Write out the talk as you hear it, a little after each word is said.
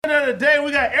of the day.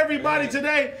 We got everybody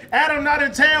today. Adam not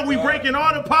in town. We breaking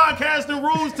all the podcasting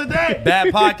rules today. Bad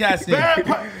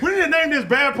podcasting. We need to name this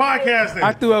bad podcasting.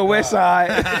 I threw a West Side.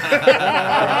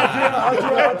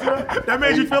 That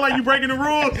made you feel like you breaking the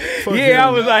rules? Yeah, I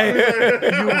was like, You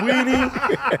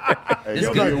weenie. Hey,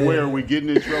 y'all be aware we getting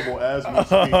in trouble as we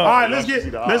speak. All right, let's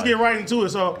get right into it.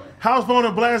 So, House Phone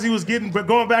and Blasey was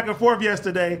going back and forth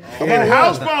yesterday, and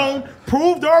House Phone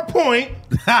proved our point.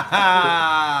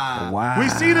 wow. We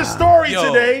see the story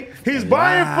today. He's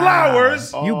buying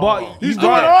flowers. You bought. He's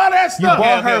doing all that You stuff.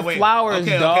 bought her flowers,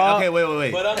 dog. Okay,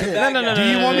 wait. But No. Do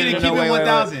you want me to keep it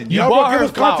 1,000? You Yo, bought bro, her give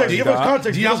us context. flowers, Give us dog. context.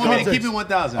 Do Give y'all us want me to context. keep it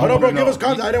 1,000? Hold on, bro. Give us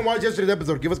context. I didn't watch yesterday's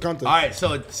episode. Give us context. All right,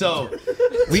 so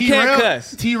We can't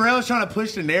cuss. T-Rail's trying to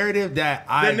push the narrative that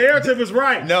The narrative is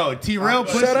right. No, T-Rail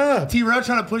Shut up. T-Rail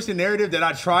trying to push the narrative that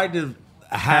I tried to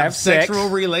have sex. sexual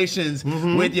relations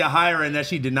with Yahira and that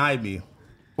she denied me.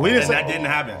 And that didn't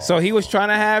happen. So he was trying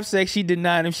to have sex. She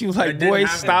denied him. She was like, It didn't "Boy,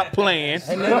 happen. stop playing."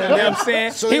 You know what I'm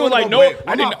saying? So he you was wanna like, go "No,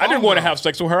 back? I didn't want to have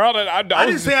sex with her. I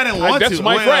didn't say I didn't want That's to.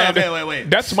 my Wait, friend. wait.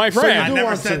 That's my I friend." never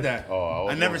want said to. that. Oh,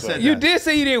 I never said that. You did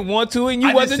say you didn't want to, and you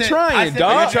I just wasn't said- I trying, said-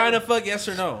 dog. Are you trying to fuck? Yes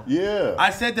or no? Yeah. I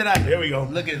said that I. Here we go.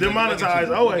 Look at Demonetize. Look at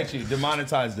you. Oh, Look wait. at you.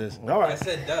 Demonetize this. All I right.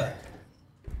 said duh.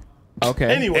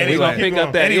 Okay. Anyway, we gonna keep pick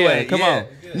up going. that. Yeah, come on.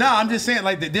 No, I'm just saying,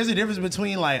 like, there's a difference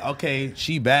between, like, okay,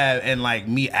 she bad, and, like,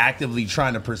 me actively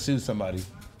trying to pursue somebody.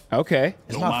 Okay.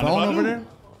 Is Don't my mind phone if I over do. there?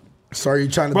 Sorry, you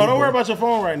trying to Bro, be don't worry bold. about your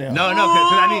phone right now. No,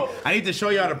 because I need to show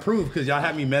y'all the proof because y'all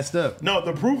have me messed up. No,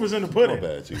 the proof is in the My pudding.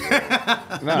 bad, T.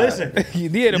 Nah. Listen.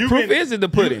 Yeah, the You proof been- is in the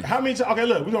pudding. How many times? Okay,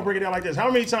 look, we're going to break it down like this. How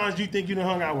many times do you think you done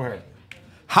hung out with her?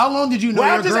 How long did you know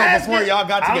Well, your girl before y'all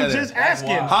got together? I'm just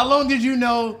asking. How long did you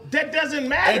know? That doesn't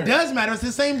matter. It does matter. It's the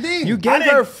same thing. You I gave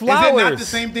didn't- her is it flowers. Is it not the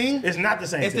same thing? It's not the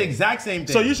same It's thing. the exact same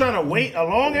thing. So you're trying to wait a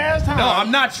long ass time? No,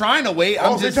 I'm not trying to wait. I'm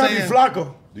Oh, so you just trying to saying. be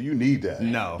Flacco. Do you need that?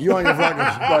 No. You on your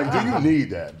Flaccos. Like, do you need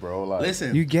that, bro? Like,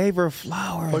 Listen. You gave her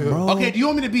flowers, bro. Okay, do you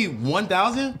want me to be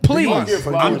 1,000? Please. You give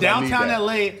flowers, I I'm need downtown that.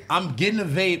 LA. I'm getting a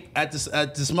vape at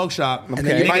the smoke shop. And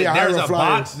then you buy your There's Ira a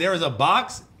flowers. box. There is a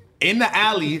box in the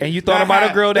alley. And you thought that about a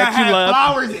had- girl that you had love.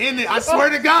 flowers in it. I swear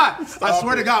to God. I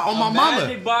swear to God. On my mama.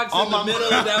 Magic box On in the my middle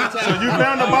of downtown. You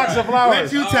found a box of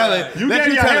flowers. Let you tell it. You Let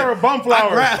gave your tell hair it. a bum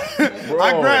flowers.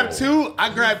 I grabbed two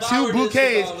Flower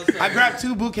bouquets. is all the same. I grabbed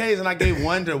two bouquets and I gave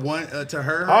one to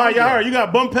her. All right, y'all heard. You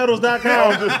got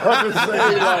bumpedals.com.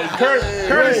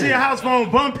 Courtesy of House Phone,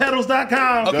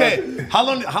 bumpedals.com. Okay. How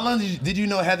long did you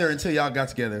know Heather until y'all got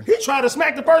together? He tried to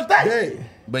smack the first day. Hey,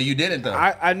 But you didn't though.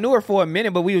 I knew her for a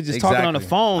minute, but we were just talking on the Exactly.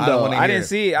 phone I don't though. wanna I hear didn't it.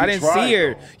 see it. I didn't tried, see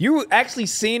her. though. You actually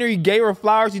seen her. You gave her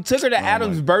flowers. You took her to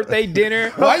Adam's birthday dinner.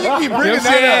 Why you keep bringing You know what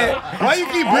I'm that up? Why you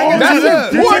keep bringing That's that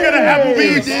up? You took her to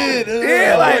Applebee's. You did.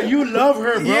 Yeah, like you love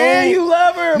her, bro. yeah, you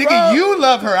love her, Nigga, bro. you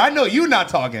love her. I know you not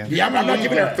talking. Yeah, I'm not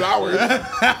giving her flowers.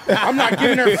 I'm not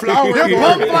giving her flowers.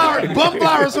 They're bum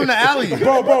flowers from the alley.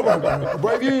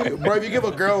 Bro, if you give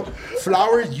a girl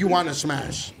flowers, you want to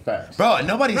smash. Facts. Bro,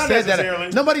 nobody Not said necessarily.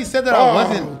 that. Nobody said that I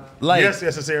wasn't like. Yes,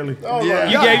 necessarily.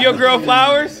 You gave your girl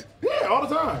flowers. Yeah, all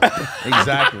the time.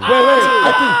 Exactly.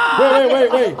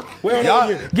 Wait, hold Y'all- on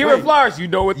here. Give her flowers. You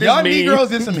know what this Y'all means.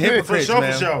 Negroes is some For hypocrites, sure,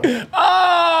 man. for sure.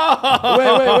 Oh,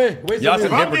 Wait. Y'all If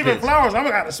some I'm giving hypocrites. flowers, I'm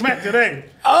gonna smack today.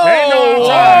 oh, Ain't no my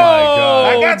God.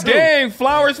 I got to. Dang,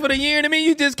 flowers for the year to me.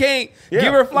 You just can't Yeah,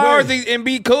 give her flowers wait. and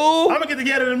be cool. I'm gonna get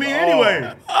together to me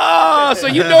anyway. Oh, so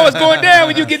you know what's going down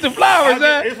when you get the flowers,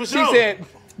 huh? It's for She sure. said,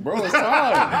 Bro, it's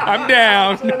time. I'm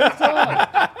down. You're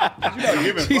not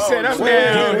giving She said, I'm flowers.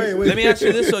 down. Let me ask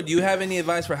you this: so, do you have any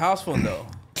advice for House Phone though?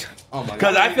 Oh my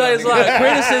Because I feel like there's a lot of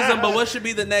criticism, but what should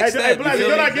be the next Hey, step? You Black, feel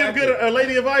you're me? not giving good a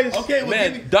lady advice. Okay, well,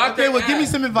 Man, give me, Dr. okay, well, give me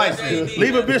Ass. some advice. Then.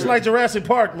 Leave a bitch like Jurassic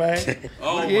Park, man.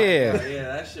 Oh my Yeah. God, yeah,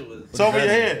 that shit was. It's over your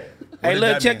head. Hey, did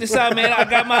look, that check mean? this out, man. I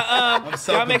got my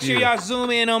so y'all make sure confused. y'all zoom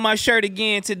in on my shirt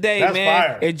again today, That's man.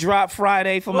 fire. It dropped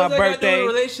Friday for What my does that got to do birthday.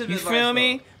 with relationship You advice, feel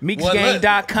me? You just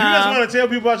Meeksgang.com. want to tell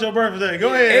people about your birthday.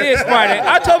 Go ahead. It is Friday.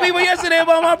 I told people yesterday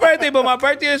about my birthday, but my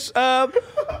birthday is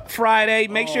Friday.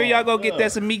 Make sure y'all go get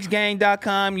that at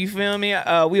meeksgang.com. You feel me?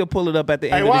 We'll pull it up at the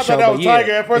Hey, end well, I of the show. thought that but was yeah,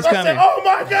 Tiger at first. it's I said, coming. oh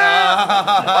my God.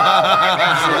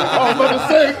 I'm about to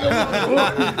say,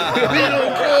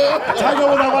 Tiger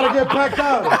was about to get packed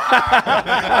out.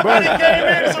 Buddy came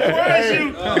in to surprise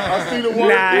you. I see the one.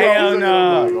 Nah, hell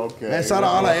no. Okay. Man, shout out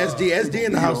all our SD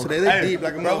in the house today. They deep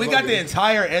like a Bro, we got the motherfucker.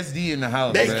 entire SD in the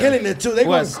house. They man. killing it too. They going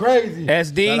What's- crazy.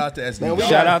 SD. Shout out to SD. Man, we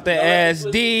Shout out to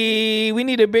SD. We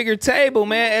need a bigger table,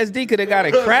 man. SD could have got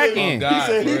it cracking. God, He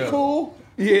said for he real. cool.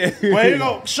 Yeah. Well, here you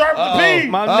go. Sharp the P.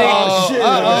 My nigga. shit.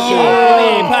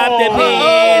 Pop the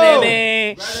pin, man.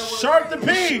 man. Sharp the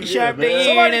P. Sharp the ear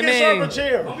Somebody in get the Sharp a man.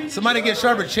 chair. Somebody get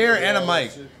Sharp a chair and a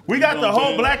mic. We got the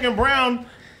whole black and brown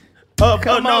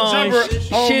Come on,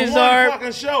 Shizarp.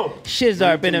 fucking show.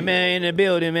 Shizarp in the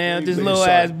building, man. With this little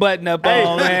ass button up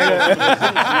on, man.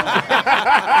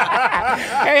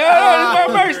 Hey, hold on,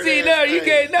 it's my mercy. No, you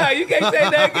can't say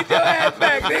that. Get your ass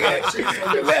back, nigga.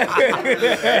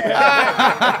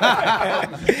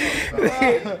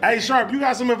 Hey, Sharp, you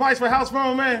got some advice for house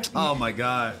phone, man? Oh my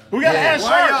God. We gotta ask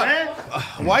Sharp, man.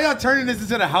 Why y'all turning this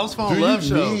into the house phone Do love you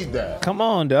show? need that? Come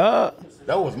on, dog.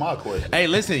 That was my question. Hey,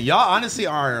 listen, y'all honestly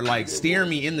are like steering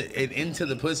me into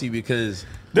the pussy because.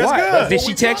 That's What? good. Did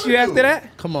she text you after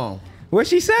that? Come on, What'd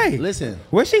she say? listen.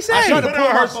 What'd she say? tried to Put pull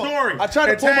on my her phone. story. I tried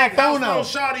to and pull my tag phone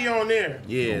house out. phone Shotty on there.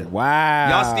 Yeah. Wow.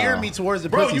 Y'all steering me towards the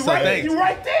Bro, pussy, you so right, thanks. you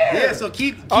right there. Yeah, so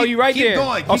keep Oh, you right keep there.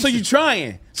 going. Oh, Keep so you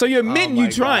trying. So you're admitting my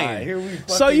you trying. God, here we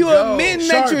So fucking you go. admitting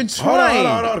that you're trying.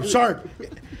 Hold on. Sharp.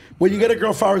 When you get a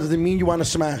girl flowers, does it mean you want to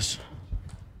smash?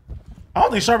 I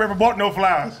don't think Sharp ever bought no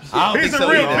flowers. I don't He's think a so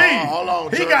real either. P. Hold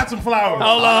on, He Church. got some flowers.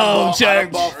 Hold on, I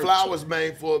Church. bought flowers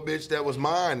made for a bitch that was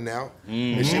mine now.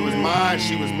 And she was mine,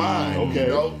 she was mine. Okay.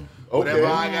 You know? Whatever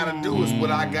Okay. I gotta do is what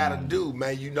I gotta do,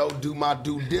 man. You know, do my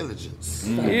due diligence.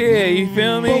 Yeah, you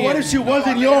feel me? But what if she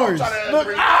wasn't yours? Look,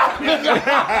 what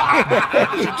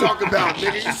you talking about,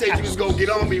 nigga? You said you was gonna get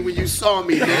on me when you saw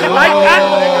me, nigga.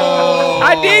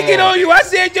 I did get on you. I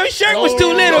said your shirt was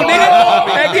too little, nigga.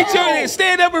 Hey, get your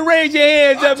stand up and raise your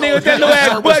hands up, nigga, with that little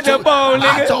ass button up on,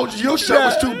 I nigga. told you your shirt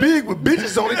was too big with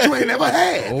bitches on it you ain't never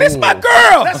had. That's my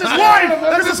girl. That's his wife.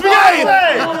 That's his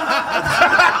fiance. Oh,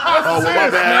 well, my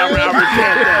bad. I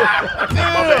recant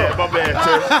that. My bad,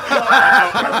 Church.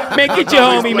 Man, get your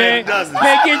homie, man.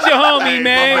 Man, get your homie,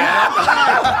 man. I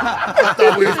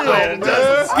thought we was playing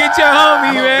dozens. Get your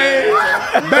homie, man.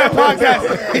 Bad podcast.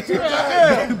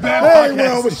 Hey,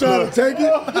 well, I was trying to take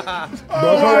it.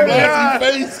 Oh my God.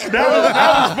 Face. That was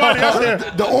funny. I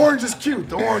said, The orange is cute.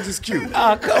 The orange is cute.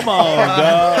 Oh, come on,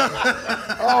 dog.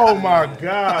 oh my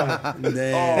God.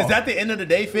 Is that the end of the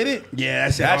day fitted? Yeah,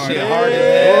 that's That shit hard. hard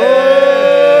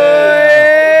as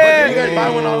hell. You gotta buy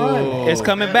one online. It's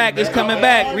coming back. It's coming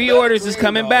back. Reorders is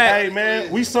coming back. Hey,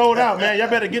 man, we sold out, man. Y'all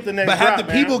better get the next But drop, have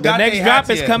the people man. The got next their drop hats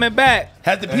is yet? coming back.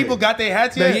 Have the people got their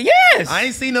hats yet? Yes. I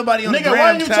ain't seen nobody on Nigga, the why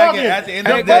gram you tagging talking? at the end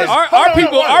The of the day. first- Our Hold on,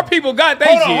 people, hold on. our people got their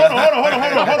Hold shit. on. You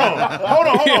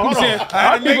know what I'm saying? I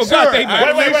had Our to make people sure. got their I had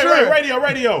to money. make sure.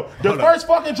 Radio. The first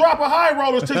fucking drop of High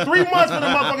Rollers took 3 months for the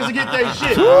motherfuckers to get their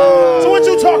shit. So what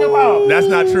you talking about? That's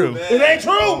not true. It ain't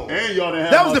true. And y'all didn't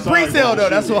have That was no the pre-sale though.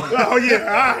 That's sidewalk why. Oh yeah, all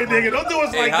right, nigga, don't do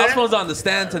us Hey, like house that. phones on the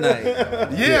stand tonight.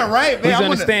 Yeah, right. Man, Who's I'm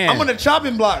on the stand? I'm on the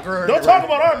chopping block. Don't talk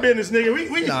about our business, nigga. We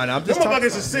No, I'm them just talking.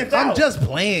 motherfuckers is sent out. I'm just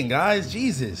playing, guys.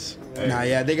 Jesus. Nah,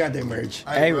 yeah, they got their merch.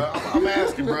 Hey, Hey, bro, I'm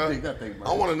asking, bro.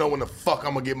 I want to know when the fuck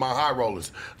I'm gonna get my high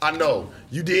rollers. I know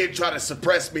you did try to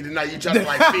suppress me tonight. You tried to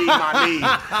like feed my need.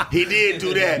 He did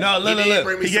do that. No, look, he look, did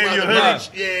bring me He some gave you other a hoodie? merch.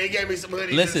 Yeah, he gave me some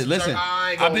hoodies. Listen, and some listen. shirt.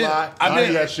 I ain't I've gonna been- lie. I've I been-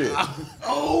 need that shit.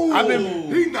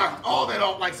 He knocked all that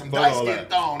off like some dice all getting that.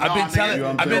 thrown.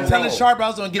 I've been telling Sharp I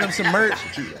was gonna get him some merch.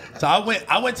 So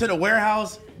I went to the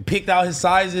warehouse, picked out his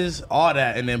sizes, all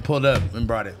that, and then pulled up and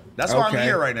brought it. That's why I'm Okay.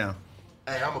 here right now.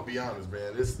 Hey, I'm gonna be honest,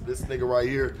 man. This nigga right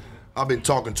here, I've been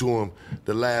talking to him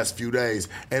the last few days,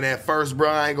 and at first, bro,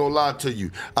 I ain't gonna lie to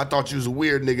you. I thought you was a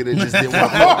weird nigga that just didn't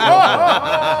want to.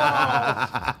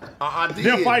 I did.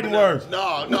 Them fighting words.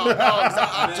 No. 'Cause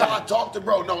I talked to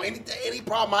bro. No, any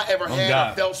problem I ever had,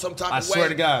 God. I felt some type I of way. swear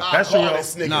to God. I That's call true,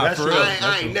 this nigga. Nah, That's for true. real.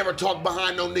 I ain't never talked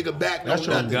behind no nigga back, no That's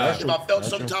true. nothing. God. If I felt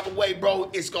some type of way, bro,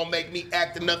 it's gonna make me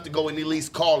act enough to go and at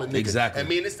least call a nigga. Exactly. And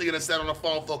me and this nigga done sat on the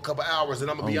phone for a couple hours, and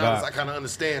I'm gonna be Oh, honest, God. I kind of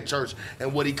understand Church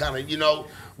and what he kind of,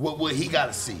 what he got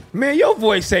to see. man, your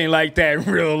voice ain't like that in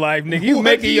real life, nigga. You What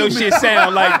making do you your mean? shit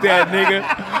sound like that, nigga.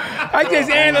 I just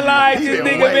analyzed this been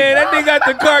nigga, waiting. man. That nigga got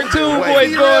the cartoon voice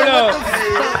He going ran on. with the-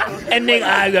 And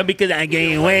nigga, because I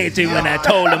gained weight too when I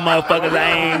told them motherfuckers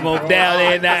I ain't gonna down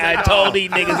there. And I told these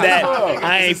niggas that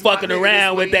I ain't fucking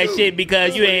around with that shit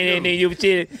because you ain't in your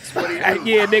shit.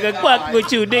 Yeah, nigga, fuck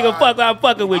with you, nigga. I'm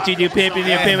fucking with you, you pimping.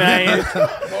 I ain't.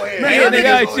 Yeah,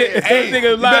 nigga, shit. Hey, This you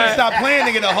nigga better lying. stop playing,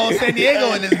 nigga. The whole San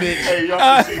Diego in this bitch. Hey,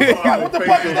 y'all should see What the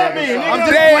fuck does that mean, nigga? I'm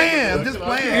just playing. I'm just We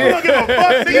playing. don't give a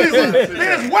fuck, nigga.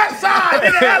 Niggas West Side,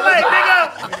 nigga, LA, nigga.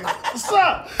 What's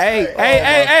up? Hey.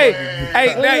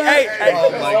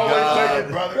 Oh my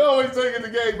God. You always taking the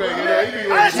gangbang.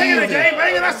 I ain't taking the game,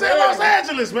 banging. I said Los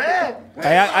Angeles, man.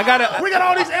 Hey, I gotta. We got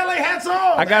all these LA hats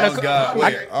on. I gotta. Oh God.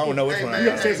 Wait, I don't know which Hey, one. man, You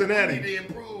got Cincinnati. We need to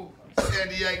improve San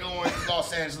Diego and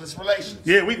Los Angeles relations.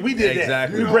 Yeah, we did that.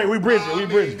 Exactly. We bridged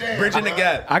it. Bridging the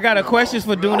gap. I got a question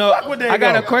for Duno. Fuck with that I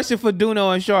got a go. question for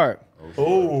Duno and Sharp.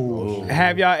 Oh.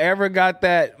 Have y'all ever got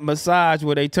that massage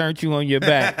where they turned you on your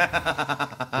back?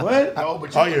 What? No,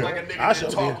 but you Oh, look yeah. like a nigga I that should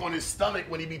talk be. on his stomach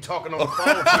when he be talking on the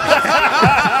phone.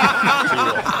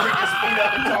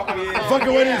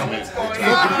 Fucking with his.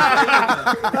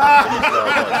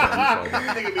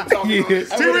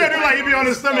 T-Real do like he be on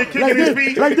his stomach kicking his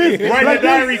feet. like this, Write like the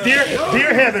diary.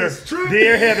 Dear Heather.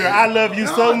 Dear Heather, I love you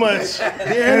so much. Heather,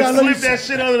 I And love you slip that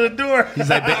shit under the door. He's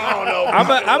like, I don't know.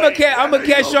 I'm a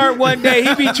catch Sharp one day.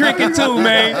 He be tricking too,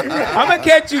 man. I'm gonna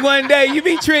catch you one day. You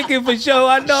be tricking for sure.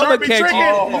 I know Sharp I'm be gonna catch you.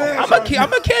 tricking? I'm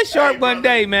gonna catch Sharp one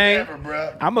day, man.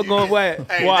 I'm gonna go away.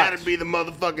 Hey, Watch. that'd be the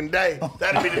motherfucking day.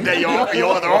 That'd be the day your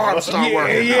other arms start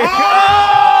working. Yeah.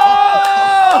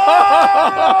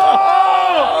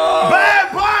 Bad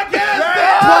podcast.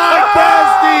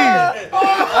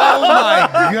 Oh my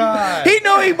God. He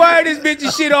know he buying this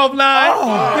bitch's shit offline. You know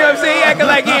what I'm saying? He acting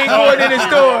like he ain't going in the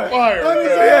store.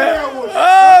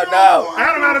 Oh no.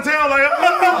 Adam out of town like,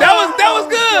 That was good.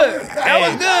 That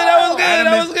was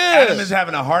good. Adam is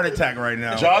having a heart attack right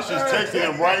now. Josh is texting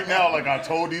him right now like I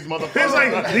told these It's motherfuckers.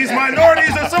 like, these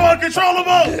minorities are so uncontrollable.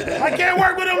 I can't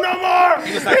work with them no more.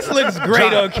 This looks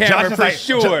great on camera is for like,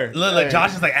 sure. Look,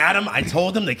 Josh is like, Adam, I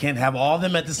told them they can't have all of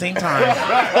them at the same time. He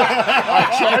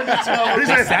They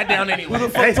said, sat down anyway.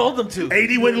 I told them to.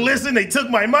 80 wouldn't listen. They took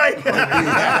my mic.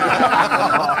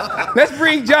 Let's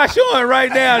bring Josh on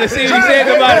right now to see what he says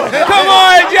about it. Come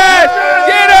on, Josh.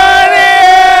 Get on in.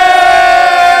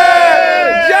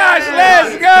 Josh,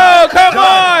 let's go. Come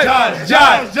on.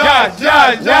 Josh.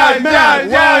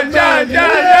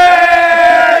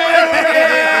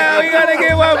 Yeah, we gotta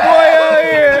get my boy on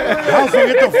here.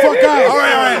 Get the fuck out. All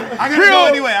right. I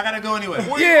gotta go anyway.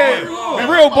 Yeah,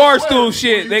 real barstool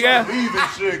shit, nigga.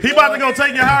 He about to go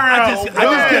take your hair out.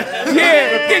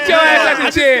 Yeah, get your ass out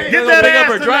the chair. Get that Big up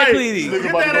ass for dry tonight. cleaning. Get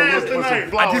that ass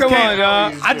tonight. Come on,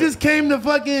 dog. I just came to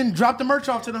fucking drop the merch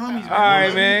off to the homies. All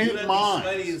right, man.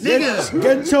 Nigga,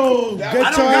 Get your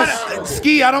ass.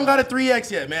 Ski, I don't got a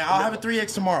 3X yet, man. I'll have a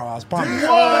 3X tomorrow. I promise. Whoa.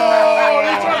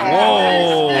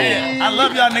 I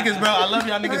love y'all niggas, bro. I love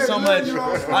y'all niggas so much.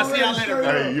 I'll see y'all later,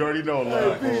 bro. Hey, you already know,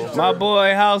 love. My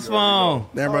boy, house phone.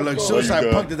 Damn, bro, look, Suicide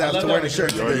punked his ass to wear the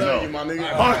shirt today.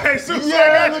 Okay,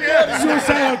 Suicide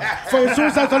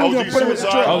told him to put it in the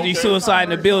shirt. OG Suicide in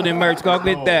the building merch. Go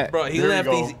get that. Bro, he left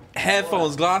these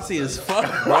headphones glossy as fuck,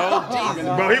 bro. Jesus.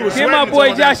 Bro, he was Get my sweating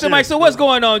boy on that Josh. shit. Mike. So what's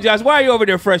going on, Josh? Why are you over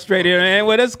there frustrated, man?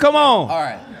 With us? Come on. All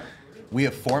right. We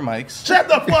have 4 mics. Shut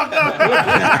the fuck up.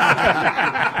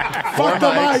 Fuck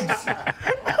the mics.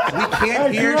 We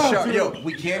can't hear Sharp. Yo,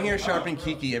 we can't hear Sharp and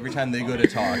Kiki every time they go to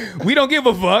talk. We don't give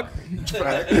a fuck.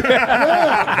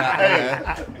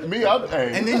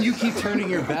 And then you keep turning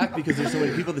your back because there's so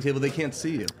many people at the table they can't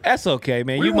see you. That's okay,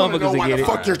 man. You wanna know motherfuckers why will the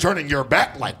get fuck it. you're turning your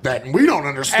back like that, and we don't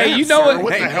understand. Hey, you know sir. what-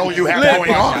 What Hey, the hell you have look.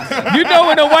 going on? You know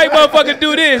when a white motherfucker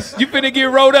do this, you finna get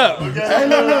rolled up. You get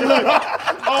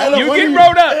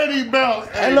rolled up. Eddie Bounce.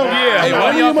 Hey, look. Yeah. Hey,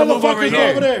 one of y'all can move over Motherfuckers here.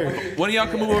 over there. One of y'all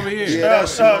can move over here.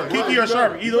 Kiki or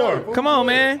Sharp, either or. Come on,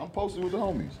 man. I'm posted with the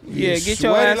homies. Yeah, get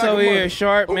your ass like a over here, mother-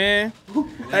 Sharp, man.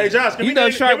 Hey, Josh, can You we, know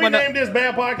name, Sharp can we wanna- name this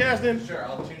bad podcasting? Sure,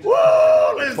 I'll change it. Woo!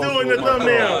 Let's do it in the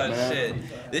thumbnail. Oh, shit.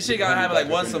 This shit gotta happen like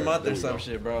once a month or some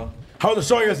shit, bro. How was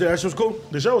the show yesterday? That shit was cool.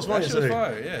 The show was fun That shit was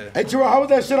yesterday. fire, yeah. Hey, Terrell, how was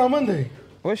that shit on Monday?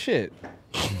 What shit?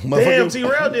 Damn,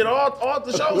 T-Rail did all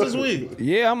the shows this week.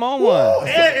 Yeah, I'm on one.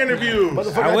 And interviews.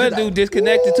 I will do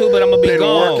disconnected too, but I'm gonna be Been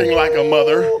gone. working like a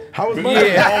mother. How was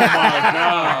Monday? Yeah,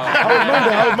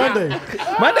 How was Monday?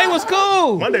 Monday was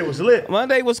cool. Monday was lit.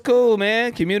 Monday was cool,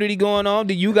 man. Community going on.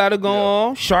 You gotta go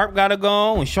on. Sharp gotta go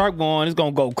on. When Sharp go on, it's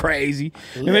gonna go crazy.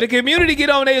 And when the community get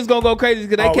on there, it's gonna go crazy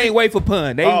because they Oh, can't wait for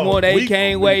pun. They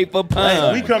can't wait for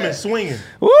pun. We coming swinging.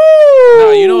 Woo!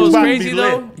 Nah, you know what's It's about to crazy be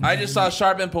though? lit. I just saw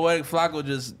Sharp and Poetic Flacco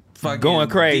just fucking Going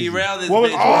crazy. derail this What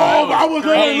was- bitch. oh, bro. I was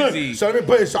crazy. So let me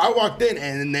put it. So I walked in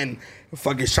and then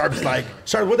fucking Sharp's like,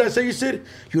 Sharp, what did I say you said?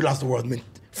 You lost the world,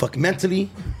 fucking mentally,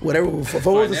 whatever. What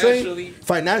was it saying?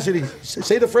 Financially.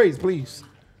 Say the phrase, please.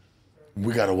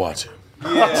 We gotta watch it.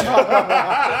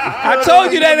 I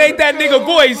told you that ain't that nigga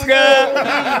voice, cuz.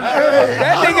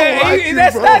 That nigga,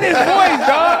 that's not his voice,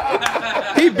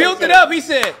 dog. He built it up. He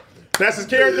said, That's his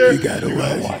character. You gotta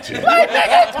watch it. You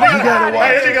gotta watch.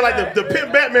 Hey, that nigga like the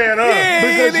pimp Batman, huh? yeah,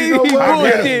 Because you know he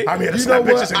what? bullshit. I'm here to You slap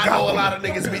know what? bitches and I know a lot of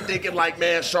niggas be thinking like,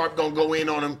 man, Sharp gonna go in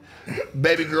on him.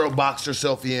 Baby girl boxed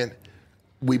herself in.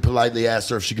 We politely asked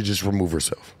her if she could just remove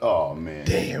herself. Oh, man.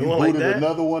 Damn, you We want like booted that?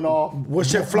 another one off.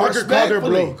 What's your Flocker called her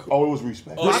bloke? Oh, it was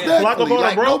respect. Flacco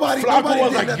bought a bro? Nobody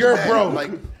was like, did you're nothing broke.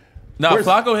 bad. Like, No,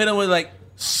 Flacco hit him with like,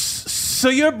 so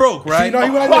you're broke, right? You know,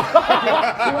 he went like,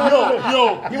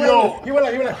 Yo. he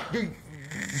went like,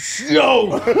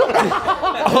 Yo.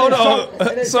 Hold on.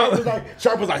 And then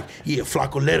Sharp was like, yeah,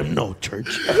 Flacco, let him know, church.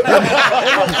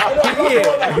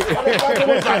 Flacco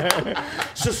was like,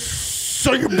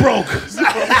 so you're broke.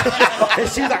 And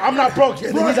she's like, I'm not broke.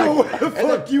 And then he's like, where the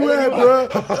fuck you at, bro?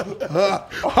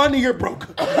 honey, you're broke.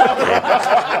 And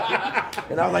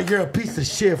I was like, you're a piece of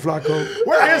shit, Flacco.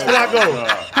 Where is Flacco?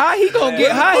 How he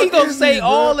gonna say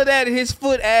all of that? His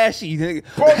foot ashy.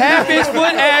 Half his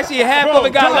foot ashy, half of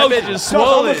it got lotion. Bitch is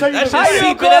swollen. How you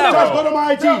seeping call out. Josh, go to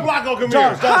my IG. Flacco, come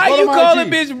here. How you call a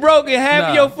bitch broke and half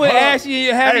of your foot ashy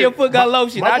and half of your foot got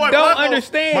lotion? My boy I don't Flacco-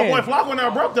 understand. My boy Flacco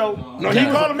not broke though. No, he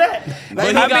called him that. But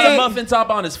he got a muffin top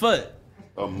on his foot.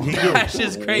 That's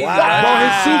just crazy. Bro,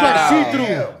 his shoes like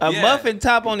see-through. A muffin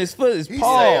top on his foot is He said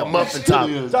Paul. muffin top.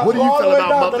 Josh, What do go you all the feel way about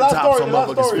down. muffin The last tops story, on the last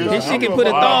motherfuckers' story. feet? His shit can put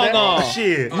a thong on.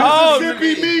 Shit. Oh,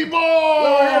 Mississippi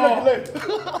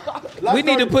meatball. we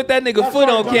need to put that nigga foot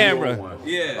on camera.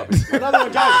 Yeah. Another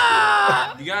one,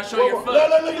 Josh. You gotta show your foot.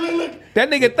 Look. That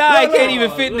nigga thigh can't even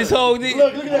fit in this whole thing.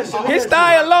 Look at that shit. His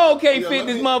thigh alone can't fit in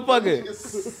this motherfucker.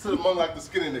 Sit among like the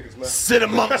skinny niggas, man. Sit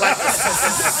him up like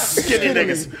skinny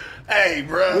niggas. Hey,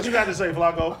 bro. What you got to say,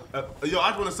 Flacco? Yo, I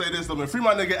just want to say this though, man. Free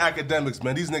my nigga Academics,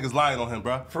 man. These niggas lying on him,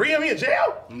 bro. Free him in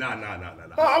jail? Nah.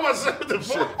 Oh, I'm about to say what the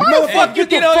fuck. Motherfucker, you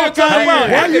get on here talking about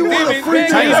Why you want to academics, free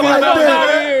man. niggas You like about that?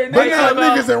 here, They nigga. got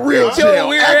niggas in real Your jail.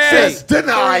 weird Access ass.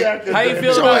 denied. How you feel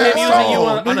Your about him ass using you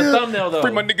on, on a nigga. thumbnail though?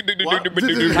 Free my nigga.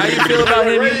 How you feel about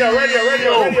him? Radio.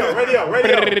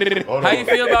 How you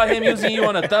feel about him using you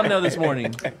on a thumbnail this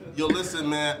morning? Yo, listen,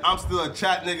 man. I'm still a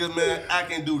chat nigga, man. I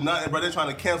can't do nothing, bro. They're trying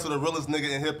to cancel the realest nigga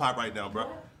in hip hop right now, bro.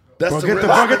 That's Bro, get the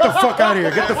fuck out of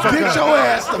here. Get the fuck Get out. your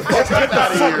ass the fuck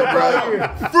out of here, bro.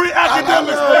 Free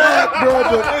academics, bro.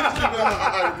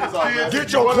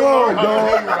 Get your clone,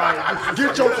 dog.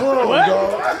 Get your clone,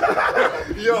 dog.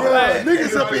 Yo,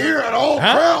 niggas up in here at all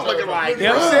crowd looking like, You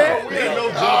know what I'm saying?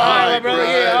 All my brother,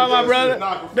 yeah, all my brother.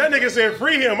 That nigga said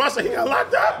free him. I said he got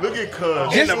locked up. Look at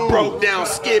Cuz. and the broke down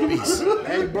skippies.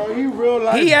 Hey, bro, you real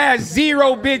life. He has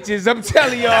 0 bitches. I'm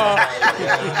telling y'all.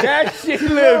 That shit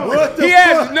look. He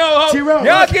has no hope. T-Rail,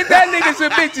 Y'all get that nigga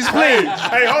some bitches, please.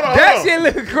 Hey, hold on. That shit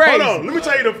look crazy. Hold on. Let me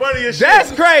tell you the funniest shit.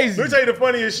 That's crazy. Let me tell you the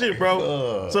funniest shit,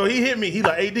 bro. So he hit me. He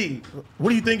like, AD, what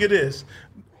do you think it is?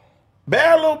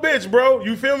 Bad little bitch, bro.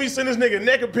 You feel me? Send this nigga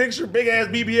naked picture, big ass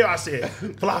BBL. I said,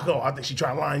 Flacco, I think she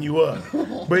trying to line you up.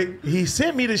 But he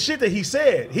sent me the shit that he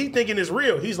said. He thinking it's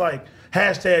real. He's like,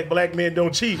 hashtag black men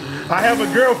don't cheat. I have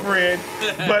a girlfriend,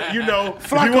 but you know,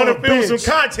 if you want to film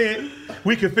some content,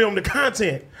 we can film the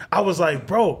content. I was like,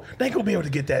 bro, they ain't gonna be able to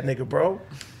get that nigga, bro.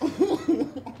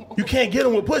 You can't get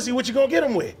him with pussy. What you gonna get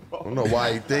him with? I don't know why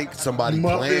you think somebody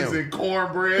Muffins playing. and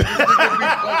cornbread. These niggas be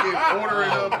fucking ordering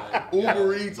up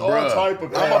Uber Eats, all type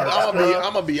of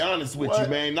I'm gonna be honest with you,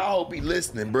 man. I hope he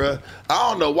listening, bruh. I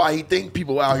don't know why he think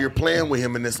people out here playing with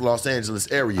him in this Los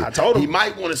Angeles area. I told him. He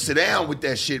might want to sit down with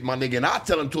that shit, my nigga, and I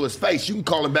tell him to his face. You can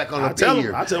call him back on the tell thing him.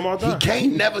 here. I tell him all the time. He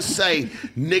can't never say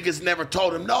niggas never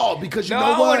told him no, because you No, know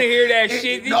I what? want to hear that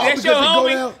shit. No, That's because your it go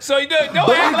homie. down- So you don't But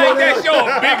act it like go that's down-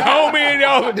 your big homie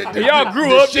and y'all grew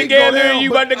the up shit together go down, and you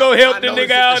but about to go help I the know nigga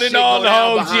it's out the and shit all go the down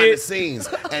whole behind the shit. scenes,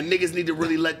 and niggas need to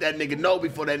really let that nigga know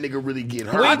before that nigga really get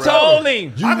hurt. We bro. told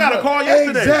him. I got a call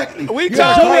yesterday. Exactly. We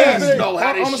Yeah, told your him. ass know how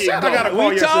On this the shit set, go. I got a call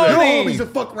We yesterday. told Your him. homies to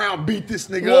fuck around, beat this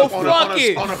nigga Well, up fuck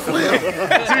it. on a flip.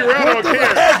 T-Rail don't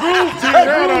care.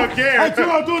 T-Rail don't care. Hey,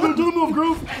 T-Rail, do the move,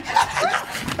 Groove.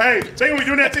 Hey, say when we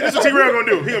doing that, this is what T-Rail gonna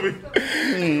do. He gonna be,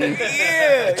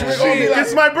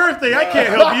 it's my birthday. I can't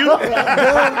help you.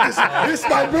 It's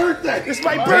my birthday. It's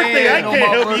my birthday. I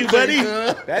can't help you, buddy.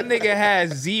 That nigga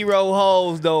has 0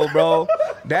 hoes though, bro.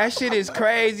 That shit is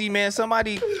crazy, man.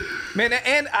 Somebody, man,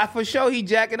 and for sure he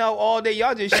jacking up all day.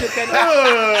 Y'all just shook that.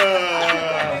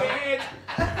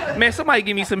 Man, somebody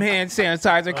give me some hand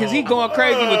sanitizer because he going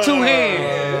crazy with 2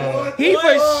 hands. He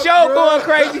for sure going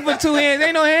crazy for 2 hands.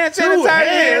 Ain't no hand sanitizer. 2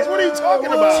 hands? What are you talking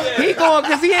about? He going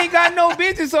because he ain't got no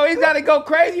bitches, so he's got to go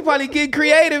crazy. Probably get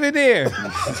creative in there.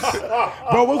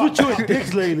 Bro, what's with you and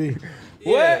dicks lately?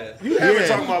 What? You haven't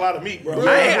talking about a lot of meat, bro.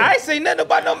 I ain't say nothing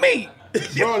about no meat.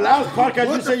 Bro, last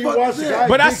podcast you said you watched the guy.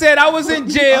 But I said I was in I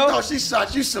jail. thought she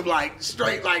shot you some like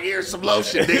straight like here's some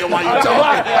lotion, nigga, while you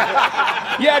talking.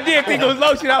 Yeah, I did think it was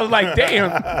lotion. I was like,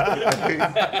 damn.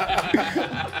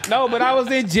 No, but I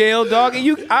was in jail, dog.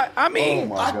 And I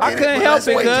mean, I couldn't help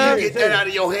it, Wait till you cuz. get that out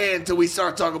of your head until we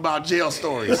start talking about jail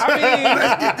stories. I mean,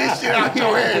 Let's get this shit out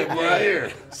your head, bro.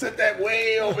 Here, sit that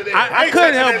way over there. I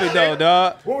couldn't help it though,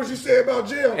 dog. What was you saying about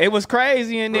jail? It was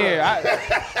crazy in there.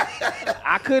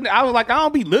 I couldn't. I was like, like, I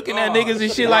don't be looking at niggas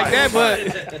and shit like that,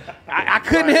 but I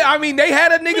couldn't. I mean, they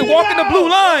had a nigga walking the blue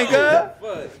line,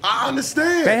 cuz. I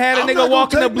understand. They had a nigga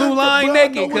walking the blue line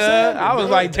naked, cuz. I was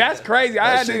like, that's crazy.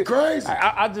 That shit crazy.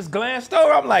 I just glanced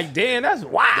over. I'm like, damn, that's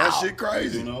wild. That shit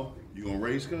crazy. You know, you gonna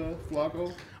race,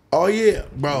 Flacco? Oh yeah,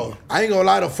 bro. I ain't gonna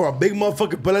lie though, for a big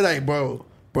motherfucker bullet, like, bro,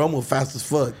 I'm move fast as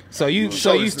fuck. So you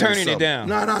turning it down?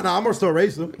 Nah, I'm gonna still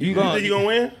race him. You think you gonna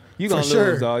win? You gonna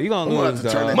lose, dog. You gonna lose,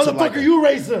 dog. Motherfucker, you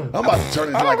race him. I'm about to turn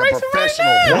into like a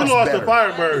professional. You lost to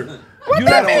Firebird. What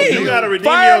that mean? You gotta redeem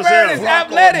Firebird yourself. is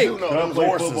athletic.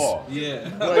 Play football. Yeah.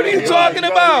 What are you talking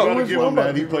about? You gotta give him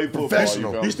that. He played football.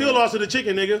 Professional. You still lost to the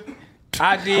chicken, nigga.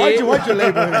 I did. Why'd you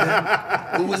label him,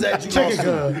 man? Who was that? You Chicken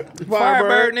lost to? gun.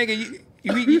 Firebird, nigga.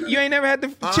 You ain't never had the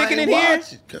chicken in here?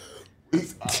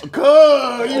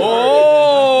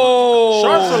 Oh,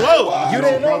 Sharks are low. You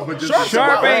didn't know?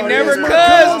 Sharp ain't never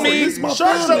cussed me.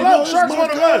 Sharks are low. Sharks one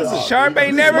of us. Sharp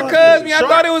ain't never cussed me. I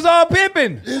thought it was all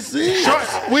pimping. We Shark,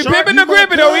 pimping the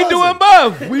gripping, or we doing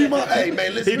both? Hey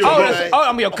man, listen. do both.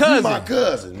 I'm your You cousin. my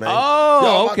cousin, man. Oh,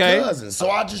 Y'all okay. my cousin. So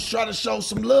I just try to show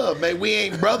some love, man. We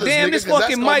ain't brothers. Damn, nigga, this 'cause that's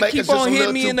fucking gonna mic make keep us just on a hitting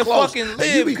little me too in the close. fucking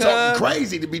Hey, you lip, be talking cuz.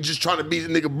 crazy to be just trying to be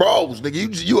the nigga bros,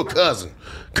 nigga. You a cousin.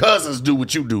 Cousins do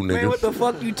what you do, nigga. Man, what the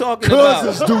fuck you talking about?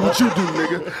 Cousins do what you do,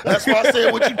 nigga. That's why I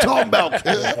said what you talking about,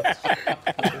 cuz.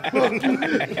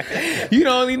 You the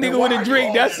only nigga with a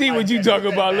drink. That's see what you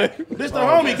talking about. Look. This the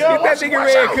homie, Get that cuz. nigga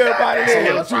red cup out of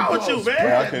there. What's wrong with you, I man?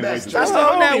 can't wait to That's the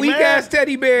Stop that homie, weak man. ass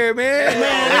teddy bear, man.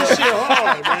 Man, this shit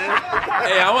hard, man.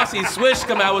 Hey, I want to see Swish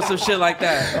come out with some shit like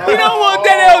that. You don't want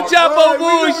that El Chapo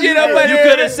bullshit up in You there.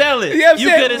 couldn't sell it. You know what I'm You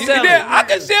saying? couldn't sell it. I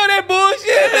can sell that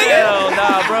bullshit, nigga. Hell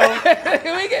nah, bro.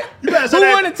 Who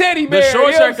want a teddy bear? The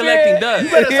shorts You know are what I'm collecting saying? dust. You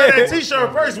better sell that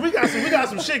t-shirt first. We got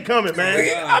some shit coming, man. I mean,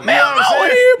 You know I what don't I'm want to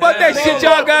saying? hear about that shit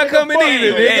y'all got coming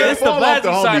either, Hey, nigga. this the Fall off the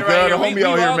Blasey homie, side cuz. right here. The We homie out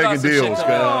all here got making some shit deals,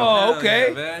 coming cuz. on. Oh, okay.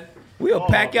 Man. We'll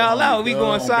pack y'all out. We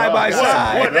going side by What?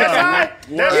 side. That side?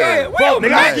 That Yeah, side? we'll Nigga,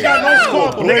 pack you got no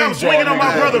scope. Nigga, I'm swinging on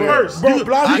my brother first. You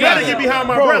gotta get behind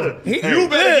my brother. You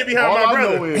better get behind my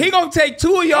brother. He gonna take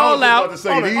two of y'all out. On the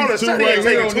Sunday, he ain't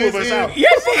taking two of us out.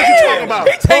 Yes, he is.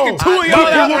 He taking two of y'all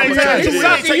out. He's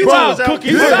sucking you out.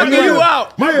 He's sucking you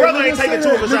out. My brother ain't taking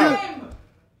two of us out.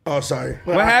 Oh, sorry.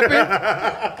 What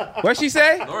happened? What she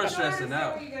say? Laura's stressing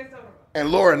out.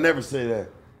 And Laura never say that.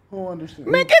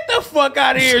 Man, get the fuck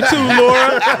out of here too,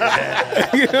 Laura.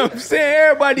 You know what I'm saying?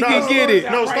 Everybody can get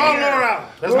it. No, start Laura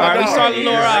out. That's All my right, we dog. starting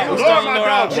Laura out. We Laura starting my Laura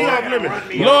dog. out. She off limit.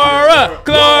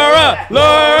 Laura.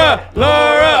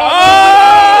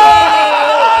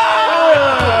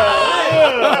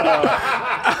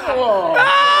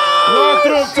 Laura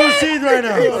threw up 2 seeds right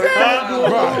now.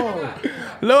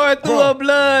 Laura threw up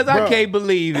bloods. I can't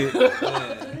believe it.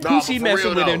 Nah, Who she for messing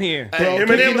real, with though. in here? Hey,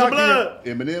 Eminem's blood.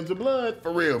 M&M's of blood.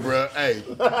 For real, bro. Hey,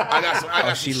 I got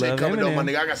some she shit love coming though, my Eminem.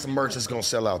 nigga. I got some merch that's gonna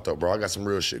sell out though, bro. I got some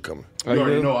real shit coming. You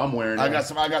already know I'm wearing I that.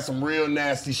 got some real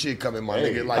nasty shit coming, my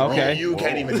nigga. Like Okay. you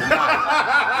can't even deny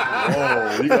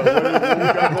Oh, you got what you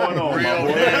got going it. on, Real my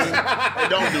boy? nasty. Hey,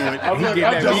 don't do it. You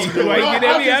get that me. Why you get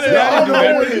that me? I I didn't know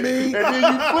do what it means. And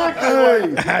then you flick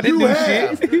away. I didn't do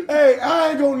shit. Hey, I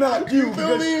ain't gonna knock you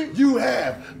because you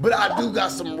have. But I do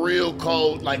got some real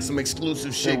cold, like some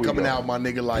exclusive shit coming out, my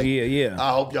nigga. Like, Yeah.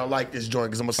 I hope y'all like this joint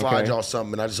because I'm gonna slide Okay. y'all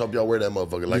something, and I just hope y'all wear that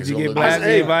motherfucker. Like, Did you it's get gonna look- blasted?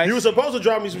 Hey, Advice? you were supposed to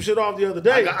drop me some shit off the other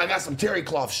day. I got some terry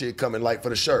cloth shit coming, like for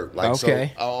the shirt. Like,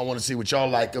 Okay. So I want to see what y'all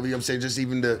like. You know what I'm saying? Just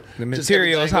even the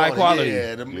material is everything high on it. quality.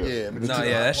 Yeah. Nah,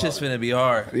 yeah, that shit's finna be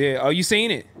hard. Yeah. Oh, you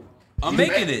seen it? I'm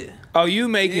making it. Oh, you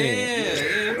making Yeah.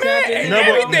 it? Man, Man,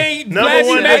 everything number Blasey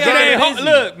one making designer ain't busy.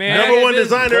 look, man. Number one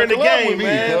designer in the Pull up with game, me,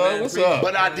 man. cuz. What's up?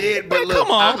 But I did. But look,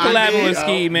 Come on, I collabing did, with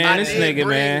Ski, man. I This did nigga,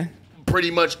 bring man. Pretty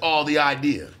much all the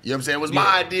idea. You know what I'm saying? It was my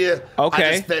idea. Okay.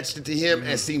 I just fetched it to him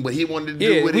and seen what he wanted to do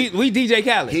Yeah, with it. we DJ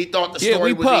Khaled. He thought the Yeah,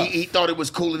 story we was Puff. he thought it was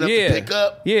cool enough Yeah. to pick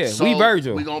up. Yeah, so we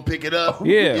Virgil. We gonna pick it up.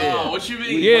 Yeah. Oh, what you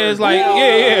mean? Yeah, it's like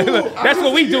yeah. That's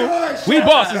what we do. We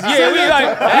bosses. Yeah, we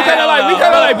kind of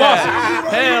like bosses.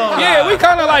 Hell Yeah, we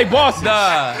kind of like bosses.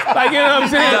 nah. Like, you know what I'm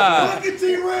saying?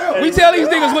 Nah. We tell these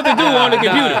niggas what to do on the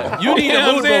computer. You need a know what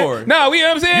I'm mood saying? board. No, you know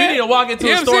what I'm saying? You need to walk into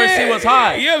You a know what store I'm and see saying? what's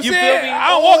hot. You know what I'm You saying? feel me? I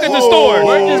don't walk into stores.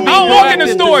 We're just I being don't walk into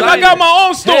proactive stores. I got my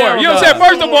own store. Hell You know what I'm saying? nah.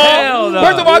 First of Hell all, nah.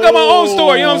 I got my own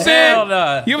store. You know what I'm saying? Hell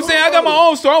nah. You know what I'm saying? I got my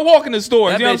own store. I'm walking the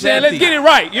stores. That You know what I'm bitch saying? Let's empty. get it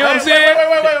right. You know what I'm saying?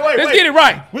 Wait. Let's get it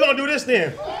right. We're gonna do this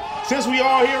then. since we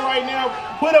all here right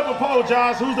now, put up a poll,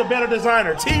 Josh. Who's the better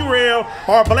designer, T-Rail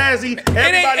or Blassie?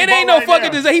 It ain't no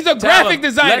fucking designer. He's a graphic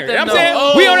designer. You know what I'm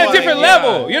saying? We on a different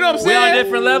level. You know what I'm saying? We on a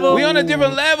different level? We on a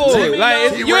different level.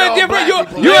 Like, you're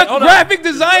a graphic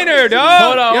designer, dog.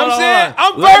 Hold on, you know what I'm saying?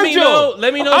 I'm Virgil.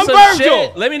 Let me know some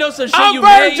shit. Let me know some shit you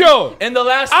made in the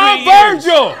last 3 years. I'm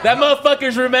Virgil. That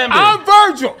motherfuckers remember. I'm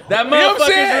Virgil. That You know what I'm motherfuckers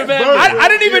saying? remember. I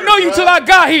didn't even know you till I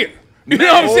got here. You know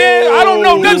what I'm saying? I don't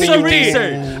know nothing some you did.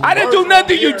 research. I didn't do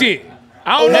nothing you did.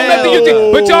 I don't know nothing you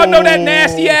did. But y'all know that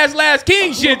nasty ass Last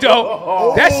King shit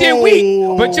though. That shit weak.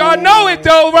 But y'all know it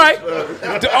though, right?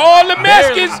 All the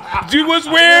Mexicans, you was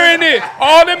wearing it.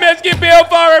 All the Mexican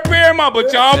Bellflower and Paramount.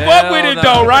 But y'all fuck with it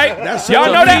though, right? Y'all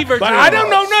know that. But I don't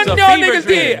know nothing y'all niggas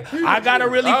did. I gotta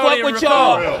really fuck with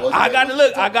y'all.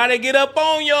 I gotta get up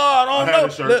on y'all. I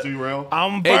don't know.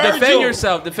 I'm Virgil. Hey, defend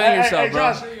yourself,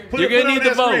 bro. You're gonna need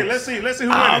the votes. Let's see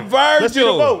who I'm wins. Virgil. Let's see the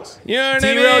votes. You know what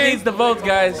I T-Rail mean? needs the votes,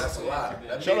 guys.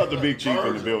 Shout out to Big Chief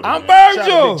in the building. I'm man.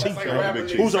 Virgil.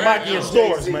 Who's a Mikey in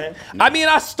stores, man? I mean,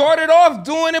 I started off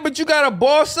doing it, but you gotta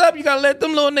boss up. You gotta let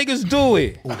them little niggas do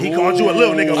it. He called you a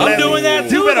little nigga. I'm doing that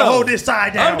too. You better though. hold this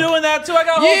side down. I'm doing that too. I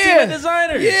got a whole team of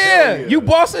designers. Yeah, you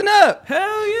bossing up.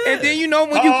 Hell yeah. And then you know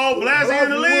when you Blassie in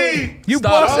the lead. you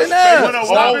Stop. bossing up.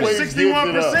 Always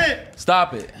 61%.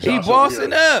 Stop it. He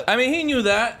bossing up. I mean, he knew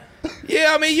that.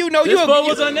 Yeah, I mean, you know, This vote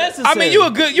was unnecessary. I mean, you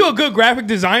a good graphic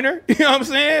designer. You know what I'm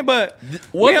saying? But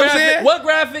What you know what I'm saying? graphic? What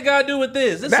graphic got to do with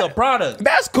this? This is a product.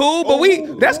 That's cool, but we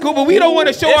don't want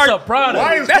to show It's our a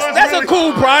product. That's a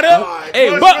cool product.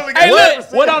 Hey, but hey,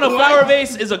 look, what on a flower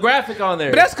vase is a graphic on there?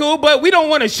 but that's cool. But we don't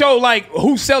want to show like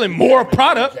who's selling more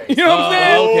product. You know what I'm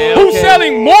saying? okay, Who's okay.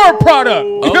 selling more product?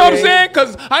 You know what I'm Okay. saying?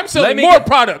 Because I'm selling Let me more get-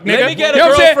 product, nigga. let me get a You know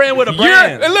what I'm saying? girlfriend with a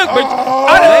brand. Look, but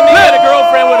Let me get a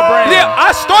girlfriend with a brand. Yeah,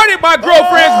 I started my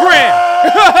girlfriend's brand.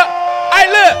 Hey,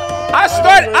 look,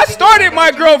 I started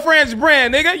my girlfriend's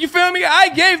brand, nigga. You feel me? I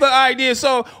gave the idea.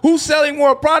 So who's selling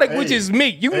more product, which is me?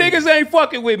 You niggas ain't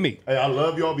fucking with me. Hey, I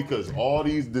love y'all because all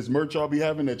this merch y'all be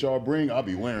having that y'all bring, I'll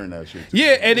be wearing that shit too.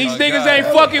 Yeah, and these niggas ain't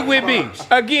fucking with me.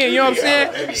 Again, you know what I'm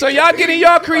saying? So y'all get in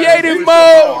y'all creative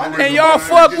mode and y'all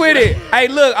fuck with it. Hey,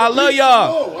 look, I love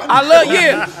y'all.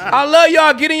 I love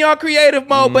y'all getting y'all creative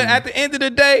mode, but at the end of the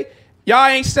day, y'all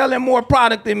ain't selling more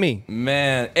product than me.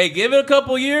 Man, hey, give it a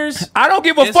couple years. I don't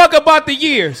give a fuck about the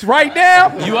years. Right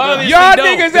now, You obviously y'all don't,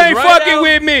 niggas 'cause ain't right fucking now-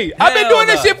 with me. I've been Hell doing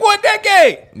this no. shit for a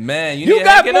decade. Man, you You need to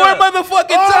got hang it more up.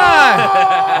 motherfucking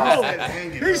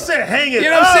time. He said hang it You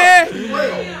know what up. I'm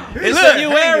saying? It's Look, a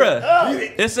new era.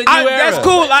 It's a new era. That's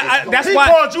cool. That's He why.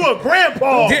 called you a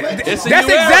grandpa. It's a That's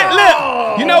new era. exactly.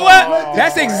 Look, you know what?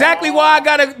 That's exactly why I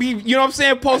gotta be. You know what I'm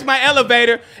saying? Post my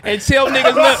elevator and tell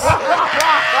niggas, look,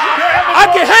 I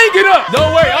can hang it up.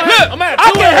 Don't worry. Look, I'm gonna have I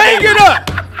two can hang elevators. it up.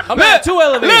 I'm gonna have two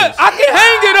elevators. Look, I can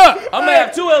hang it up. I'm gonna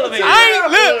have two elevators. I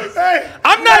ain't look.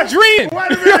 I'm not dreaming.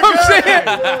 You know what I'm saying?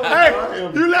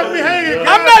 Hey, you left me hanging.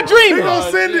 I'm not He dreaming.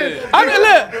 gonna send it. I'm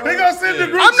look. He gonna send the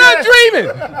group I'm not chat.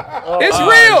 dreaming. It's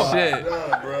real.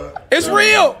 Shit. It's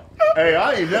real. Hey,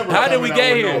 I ain't never. How did we coming out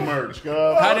get with here? No merch,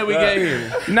 How did we get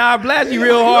here? Nah, Blassie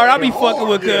real hard. I be fucking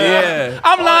with cuz. Yeah.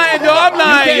 I'm lying, y'all. I'm You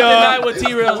lying, can't deny y'all. what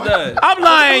T-Rail's done. I'm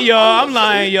lying, y'all. I'm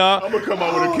lying, y'all. I'm gonna come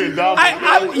out with a kid dog.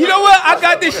 You know what? I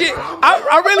got this shit.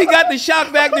 I really got the shock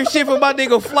factor shit from my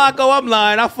nigga Flacco. I'm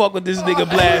lying. I fuck with this nigga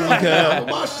Blassie,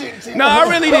 cuz. No, I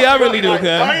really do. I really do, cuz.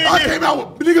 I came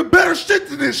out with nigga better shit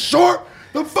than this short.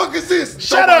 The fuck is this?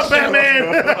 Shut up, Batman.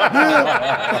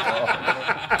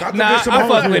 Nah, I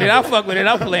fuck with it. I fuck with it.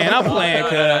 I'm playing,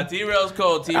 cuz. T-Rail's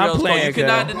cold. T-Rail's cold. playing, You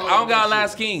cannot. cuz. I don't got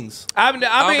Last Kings. I don't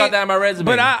got that on my resume.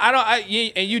 But I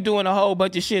don't. And you doing a whole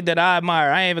bunch of shit that I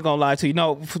admire. I ain't even gonna lie to you.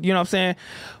 No, you know what I'm saying?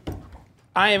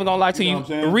 I ain't even gonna lie to you. know what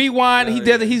I'm saying? Rewind.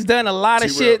 He's done a lot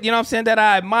of T-Rail. shit. You know what I'm saying? That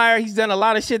I admire. He's done a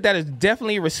lot of shit that is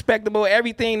definitely respectable.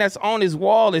 Everything that's on his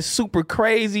wall is super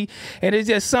crazy, and it's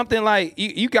just something like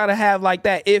you gotta have like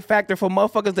that it factor for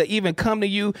motherfuckers to even come to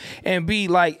you and be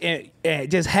like and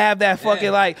just have that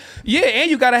fucking like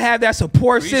and you gotta have that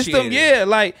support system. Appreciate Yeah,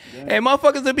 like and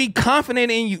motherfuckers to be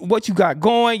confident in you, what you got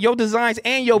going, your designs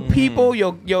and your people,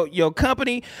 your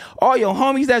company, all your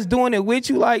homies that's doing it with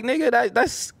you. Like nigga,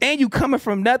 that's and you coming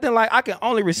from nothing. Like I can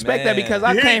only respect that Man. because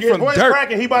I came His from voice dirt.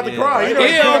 cracking. He about to cry. He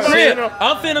Yeah, on crib.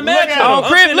 I'm finna match him. On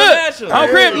I'm crib, finna look. match him. On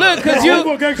crib, look, cause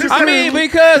you. I mean,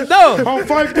 because no. On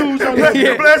 5 dudes.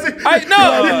 Yeah. Blassie.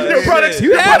 No, Your products, you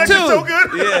your have products to. are so good.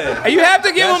 Yeah. And you have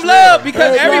to give That's them love. love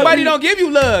because everybody don't give you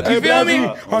love. You feel me?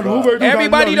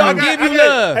 Everybody don't give you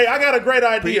love. Hey, I got a great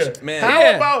idea. Man. How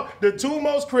Yeah. about the 2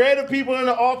 most creative people in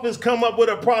the office come up with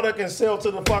a product and sell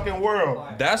to the fucking world?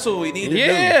 That's what we need to do.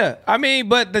 Yeah, I mean,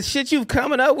 but the shit you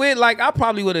coming up with, like, I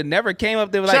probably would have never came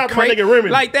up there with Shout like out to my crate, nigga Remy.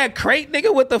 like that crate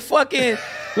nigga with the fucking,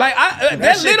 like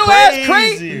that shit little ass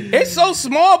crazy. crate. It's so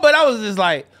small, but I was just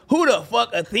like, who the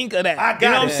fuck would think of that? I got you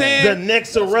know it. what I'm saying? The next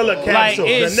Sorella Like, capsule.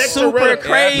 it's the next super Sorella.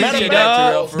 crazy, Matter of fact,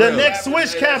 dog. For The real. next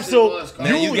Swish capsule, Man,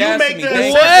 you you gassing make me. the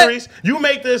What? accessories. You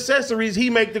make the accessories. He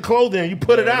make the clothing. You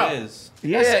put it There out. it is.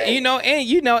 Yeah,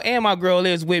 and my girl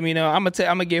is with me. You know, I'm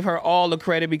gonna give her all the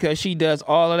credit because she does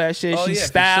all of that shit. Oh, She's yeah, for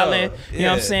styling. sure. You know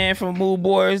what I'm Yeah. saying? From mood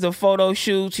boards, the photo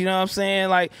shoots. You know what I'm saying?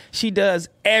 Like she does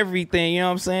everything. You know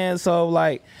what I'm saying? So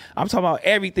like I'm talking about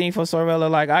everything for Sorella.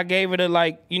 Like I gave her the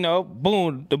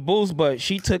boom, the boost, but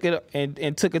she took it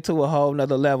and took it to a whole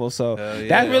nother level. So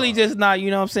that's really just not. You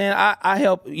know what I'm saying? I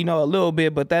help a little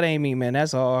bit, but that ain't me, man.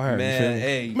 That's all her. Man,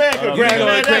 hey. Man, congrats,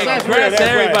 man. That's Congrats to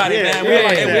everybody, right. man.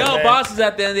 Yeah, We all man. bosses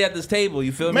at the end at this table.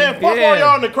 You feel me? Man, fuck all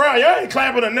y'all in the crowd. Y'all ain't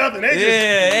clapping or nothing. They just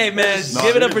Hey, man,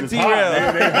 give it up for niggas is T-Rail.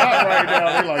 hot. They hot right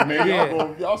now. They like,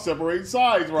 man, y'all separate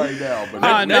sides right now. But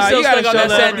Nah, you you gotta got show that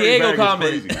love. San Diego bag was comment.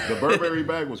 crazy. The Burberry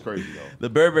bag was crazy though. The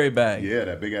Burberry bag. Yeah,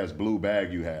 that big ass blue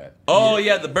bag you had. Oh,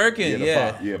 yeah, the Birkin. the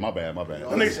Yeah. pop- yeah, my bad.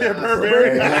 niggas said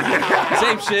Burberry.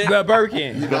 Same shit. The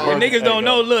Birkin. Niggas don't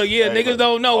know. Look, niggas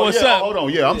don't know what's yeah, up. Hold on,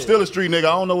 yeah, I'm still a street nigga. I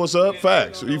don't know what's up.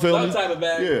 Facts. You feel Some me? type of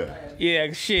bag. Yeah.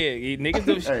 Yeah, shit.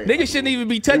 Niggas Hey. niggas shouldn't even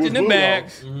be It touching was them blue,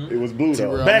 bags. though. It was blue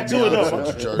though. Back to it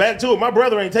though. Back to it. My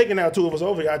brother ain't taking out 2 of us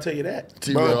over here. I tell you that.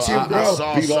 T-Rail, I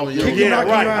saw some of your Yeah,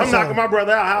 right. I'm knocking my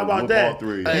brother out. How about that? Football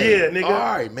 3. Yeah, nigga. All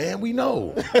right, man, we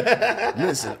know.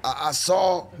 Listen, I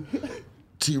saw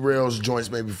T-Rail's joints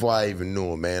maybe before I even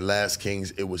knew him, man. Last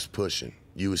Kings, it was pushing.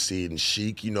 You would see it in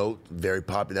Chic, very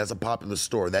popular. That's a popular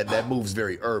store. That moves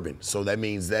very urban. So that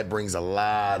means that brings a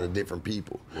lot of different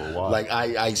people. Well, like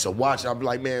I used to watch, I'd be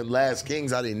like, man, Last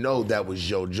Kings, I didn't know that was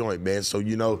your joint, man. So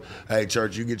hey,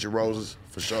 church, you get your roses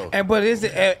for sure. But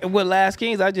with Last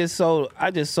Kings, I just sold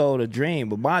a dream,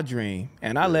 but my dream,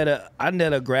 and I let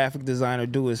a graphic designer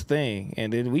do his thing,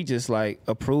 and then we just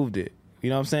approved it. You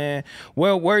know what I'm saying?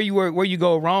 Where you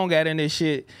go wrong at in this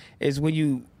shit is when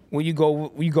you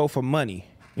go for money.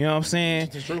 You know what I'm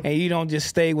saying? And you don't just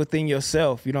stay within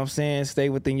yourself. You know what I'm saying? Stay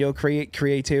within your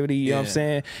creativity. You know what I'm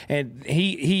saying? And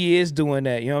he is doing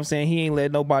that. You know what I'm saying? He ain't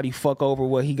let nobody fuck over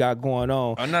what he got going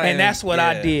on. And that's what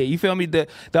I did. You feel me? The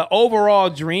overall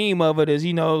dream of it is,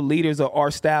 leaders of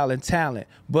art, style, and talent.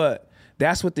 But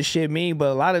that's what the shit mean, but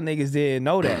a lot of niggas didn't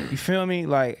know that. You feel me?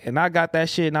 And I got that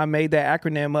shit and I made that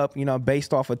acronym up,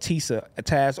 based off of TISA,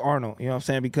 Taz Arnold. You know what I'm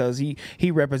saying? Because he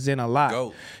represent a lot.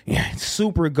 Goat. Yeah,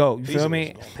 super GOAT. You feel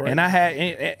me? And I had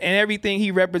and everything he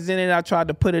represented, I tried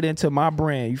to put it into my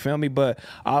brand. You feel me? But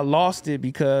I lost it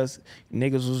because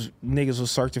niggas was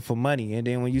searching for money. And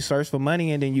then when you search for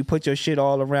money and then you put your shit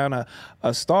all around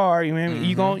a star, you know what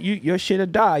I mean? Your shit'll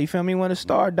die. You feel me? When a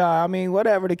star die, I mean,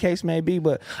 whatever the case may be.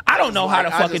 But I don't know how to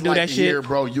fucking do that shit. Hear,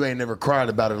 bro, you ain't never cried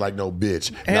about it like no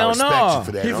bitch. Hell I respect no. you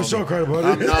for that. He for sure cried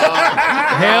about it.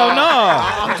 Hell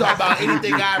no. I'm talking about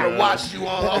anything I ever watched you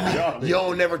on, homie. You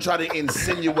don't never try to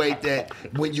insinuate that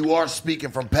when you are speaking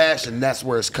from passion, that's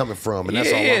where it's coming from. And that's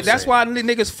all I'm saying. That's why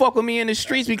niggas fuck with me in the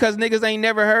streets because niggas ain't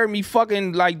never heard me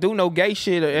fucking do no gay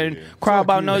shit and cry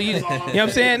about no. You know what I'm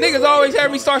saying? Niggas always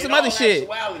heard me start some other shit.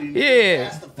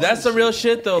 Yeah. That's the real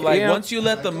shit though. Like Yeah. once you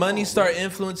let the money start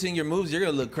influencing your moves, you're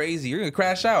gonna look crazy. You're gonna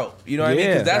crash out. You know what I mean?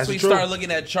 Yeah, Because that's that's when you true. start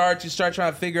looking at charts. You start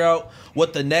trying to figure out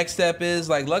what the next step is.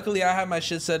 Like luckily, I have my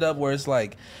shit set up where it's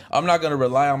like I'm not gonna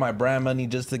rely on my brand money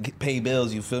just to pay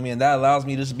bills. You feel me? And that allows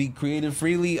me just to be creative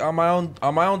freely on my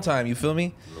own time. You feel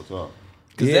me? What's up?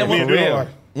 Because Yeah, then Me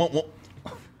and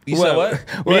you said what?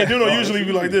 Me and Duno usually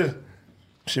be like this.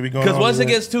 Shit be going on. Because once it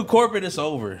today. gets too corporate, it's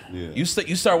over. Yeah. You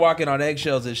start walking on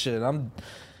eggshells and shit.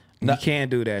 You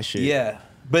can't do that shit. Yeah.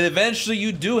 But eventually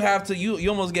you do have to, you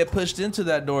almost get pushed into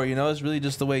that door, It's really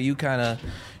just the way you kind of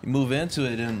move into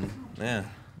it and, yeah.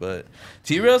 But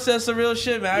T-Rail says some real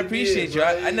shit, man. I appreciate you.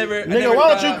 I never... Nigga,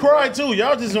 why don't you cry too?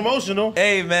 Y'all just emotional.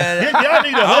 Hey, man. Y'all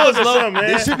need a hug or something,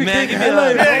 man. Man, give me a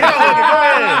hug. Yeah,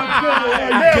 y'all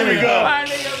looking great. There we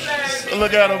go.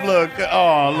 Look at him. Look.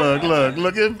 Oh,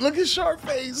 look at Sharp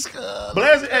face.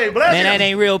 Blasey, hey, Blasey. Man, that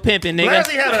ain't real pimping, nigga.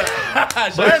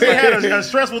 Blasey had a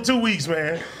stressful 2 weeks,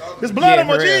 man. There's blood on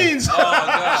my jeans. Shook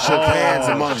hands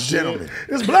amongst gentlemen.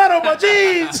 There's blood on my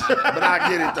jeans. But I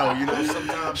get it though, you know.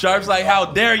 Sometimes Sharp's like, how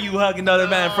dare you hug another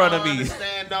man in front of me?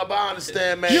 Stand up, I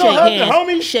understand, man. You don't hug the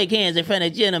homie? Shake hands in front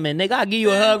of gentlemen, nigga. I'll give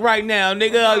you a hug right now,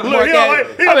 nigga. Look, he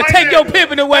I'm gonna take your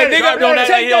pimping away, nigga. Don't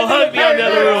act like he'll hug me in the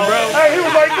other room, bro. Hey, he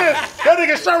was like this. That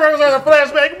nigga Sharp was on a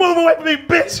flashback. Move away from me,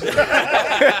 bitch.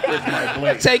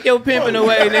 Take your pimping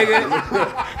away, nigga.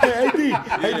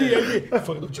 Hey, AD.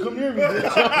 Fuck, don't you come near me,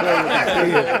 bitch.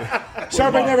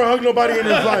 Sharp ain't never hugged nobody in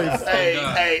his life.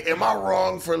 Hey, am I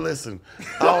wrong for listen?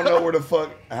 I don't know where the fuck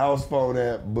house phone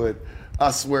at, but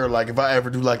I swear, like if I ever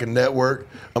do like a network,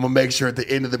 I'm gonna make sure at the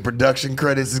end of the production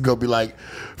credits it's gonna be like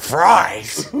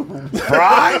fries.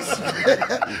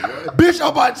 Bitch,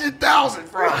 I'll buy 10,000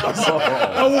 fries.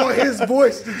 I want his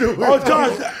voice to do it. Oh,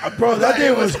 Josh, bro, that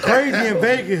day was crazy in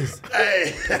Vegas.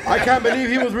 Hey, I can't believe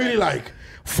he was really like,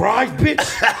 fries, bitch.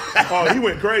 Oh, he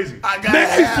went crazy.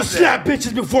 Man used to slap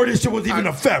bitches before this shit was even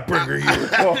a fat burger here.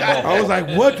 I was like,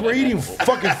 what? We're eating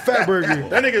fucking fat burger.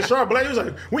 That nigga Sharp Black, he was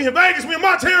like, we in Vegas, we in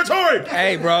my territory.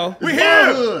 Hey, bro. We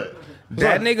here.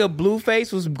 That nigga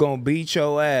Blueface was gonna beat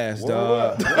your ass,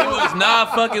 dog. He was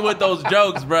not fucking with those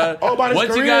jokes, bro. Oh, about his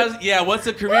once career? once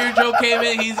the career joke came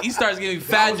in, he starts giving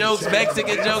fat jokes,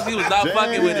 Mexican jokes. He was not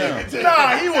fucking with it.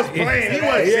 Nah, he was playing. He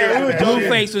wasn't serious.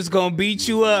 Blueface was gonna beat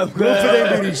you up, bro.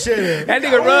 That That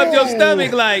nigga rubbed your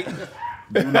stomach like.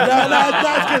 He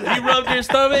rubbed your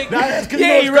stomach?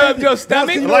 Yeah, he rubbed your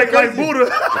stomach. Like Buddha.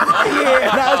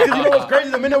 Nah, because you know what's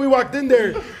crazy? The minute we walked in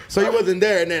there, so he wasn't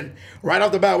there, and then right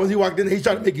off the bat, once he walked in, he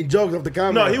started making jokes off the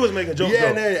camera. No, he was making jokes.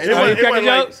 Yeah, though. and It wasn't cracking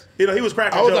like, jokes? you know, he was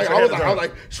cracking I was jokes.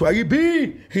 like, Swaggy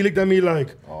B. He looked at me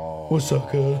like, what's up,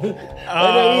 cuz?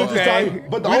 Oh, okay.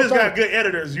 But the We whole just time, got good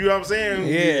editors, you know what I'm saying?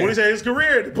 Yeah. When he said his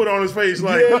career, to put on his face,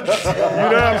 like, you know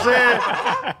what I'm saying?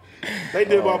 They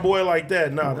did my boy like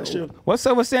that. Nah, that shit. What's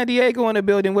up with San Diego in the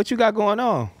building? What you got going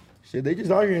on? shit, they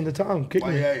just out here in the town kicking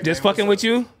it. Just fucking with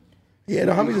you? Yeah,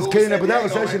 the homies just killing up without a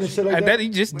session and shit like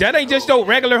that. That ain't just your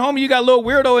regular homie. You got a little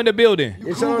weirdo in the building.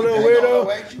 It's on a little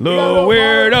weirdo. Little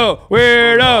weirdo.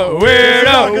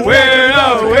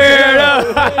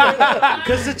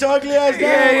 Cause it's your ugly ass guy,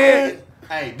 man.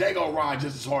 Hey, they gonna ride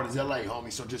just as hard as LA,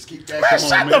 homie. So just keep that. Man,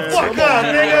 shut the fuck up,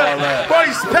 nigga. Boy,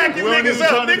 you packing niggas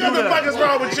up. Nigga, what the fuck is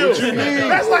wrong with you?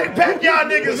 That's like pack y'all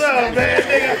niggas up, man.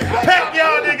 Nigga, pack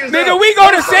y'all niggas up. Nigga, we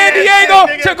go to San Diego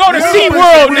to go to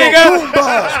SeaWorld, nigga.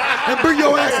 And bring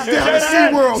your asses down to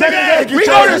SeaWorld. We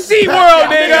go to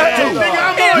SeaWorld, nigga.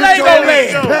 In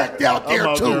Legoland. Packed out there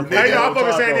too. Hey, y'all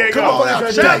fucking San Diego. Come on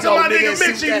out. Shout out to my nigga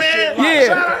Mitchie, man.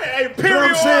 Yeah. Hey,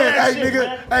 period. Hey,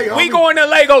 nigga. Hey, We going to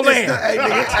Legoland. Hey,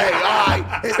 nigga. Hey, all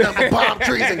right. It's nothing but palm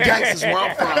trees and gangsters where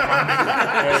I'm from, my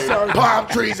nigga. Palm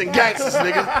trees and gangsters,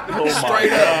 nigga.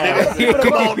 Straight up, nigga.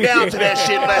 Come on down to that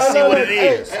shit and let's see what it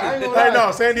is. Hey,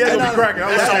 no, San Diego be cracking.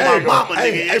 That's on my mama,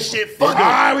 nigga. That shit funny. All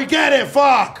right, we get it.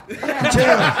 Fuck. Chill.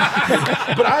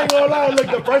 But I ain't gonna lie. Look,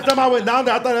 the first time I went down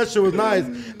there, I thought that shit was nice.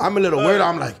 I'm a little weird.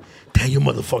 I'm like, damn, you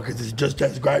motherfuckers is just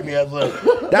as grimy as well.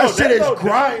 That shit is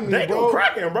grimy, They bro. go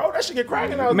cracking, bro. That shit get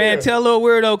cracking out Man, there. tell little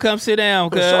weirdo come sit down,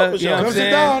 cuz. You know what I'm Come sit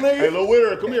saying? down, nigga. Hey, little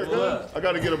weirdo, come here, cuz. I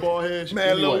gotta get a bald head.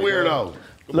 Man, little weirdo.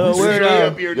 Little Up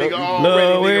weirdo. here, nigga, Little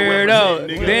already, nigga, weirdo.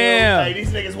 represent, nigga. Damn. Hey,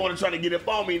 these niggas want to try to get up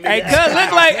on me, nigga. Hey, cuz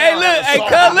look like, hey,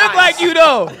 cuz look like you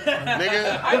though.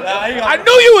 Nigga. I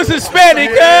knew you was Hispanic,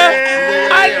 cuz.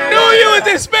 I knew you was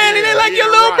Hispanic. They like your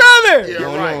little brother.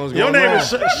 Yeah, right. Your name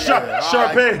is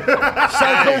Sharpay.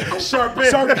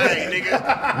 Sharpay. Hey, nigga.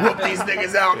 Whoop these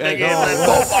niggas out, nigga. And let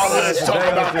both all of us talk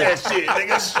about that shit,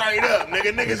 nigga. Straight up,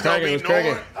 nigga. Niggas gonna be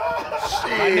knowing.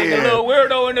 Shit. A little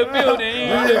weirdo in the building. You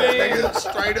know what I mean? Nigga,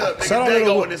 straight up. Nigga, they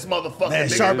go in this motherfucker. Man,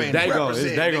 nigga. Sharp ain't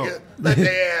Represent, nigga. Let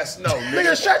their ass know, nigga.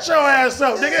 Nigga, shut your ass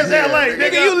up. Nigga, it's LA.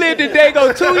 Nigga, you lived in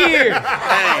Dago 2 years.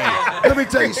 Hey, let me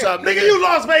tell you something, Nigga, nigga. you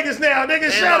Las Vegas now.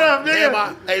 Nigga, shut up,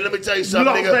 nigga. Hey, let me tell you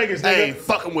something, Las nigga. Vegas, nigga. Hey,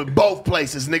 fucking with both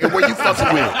places, nigga. Where you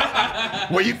fucking with?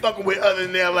 Where you fucking with other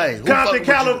than LA? Who fucking Compton, with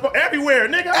you? California, everywhere,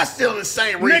 nigga. That's still in the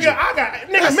same region. Nigga, I got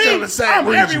That's me. still in the same I'm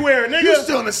region. everywhere, nigga. You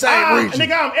still in the same region.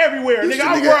 Nigga, I'm everywhere, You nigga. still-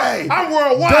 I'm, nigga, hey. I'm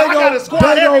worldwide. Dago- I got a squad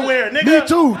Dago- everywhere, nigga. me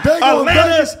too. Dago in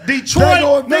Atlanta, Vegas. Detroit,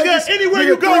 Dago in nigga. Vegas. Anywhere Nigga,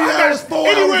 you go, 3 I hours, got. 4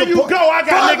 Anywhere hours you apart. go, I got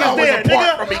 5 niggas hours there, apart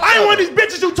nigga. from each I ain't other. one of these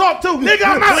bitches you talk to, nigga.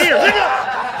 I'm out here,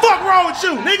 nigga. Fuck wrong with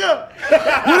you, nigga?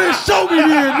 You didn't show me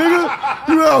then, nigga.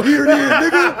 You out here then,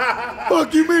 nigga.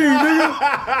 Fuck you mean,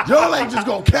 nigga? Y'all ain't just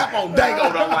gonna cap on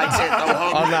Dago though like that though,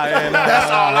 homie. I'm not.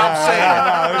 That's all I'm saying.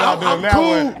 I'm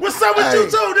cool. What's up with you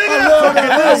too, nigga?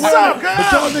 What's up,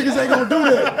 But y'all niggas ain't gonna do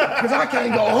that. Cause I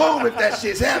can't go home if that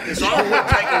shit's happening, so I'm gonna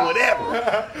take it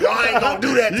whatever. Y'all ain't gonna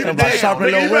do that to the town.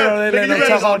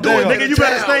 Nigga, you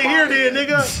better stay here then,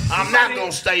 nigga. I'm not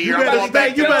gonna stay here. You better I'm going back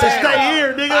to you the better town. stay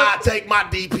here, nigga. I take my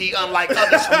DP unlike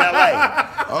others from LA.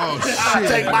 Oh, I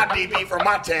take my DP from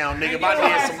my town, nigga. My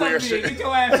did some weird shit. Get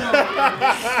your ass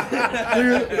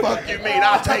over. Fuck you mean?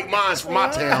 I'll take mine from my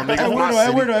town, nigga. Hey, From my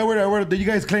city. where, did you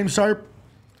guys claim Sharp?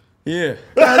 Yeah.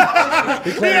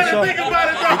 He claimed Sharp. He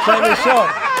claimed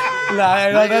Sharp. Nah,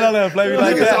 ain't no play me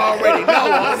like Niggas that. already know,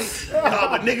 homie. No,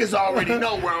 but niggas already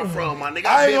know where I'm from, my nigga.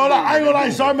 I ain't gonna lie.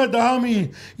 Sharp met the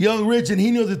homie Young Rich, and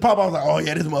he knew his pop. I was like, oh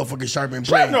yeah, this motherfucker Sharp been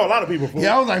playing. Sharp know a lot of people.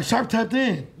 Yeah, I was like, Sharp tapped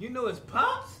in. You know his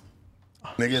pops?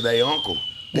 Nigga, they uncle.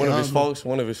 One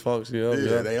of his folks, yeah.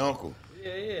 Yeah, they uncle.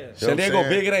 Yeah. So they go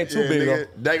big, it ain't too big, though.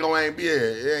 They ain't,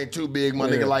 it ain't too big, my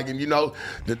nigga. Like, and you know,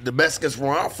 the Mexicans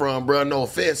where I'm from, bro, no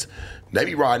offense, they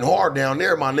be riding hard down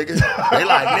there, my niggas. They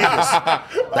like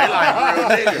niggas. They like real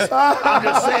niggas. I'm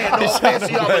just saying, no offense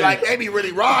to y'all, but like, they be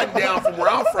really riding down from where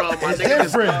I'm from, my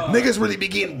niggas. Niggas really be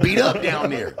getting beat up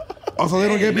down there. Oh, so they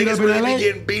don't get beat up in Niggas really LA? be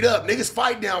getting beat up. Niggas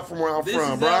fight down from where I'm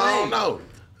from, bro. I don't know.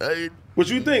 Hey, what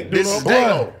you think, dude? This is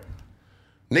Dago.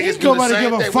 Niggas do the Nobody same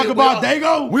give a thing. fuck about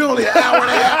Dago? We only an hour and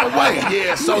a half away.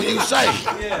 Yeah, so you say.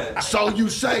 So you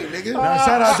say, nigga.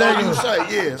 shout out so Dago. you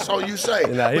say, yeah. So you say.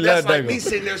 Nah, he but that's love like Dago. me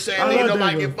sitting there saying, I nigga, love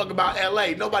nobody Dago. give a fuck about LA.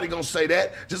 Nobody gonna say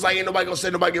that. Just like ain't nobody gonna say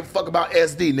nobody give a fuck about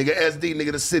SD, nigga. SD,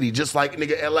 nigga, the city. Just like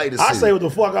nigga LA, the city. I say what the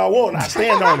fuck I want. I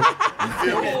stand on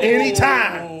it.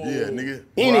 Anytime. Yeah, nigga.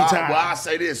 Anytime. Well, I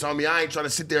say this, homie. I ain't trying to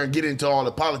sit there and get into all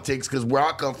the politics because where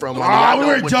I come from, I know Oh,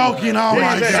 we're what joking. Oh,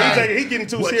 my God. He getting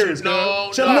too What you- serious. no,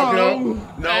 Chill no, out, no. girl.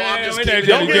 No, I'm just We kidding. ain't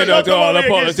gonna get Don't into come all over the here and get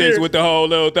politics serious. with the whole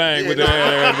little thing, with the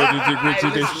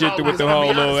shit with the whole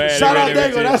little ass. Shout out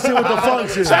Dago. That shit with the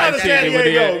function. Shout out to San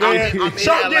Diego, man. I'm in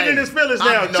Sharp LA. getting in his feelings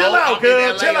now. I'm Chill out, in cuz.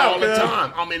 LA Chill out, all the cuz.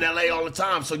 time. I'm in LA all the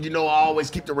time, so you know I always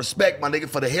keep the respect, my nigga,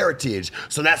 for the heritage.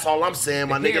 So that's all I'm saying,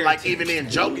 my nigga. Like even in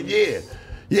joking,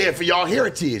 yeah, for y'all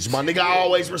heritage, my nigga. I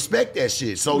always respect that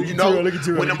shit. So you know,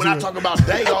 when I talk about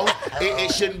Dago,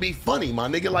 it shouldn't be funny, my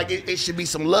nigga. Like it should be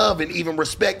some love and even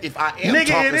respect. If I am Nigga,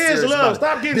 talking it is serious love. about it.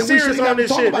 Stop getting Then we serious shouldn't on have to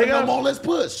this talk shit, about it nigga. no more. Let's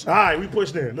push. All right, we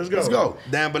push then. Let's go. Let's go.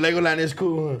 Damn, but Legoland is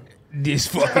cool, huh? This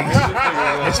fucking.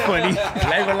 It's funny.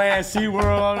 Legoland, SeaWorld,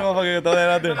 I don't know if I can throw that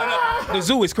out there. The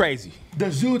zoo is crazy. The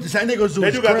zoo, the San Diego zoo They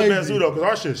is do got crazy. the best zoo though, cause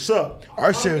our shit suck.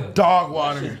 Our shit dog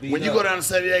water. When you go down to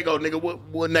San Diego, nigga,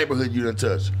 what neighborhood you done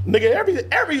touch? Nigga, every.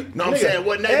 No, I'm nigga, saying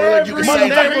what neighborhood you can say Motherfucker,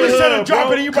 you said neighborhood, a drop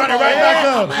bro. it and you brought it Come right on, back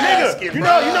man. up. Asking, You bro.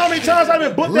 know how many times I've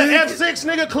been booked at F6,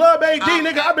 nigga, Club AD,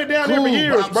 nigga. I've been down there for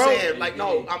years, I'm bro. saying, like,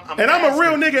 no, And I'm a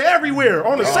real nigga everywhere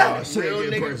on the side. real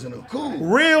nigga. Cool.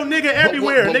 Real nigga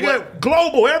everywhere, but nigga.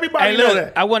 Global, everybody Hey, know look,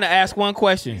 that. I want to ask one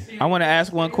question.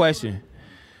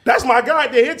 That's my guy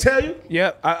there. He'll tell you.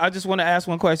 Yep, I just want to ask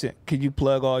one question. Could you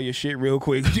plug all your shit real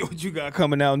quick? What you got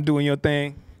coming out and doing your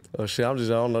thing? Oh shit, I'm just,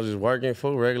 I don't know, just working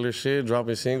for regular shit,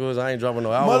 dropping singles. I ain't dropping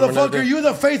no album. or Motherfucker, nothing. you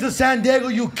the face of San Diego.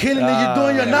 You killing it. You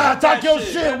doing your talk your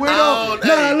shit, Oh,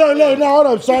 weirdo. Nah, hold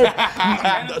up, sorry.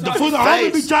 The fool, the homie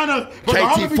be face. trying to. but the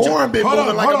homie KT Foreign been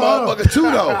moving like a motherfucker too,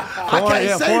 though. I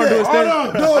can't say that. Hold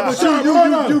on,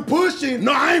 no, but you pushing.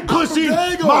 No, I ain't pushing. My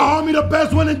homie, the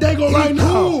best one in Dago right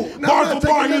now. Bar for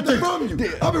bar, you think? from you.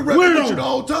 I've been repping with you the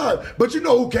whole time. But you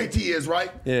know who KT is, right?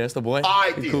 Yeah, that's the boy. All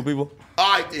right, He then. cool people.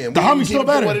 All right, then. The We homie can still keep it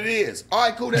better. What it is. All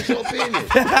right, cool. That's your opinion.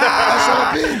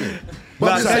 That's your opinion. But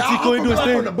Nah, I'm, KT saying, cool, he do his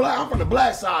thing. I'm from the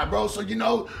black side, bro. So you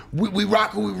know, we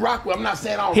rock who we rock with. I'm not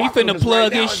saying I don't He rock with finna this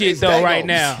plug right his now shit, against though, Dago. right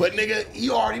now. But nigga,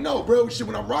 you already know, bro. Shit,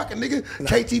 when I'm rocking, nigga,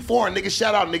 KT Foreign, nigga,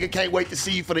 shout out, nigga. Can't wait to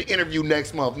see you for the interview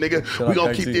next month, nigga. Shout We out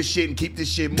gonna KT. keep this shit and keep this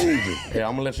shit moving. Yeah,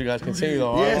 I'm gonna let you guys continue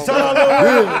though. Yeah, alright? so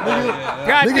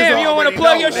God damn, you don't want to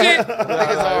plug your shit?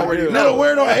 Niggas already little know.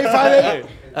 weirdo, 858.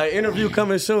 Hey, interview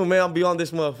coming soon, man. I'll be on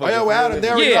this motherfucker. Oh yeah, we Adam. They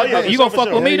already Yeah, locked it in. you gonna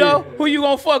fuck with me Yeah, though? Who you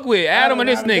gonna fuck with? Adam or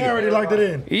this They nigga? already locked it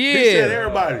in. He said Yeah,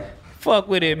 everybody. fuck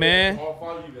with it, man.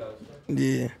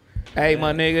 Yeah. Hey,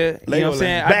 my nigga, you know what I'm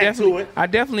saying? Back to it. I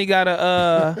definitely got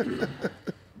a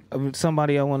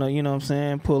somebody I wanna, you know what I'm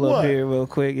saying, pull up What? here real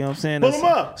quick. You know what I'm saying? Pull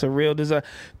That's- him up. It's a real desire.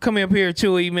 Come up here,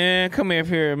 Chewy, man. Come up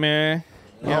here, man.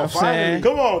 You know what I'm saying?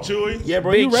 Come on, Chewy. Yeah,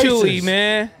 bro, Big you racist. Chewy,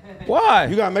 man. Why?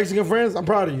 You got Mexican friends? I'm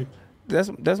proud of you.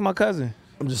 That's my cousin.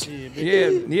 I'm just Yeah,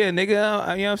 nigga. You know what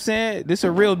I'm saying? This a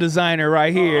real designer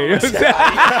right here. You know what I'm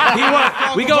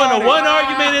saying? We going to one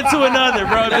argument into another,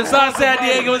 bro. Besides San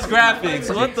Diego's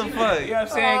graphics. What the fuck? You know what I'm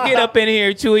saying? Get up in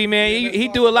here, Chewy, man. He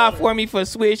do a lot for me for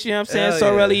Switch, you know what I'm saying? Hell So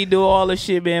yeah. really, he do all the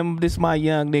shit, man. This my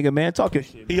young nigga, man. Talk your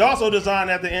shit. He also designed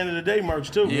at the end of the day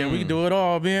merch too. Yeah, we can do it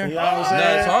all, man. You know what I'm saying?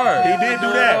 That's hard. He did do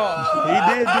that.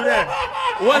 He did do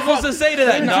that. What's supposed to say to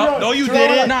that? No, you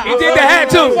didn't. Nah, He did the hat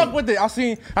too. Fuck with it.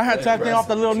 I had tapped in off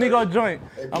the little nigga joint.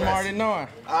 I'm already knowing.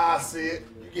 I see it.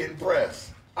 You getting pressed.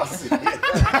 I see it. I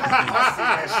see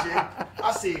that shit.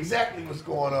 I see exactly what's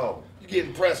going on. You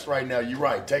getting pressed right now. You're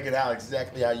right. Take it out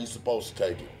exactly how you supposed to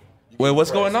take it. Wait,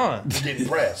 what's going on? You getting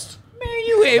pressed. Man,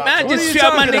 you ain't, man. I What are just you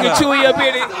shot my talking nigga about? Chewy up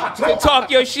here to talk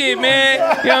your shit, man.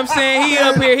 You know what I'm saying? He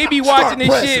up here. He be watching this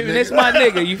pressing, shit, and nigga. that's my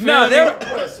nigga. You feel No, me? they're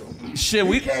Press him. shit.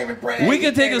 We Came and pressed. we He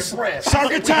can take came a. and pressed. My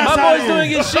boy's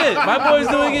doing his shit. My boy's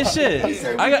doing his He shit.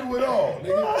 said I we got. do it all,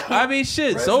 nigga. I mean,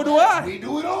 shit. So do I. We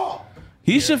do it all.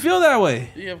 He should feel that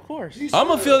way. Yeah, of course. I'm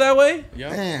gonna feel that way.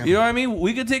 Damn. You know what I mean?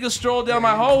 We could take a stroll down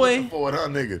my hallway. For it, huh,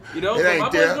 nigga? You know, it but ain't my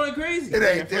boy's there. going crazy. It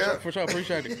ain't there. For sure,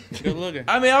 appreciate it. Good looking.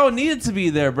 I mean, I don't need it to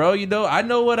be there, bro. You know, I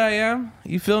know what I am.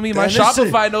 You feel me? My Damn, this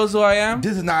Shopify shit- knows who I am.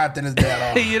 This is not after this day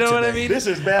at all. You know what I mean? This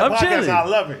is bad I'm podcast. chilling. I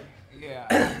love it.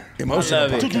 Emotional. I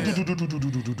love it.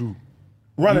 podcast.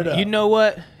 Run it up. You know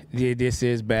what? Yeah, this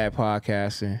is bad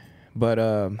podcasting, but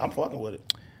I'm fucking with it.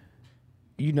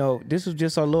 you know, this is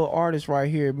just a little artist right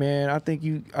here, man. I think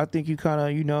you kind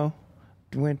of, you know,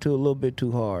 went to a little bit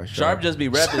too hard. Sharp just be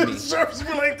repping me. Sharps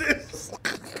be like this. I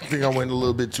think I went a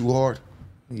little bit too hard.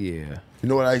 Yeah. You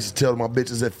know what I used to tell my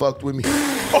bitches that fucked with me?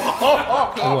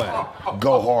 What?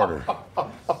 Go harder.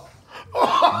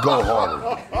 Go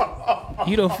harder.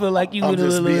 You don't feel like you I'm would have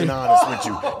just being honest with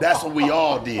you. That's what we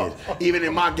all did. Even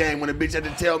in my game, when a bitch had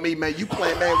to tell me, man, you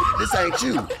playing, man, this ain't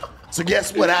you. So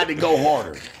guess what? I had to go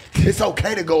harder. It's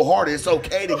okay to go harder. It's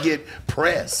okay to get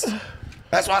pressed.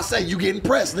 That's why I say you getting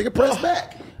pressed. Nigga, press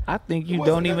back. I think you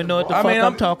don't even know what the fuck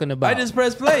I'm talking about. I just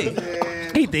press play.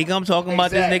 He think I'm talking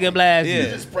about this nigga Blassie. You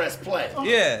just press play.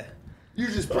 Yeah. You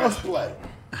just press play.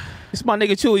 It's my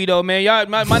nigga Chewy though, man. Y'all,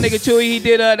 my nigga Chewy, he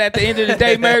did at the end of the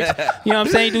day merch. You know what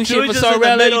I'm saying? You do Chewy shit for just in the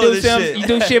Sorella, middle of this shit. you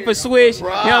do shit for Swish. You know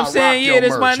what I'm saying? Yeah,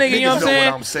 this my nigga. You know what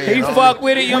I'm saying? He fuck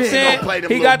with it. You know what I'm saying?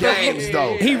 He got the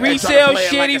he resell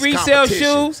shit. He resell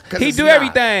shoes. He do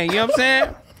everything. You know what I'm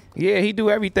saying? Yeah, he do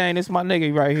everything. This my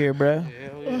nigga right here, bro.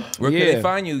 Where can they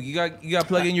find you? You got to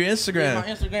plug in your Instagram. My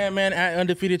Instagram, man, at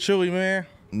Undefeated Chewy, man.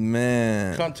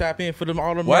 Man. Come tap in for them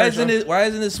all the Why merch, isn't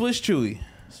it Swish Chewy?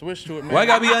 Switch to it, man. Why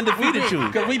gotta be undefeated, Chewy?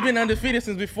 Because we've been undefeated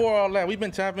since before all that. We've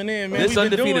been tapping in, man. This We've been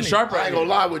Undefeated doing Sharp it. I ain't gonna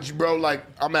lie with you, bro. Like,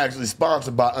 I'm actually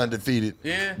sponsored by Undefeated.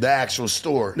 Yeah. The actual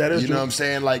store. That is you true. know what I'm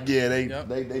saying? Like, yeah, they Yep.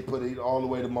 they put it all the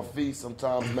way to my feet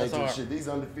sometimes, making hard. shit. These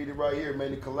Undefeated right here,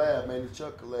 man, the collab, man, the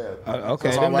Chuck collab.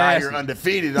 Okay, So them I'm out nasty. here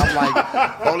Undefeated. I'm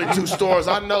like, only 2 stores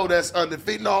I know that's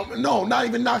Undefeated. No, not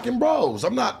even knocking bros.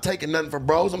 I'm not taking nothing from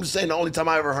bros. I'm just saying the only time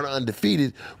I ever heard of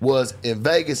Undefeated was in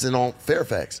Vegas and on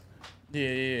Fairfax. Yeah.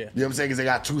 You know what I'm saying? Because they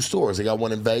got 2 stores. They got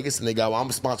one in Vegas, and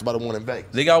I'm sponsored by the one in Vegas.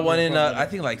 They got one in, I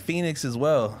think, like Phoenix as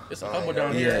well. It's a couple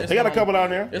down here. Yeah. It's They got a like- couple down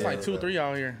there. It's like 2, 3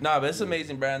 out here. Nah, but it's an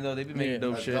amazing brand, though. They be making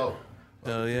dope shit. dope.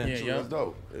 Hell yeah. Yeah, yup.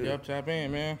 dope. Yup, tap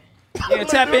in, man. Yeah,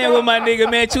 tap in with my nigga,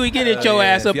 man. Chewy, get your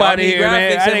ass up If y'all out of need here,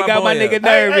 man. graphics, I hit done my got my boy nigga up.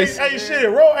 nervous. Hey, shit.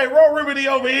 Roll Remedy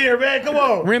over here, man. Come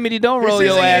on. Remedy, don't roll He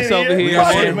your says he ass in over here. here, We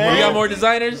got man. more, We got more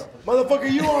designers? Motherfucker,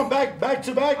 you on back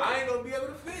to back? I ain't gonna be able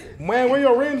to fit. Man, where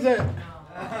your rims at?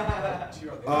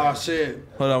 Oh shit.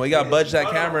 Hold on, we got to budge that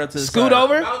camera to the Scoot side.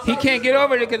 over. He can't get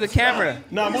over there because of the camera.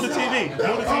 No, move the TV. Move the You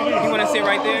TV. want to sit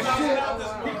right there?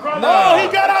 No, he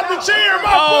got out the chair,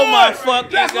 my Oh, boy. my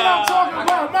fucking That's what I'm God. talking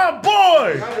about, my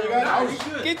boy.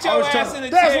 Get your ass in the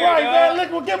That's chair, right, dog. man.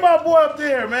 Look, well, get my boy up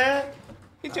there, man.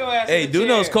 Get your ass Hey, in the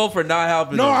Duno's chair. cold for not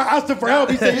helping No, I us. asked him for help.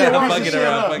 He said he didn't want Fucking the shit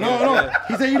around, up. fucking No. around.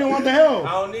 He said he didn't want the help.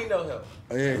 don't need no help.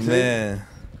 Yeah, see? Man,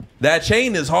 that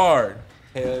chain is hard.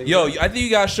 Yo, I think you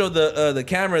guys show the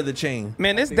camera the chain.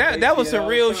 Man, that was some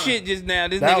real shit just now.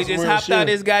 This That nigga was just real hopped shit. out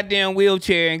his goddamn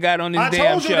wheelchair and got on his I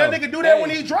damn told you show. that nigga do that when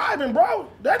he's driving, bro.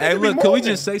 That nigga Hey, be look, can we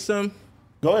moving. just say something?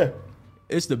 Go ahead.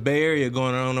 It's the Bay Area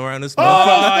going on around this Oh,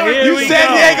 motherfucker. here we San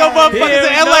go. Diego motherfuckers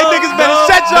and LA niggas better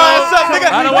shut your ass up,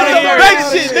 nigga. I don't What wanna the hear fake it.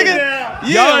 shit, nigga. Y'all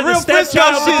Yeah, are the real Frisco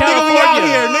stepchild shit, of nigga. We out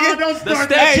California. here, nigga. The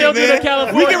stepchildren man. of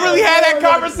California. We can really have that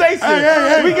conversation.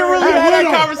 We can really have that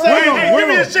conversation. Hey, give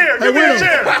me a chair. Give me a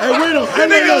chair. Hey, wait a Give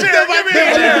me a chair. Give me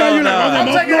a chair. You're like, I'm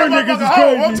oh, taking them that niggas is motherfucker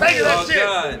home. I'm crazy. taking that Oh, shit.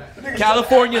 God.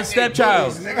 California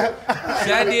stepchild.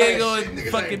 San Diego and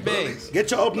fucking Bay.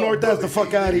 Get your up north ass the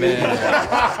fuck out of here.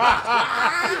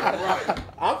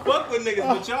 I fuck with niggas,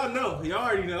 but y'all know. Y'all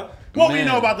already know. What we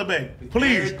know about the Bay?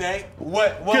 Please. Everything.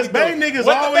 What? Because Bay niggas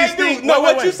what always the Bay think. do? No,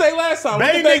 wait, what you say last time? Bay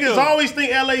What the Bay niggas do? always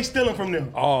think LA stealing from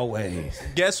them. Always.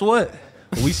 Guess what?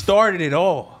 We started it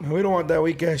all. We don't want that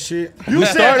weak ass shit. You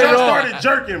said y'all started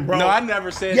jerking, bro. No, I never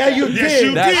said Yeah, that. you Yes, did.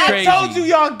 you That's did. crazy. I told you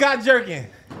y'all got jerking.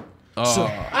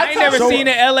 I ain't never seen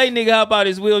an LA nigga hop out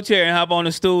his wheelchair and hop on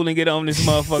a stool and get on this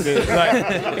motherfucker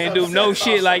and do no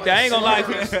shit like that. I ain't gonna lie.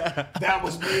 That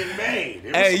was being made. It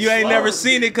was Hey, you ain't never slurs.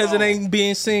 seen it because it ain't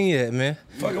being seen yet, man.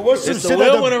 Fucking what's some It's the shit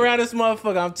wheel that went around this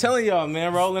motherfucker. I'm telling y'all,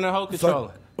 man. Rolling and hoe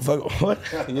controlling. Fuck what?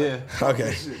 Yeah.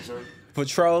 Okay.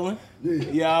 Patrolling. You know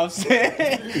what I'm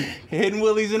saying? Hitting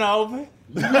willies in the open.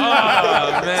 Oh,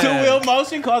 man. Two-wheel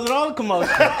motion causing all the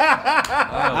commotion.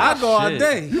 I go all shit.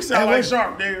 day. You sound like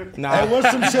Sharp, nigga. Nah. Hey, what's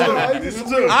some shit?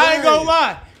 I ain't gonna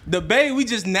lie. The Bay, we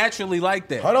just naturally like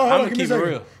that. Hold on, I'm hold on. gonna Give me keep a it second.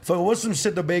 real. Fuck, what's some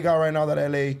shit the Bay got right now that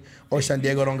LA or San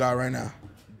Diego don't got right now?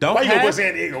 Don't Why you gonna have, put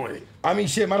San Diego in it? I mean,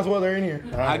 shit, might as well they're in here.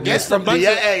 I It's guess from the bunch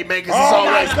DA, man,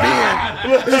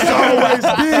 because it's always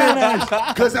been.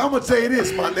 Because I'm going to tell you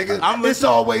this, my nigga. It's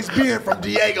always been from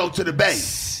Diego to the Bay.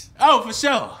 Oh, for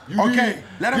sure. Okay,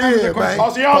 let him answer the question. Oh,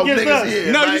 so y'all Those against niggas, us?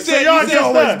 yeah, No, man. you said y'all It's against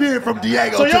always us. been from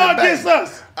Diego So to y'all the Bay. against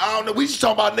us? I don't know. We just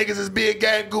talking about niggas as being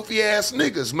gang goofy ass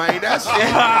niggas, man. That's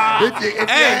if you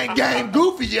ain't game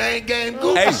goofy, you ain't game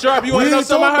goofy. Hey, Sharp, you want to We know ain't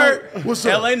something I talking heard? about- What's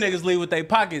up? LA niggas leave with their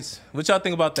pockets. What y'all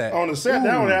think about that? On the set,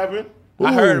 that would happen.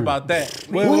 I heard about that.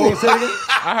 Wait, say it again?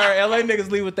 I heard LA niggas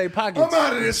leave with their pockets. I'm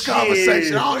out of this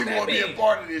conversation. I don't even want to be a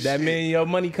part of this That shit. mean your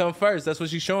money come first. That's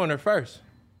what you showing her first.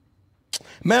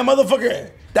 Man,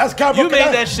 motherfucker, that's cop. You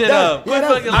made that shit up. Yeah, Quit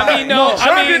fucking I mean, no. Sharp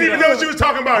I didn't even know mean, what she was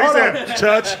talking about. He said,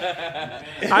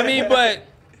 Church. I mean, but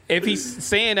if he's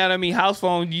saying that, I mean, house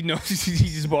phone, you know, he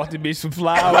just bought the bitch some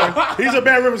flowers. He's a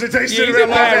bad representation. Yeah, he's of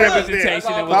a bad that.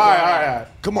 representation of All what's right.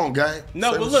 Come on, gang.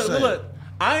 No, Say but what look, you but say. look.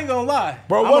 I ain't gonna lie.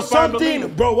 Bro, I'm what's a firm something? believer.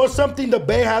 Bro, what's something the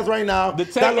Bay has right now? The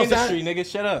that tech Los industry, Angeles-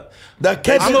 nigga, shut up. The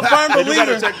catch. I'm a firm They do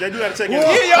believer. gotta take Well,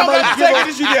 it. Yeah, y'all got the give tech up-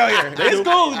 industry down here. It's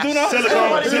cool, Duno.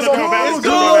 Silicone It's Valley.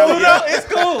 cool, It's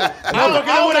cool. I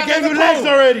would have gave you legs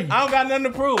already. I don't got nothing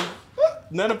to prove.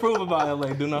 Nothing to prove about LA,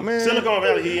 Duno. Silicon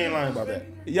Valley, he ain't lying about that.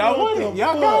 Y'all want it.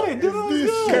 Y'all got it. Duno,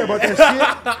 it's Care good. about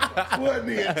that shit? What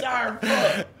the entire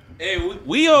fuck? Hey,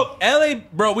 we LA,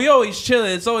 bro. We always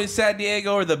chilling. It's always San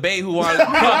Diego or the Bay who want. Dago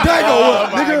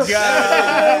up, my nigga.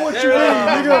 God. What you mean, Oh,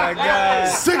 my nigga? God.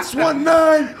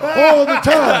 619 all the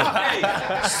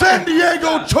time. San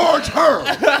Diego charge her.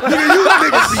 Nigga, you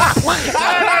niggas be playing.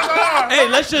 Hey,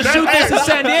 let's just shoot this in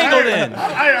San Diego then.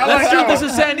 Let's shoot this in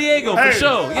San Diego for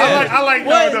sure. Yeah. I like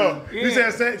that though. He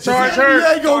said charge San her.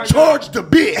 Diego charge the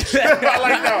bitch. I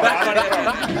like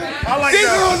that. I like These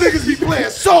that. little niggas be playing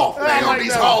soft, man, on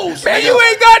these hoes. Man, you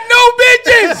ain't got no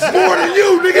bitches. More than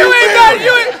you, nigga. You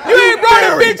ain't brought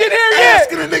a bitch in here yet.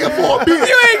 Asking a nigga for a bitch.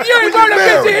 You ain't When brought a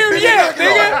bitch in married, here yet, knock it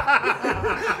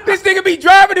nigga. This nigga be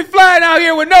driving and flying out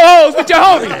here with no hoes with your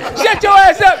homie. Shut your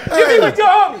ass up. You be with your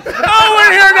homie. I don't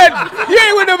want to hear nothing. You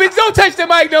ain't with no bitch. Don't touch the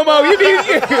mic no more. You be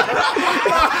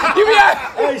out.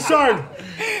 Hey, sorry.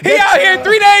 He out here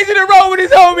 3 days in a row with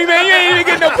his homie, man. You ain't even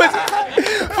getting no pussy.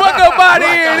 Fuck up out of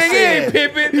Like here, I nigga. He ain't said,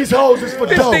 pimping. These hoes is for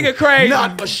This dough, nigga crazy.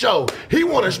 not for show. He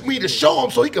wanted me to show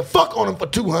him so he can fuck on him for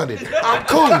 200. I'm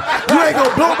cool. You ain't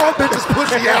gonna blow my bitch's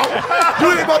pussy out. You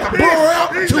ain't about to blow her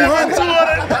out for 200.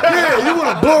 Yeah, you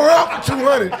wanna blow her out for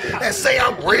 200 and say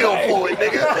I'm real for it,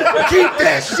 nigga. Keep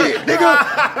that shit, nigga.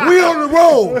 We on the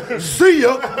road. See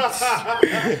ya.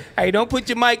 Hey, don't put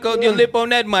your mic on your lip on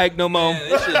that mic no more.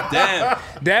 This shit damn.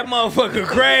 That motherfucker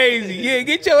crazy. Yeah,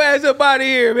 get your ass up out of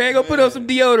here, man. Go put on some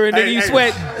deodorant, nigga. You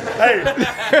sweat. Hey,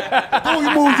 Don't you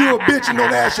move you a bitch and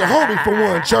don't ask your homie for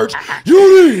one, church.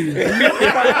 You leave.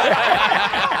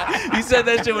 He said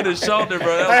that shit with his shoulder,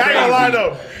 bro. That I ain't gonna lie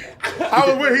was though. I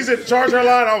was with. He said charge her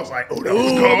line. I was like, oh, that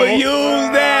was I'ma cool. use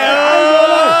that.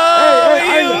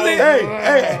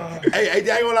 Hey, I ain't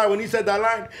gonna lie. When he said that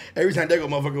line, every time they go,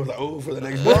 motherfucker was like, "Oh, for the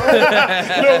next one."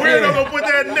 No weirdo gonna put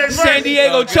that in next San verse.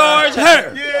 Diego charge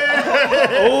her.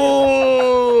 Yeah.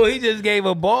 Oh, he just gave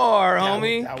a bar,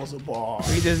 homie. That was a bar.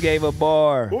 He just gave a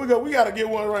bar. We gotta get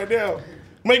one right now.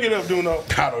 Make it up, Duno.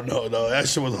 I don't know, though. That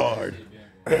shit was hard.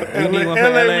 need one for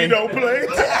LA, LA. we don't play.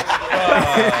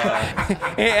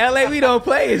 In LA, we don't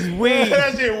play. It's weak.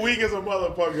 That shit weak as a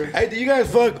motherfucker. Hey, do you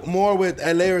guys fuck more with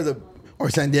LA or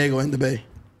San Diego in the Bay?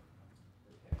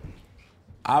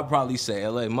 I'd probably say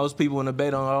LA. Most people in the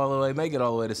Bay don't all the way make it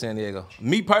all the way to San Diego.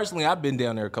 Me personally, I've been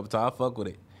down there a couple times. I fuck with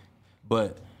it.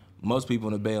 But most people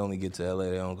in the Bay only get to LA.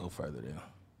 They don't go further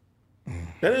down.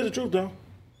 That is the truth, though.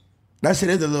 That shit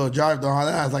is a little drive, though. Huh?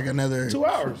 That has like another 2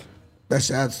 hours. That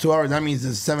shit adds 2 hours. That means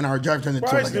it's a 7-hour drive turn into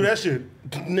Bro, I used to do that shit,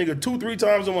 nigga, 2-3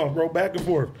 times a month, bro, back and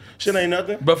forth. Shit ain't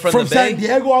nothing. But from San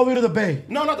Diego all the way to the Bay.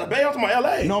 No, not the Bay. I'm talking about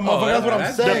LA. No, motherfucker, that's what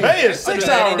I'm saying. The Bay is 6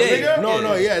 hours, nigga.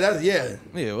 No, yeah.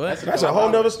 Yeah, what? That's a whole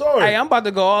nother story. Hey, I'm about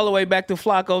to go all the way back to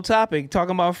Flacco topic,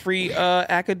 talking about free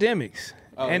academics.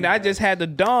 And I just had to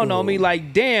dawn on me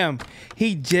like, damn,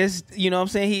 he just, you know what I'm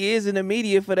saying? He is in the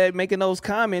media for that, making those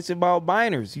comments about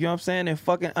biners, you know what I'm saying? And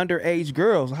fucking underage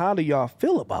girls. How do y'all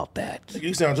feel about that?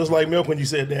 You sound just like Milk when you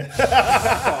said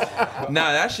that.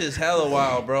 Nah, that shit's hella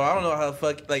wild, bro. I don't know how the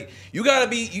fuck, like, you gotta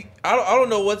be, I don't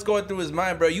know what's going through his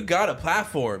mind, bro. You got a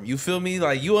platform. You feel me?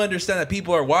 Like, you understand that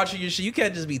people are watching your shit. You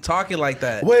can't just be talking like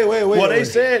that. Wait. Well, they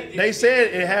said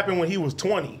it happened when he was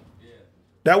 20.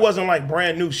 That wasn't like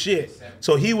brand new shit.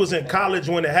 So he was in college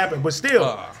when it happened. But still,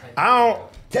 I don't.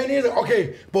 10 years ago.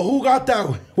 Okay, but who got that?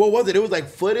 What was it? It was like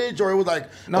footage or it was like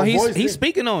No, he's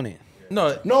speaking on it. No,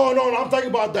 I'm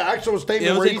talking about the actual statement. It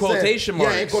was where in he quotation said,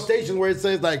 marks. Yeah, in quotation where it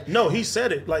says like. No, he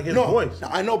said it like his voice.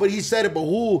 I know, but he said it. But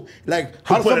who? Like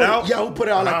Who put it out? Yeah, who put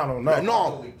it out? Like, I don't know.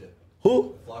 No.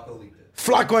 Who?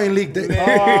 Flacco ain't leaked it.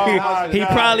 He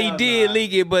probably did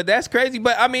leak it, but that's crazy.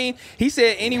 But I mean, he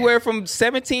said anywhere from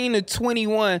 17 to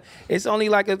 21, it's only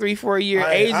like a 3-4 year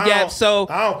age gap. So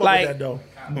I don't fuck like, with that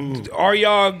though. Are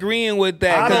y'all agreeing with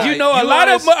that? Because you know, you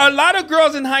a lot of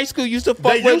girls in high school used to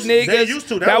fuck with niggas They used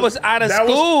to. that was out of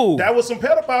school. That was some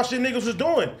pedophile shit niggas was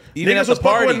doing. Even Niggas at the was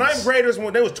fucking with parties. 9th graders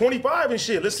when they was 25 and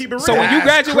shit. Let's keep it real. So when you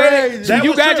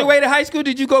graduated high school,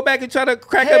 did you go back and try to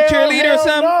crack up cheerleader or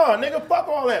something? No, nigga, fuck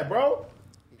all that, bro.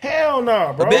 Hell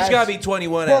no, bro. A bitch gotta be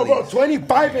 21 at Bro, least.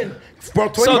 25 and So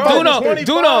 25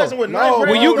 Duno, with ninth grade.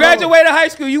 when you graduated high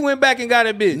school, you went back and got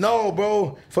a bitch. No,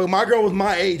 bro. For my girl was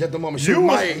my age at the moment. She was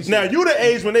my age. Now you the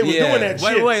age when they was doing that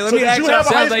shit. Wait, let So me did ask you you. have a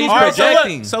high Sounds like school he's girlfriend?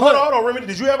 projecting. So hold on, Remy.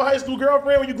 Did you have a high school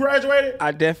girlfriend when you graduated?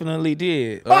 I definitely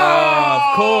did.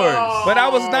 Of course. But I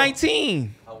was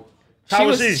 19. How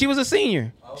was she? She was a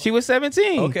senior. She was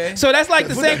 17. Okay. So that's like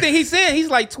the same thing he said. He's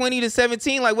like 20 to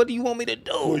 17. Like, what do you want me to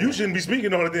do? Well, you shouldn't be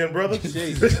speaking on it then, brother. This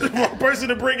is the wrong person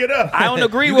to bring it up. I don't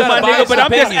agree You with got a my nigga, biased but I'm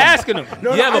just opinion. asking him.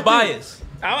 You have a bias.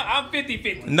 I'm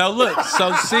 50-50. No, look.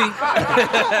 So see,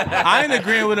 I ain't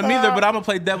agreeing with him either, but I'm gonna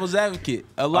play devil's advocate.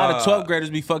 A lot of 12th graders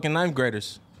be fucking 9th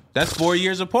graders. That's 4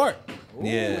 years apart.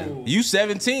 Yeah. You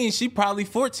 17, she probably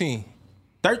 14,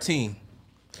 13.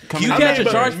 You catch a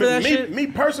but charge for that shit? Me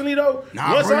personally though,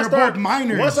 Nah, once bro, I you're start both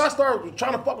minors. once I start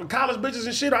trying to fuck with college bitches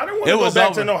and shit, I didn't want It to go was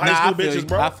back over. to no high Nah, I school feel bitches, you.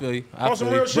 bro. I feel you. I On some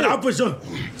feel you. real shit. But I'm for sure.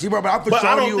 See, bro, but I'm for But sure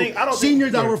I don't you think-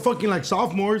 seniors that yeah. were fucking like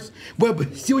sophomores.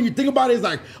 But see, when you think about it, it's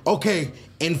like, okay,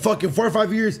 in fucking 4 or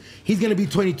 5 years, he's gonna be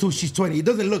 22. She's 20. It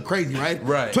doesn't look crazy, right?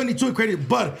 Right. 22 is crazy.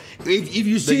 But if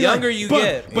you see, younger like, you but,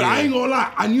 get, But I yeah. ain't gonna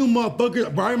lie. I knew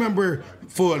motherfuckers. But I remember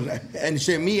and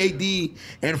shit. Me, AD,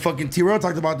 and fucking T-Rail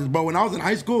talked about this. But when I was in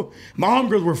high school, my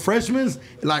homegirls were freshmen.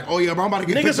 Like, oh yeah, bro, I'm about to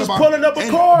get Niggas picked was up pulling up a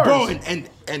cars. bro,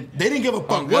 and they didn't give a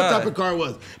fuck what God. type of car it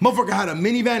was. Motherfucker had a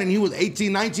minivan and he was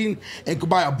 18, 19 and could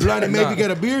buy a blunt and maybe Nah.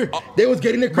 get a beer. They was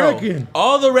getting it Bro, cracking.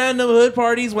 all the random hood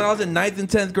parties when I was in 9th and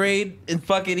 10th grade in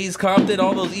fucking East Compton,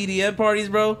 all those EDM parties,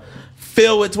 bro,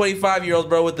 filled with 25-year-olds,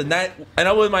 bro, with the ninth, and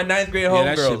I'm with my 9th grade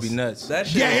homegirls. that should be nuts. That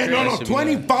shit Yeah, was no, crazy. no, should be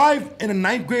 25 and a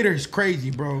 9th grader is crazy,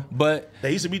 bro. But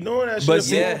They used to be doing that shit. But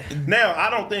bro. yeah.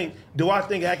 Now, do I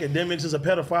think academics is a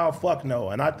pedophile? Fuck no.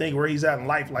 And I think where he's at in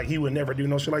life, like he would never do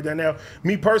no shit like that now.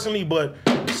 Me personally, but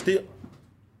still.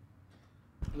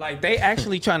 Like they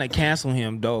actually trying to cancel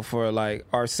him though for like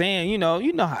or saying you know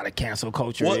how the cancel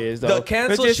culture Well, is though. the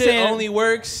cancel They're just shit saying- only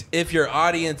works if your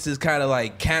audience is kind of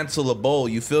like cancelable.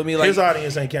 You feel me? Like His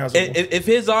audience ain't cancelable. If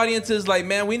his audience is like,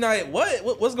 man, we not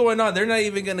what's going on? They're not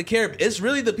even gonna care. It's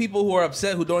really the people who are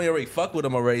upset who don't already fuck with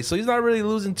him already. So he's not really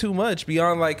losing too much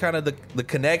beyond like kind of the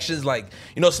connections. Like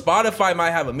Spotify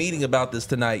might have a meeting about this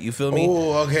tonight. You feel me?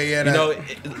 Oh, okay, yeah. You know,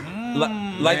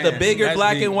 like the man, bigger that's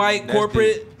black deep. and white That's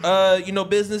corporate,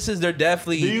 businesses, they're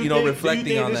definitely do you think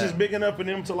reflecting on this that. is big enough for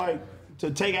them to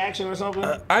take action or something?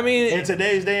 I mean, in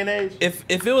today's day and age, if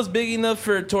it was big enough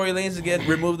for Tory Lanez to get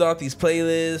removed off these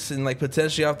playlists and like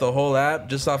potentially off the whole app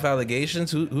just off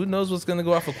allegations, who knows what's gonna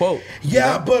go off a quote?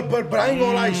 Yeah, but I ain't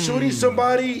gonna like shooting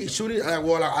somebody,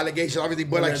 like allegations obviously,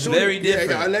 but like shooting, Very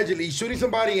different. Yeah, allegedly shooting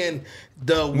somebody and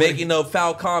Making no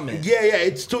foul comment. Yeah,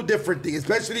 it's two different things,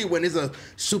 especially when it's a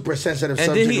super sensitive And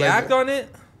subject. did he like act that. on it?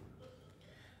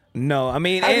 No, I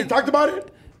mean, Have you talked about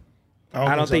it?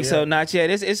 I don't think so. yet. Not yet.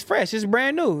 It's fresh. It's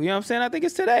brand new. You know what I'm saying? I think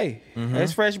it's today.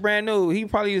 It's fresh, brand new. He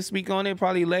probably will speak on it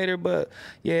probably later, but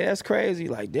yeah, that's crazy.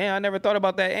 Like, damn, I never thought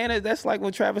about that. And that's like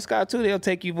with Travis Scott too. They'll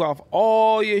take you off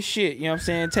all your shit. You know what I'm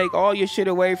saying? Take all your shit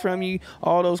away from you.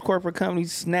 All those corporate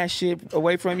companies snatch shit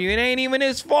away from you. It ain't even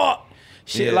his fault.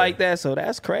 shit like that. So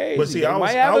that's crazy. But see, They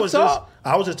might have a talk.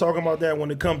 I was just talking about that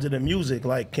when it comes to the music.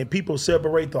 Like, can people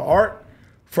separate the art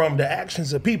from the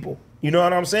actions of people? You know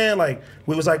what I'm saying? Like,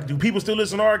 we was like, do people still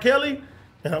listen to R. Kelly?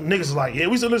 And niggas is like, yeah,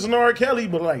 we still listen to R. Kelly,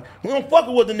 but like, we don't fuck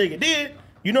with what the nigga did.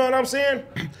 You know what I'm saying?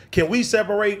 Can we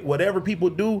separate whatever people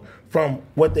do from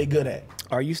what they good at?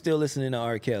 Are you still listening to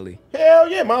R. Kelly? Hell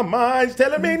yeah, my mind's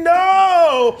telling me no.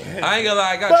 I ain't gonna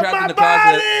lie, I got But trapped my in the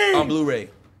closet body! on Blu-ray.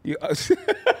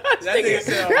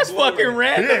 That's fucking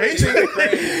random. Yeah,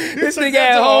 This nigga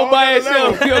at home by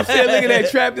himself. You know what I'm saying? Looking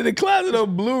at Trapped in the Closet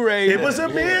on Blu-ray. It was a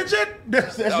midget.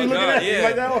 That's you looking at it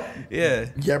like that one? Yeah.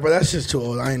 Yeah, bro, that's just too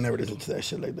old. I ain't never listened to that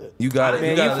shit like that. You got it.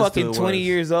 Man, you fucking 20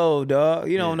 years old, dog.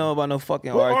 You don't know about no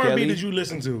fucking What R. R&B Kelly. did you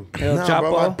listen to? El Nah,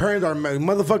 bro, my Chapo. parents are married.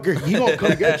 Motherfucker, he gonna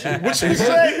come get you. What you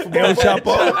say? El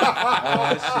Chapo.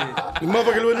 You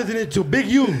motherfucker was listening to Big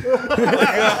U.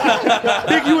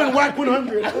 Big U and Whack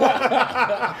 100.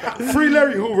 Free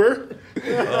Larry Hoover.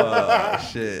 Oh,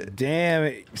 shit.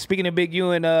 Damn. Speaking of Big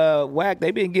U and Whack,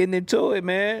 they been getting into it,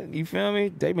 man. You feel me?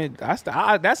 They been.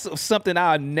 That's something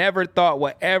I never thought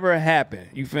would ever happen.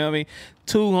 You feel me?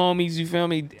 Two homies, you feel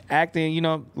me, acting, you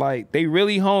know, like they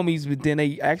really homies, but then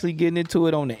they actually getting into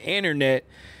it on the internet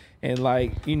and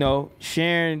like, you know,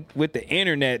 sharing with the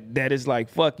internet that is like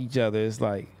fuck each other. It's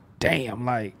like, damn,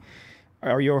 like,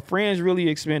 are your friends really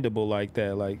expendable like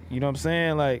that? Like, you know what I'm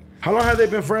saying? Like, How long have they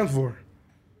been friends for?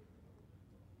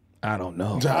 I don't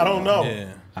know. I don't know.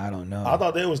 Yeah. I don't know. I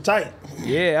thought they was tight.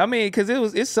 Yeah, I mean, because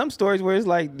it's some stories where it's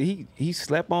like he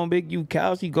slept on Big U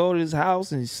couch, he go to his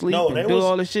house and sleep No, and they do was-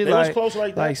 all this shit they was like close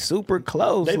like that. super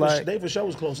close. They for sure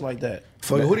was close like that.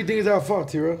 Fuck, who do you think is at fault,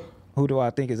 Tira? Who do I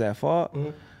think is at fault?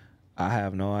 I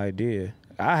have no idea.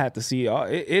 I have to see.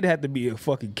 It had to be a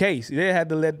fucking case. They had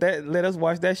to let us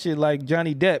watch that shit like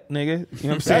Johnny Depp, nigga. You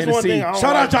know what I'm saying? That's one To see- thing I don't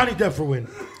Shout like. out Johnny Depp for winning.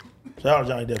 Shout out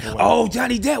Johnny Depp. for winning. Oh,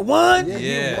 Johnny Depp won? Yeah.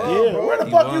 yeah. Where the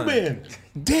He fuck you won. been?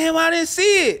 Damn, I didn't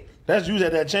see it. That's you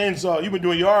at that chainsaw. You been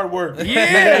doing yard work. Yeah. You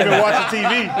ain't been watching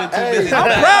TV. I'm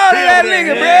proud of that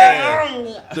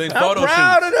nigga, bro. Doing I'm photo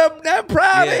proud shoots. of I'm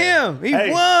proud of Yeah. him. He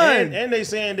Hey, won. and they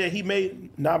saying that he may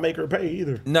not make her pay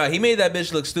either. No, he made that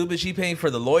bitch look stupid. She paying for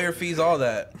the lawyer fees, all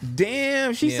that.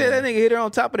 Damn, she Yeah. said that nigga hit her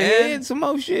on top of the And- head. Some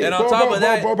more shit. And on top of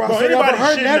that, bro, Bro, I swear to anybody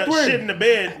God, her net shit worth. in the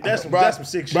bed, that's some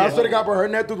sick shit. But I swear to God, bro, her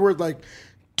net worth was like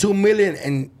 $2 million,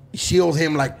 and she owes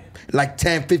him like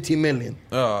 10, 15 million.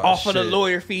 oh, Off of the shit.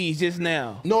 lawyer fees just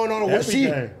now. No.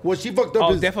 Everything. What she fucked up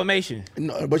Oh, is defamation.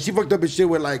 no, but she fucked up his shit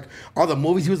with like all the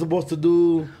movies he was supposed to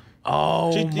do.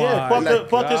 Oh She, my yeah,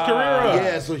 fuck his career up.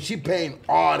 Yeah, so she paying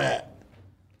all that.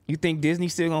 You think Disney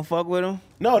still gonna fuck with him?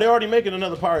 No, they're already making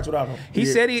another Pirates without him. He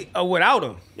said he without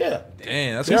him. Yeah.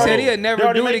 Damn, that's He They're said already- he'll they're never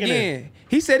already do it making again.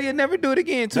 He said he'll never do it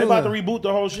again They too. about to reboot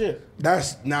the whole shit. That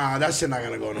shit not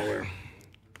gonna go nowhere.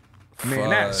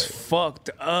 Man, that's fucked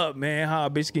up, man. How a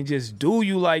bitch can just do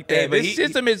you like that. Hey, but This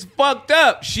system is fucked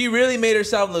up. She really made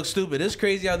herself look stupid. It's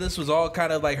crazy how this was all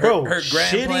kind of like her, Bro, her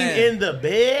grand shitting plan. in the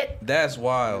bed That's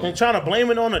wild. and trying to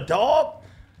blame it on a dog?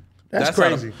 That's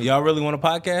not crazy. Y'all really want a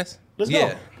podcast? Let's Yeah.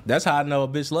 go. That's how I know a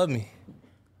bitch love me.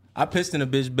 I pissed in a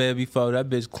bitch bed before. That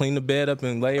bitch cleaned the bed up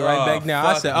and lay right Oh, back down.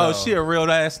 I fuck said, no. "Oh, she a real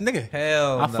ass nigga."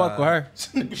 Hell I fuck with her.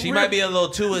 She might be a little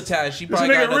too attached. She probably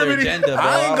nigga got another riveting. agenda, bro.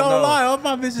 I ain't don't gonna know. lie, all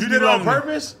my bitches You be did it on loving me.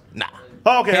 purpose? Nah.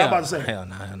 Oh, okay, Hell, I'm about to say. Hell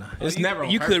no, hell no. It's never.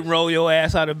 You couldn't roll your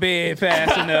ass out of bed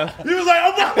fast enough. He was like,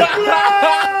 I'm not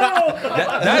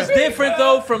no! That's different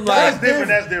though from That's like different.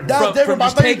 That's different. That's from different, but I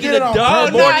just thought you taking did it a on dumb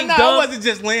purpose. morning I dump. wasn't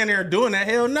just laying there doing that.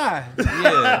 Hell nah.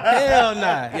 Yeah. Hell nah.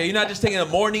 Yeah, you're not just taking a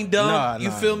morning dump. Nah, You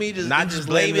nah. feel me? Just Not you just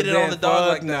blaming laying in it on bed, the dog fuck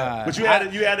like that. nah. But you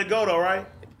had to go though, right?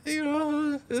 You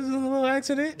know, it was a little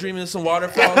accident. Dreaming of some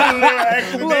waterfalls.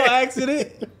 A little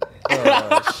accident.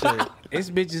 Oh shit. It's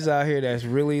bitches out here that's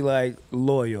really like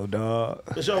loyal, dog.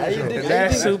 For sure, How for you sure. think-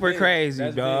 That's super crazy,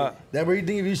 That's dog. That where you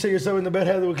think if you shit yourself in the bed,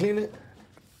 Heather would clean it?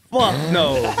 Fuck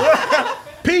no.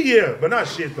 P, yeah, but not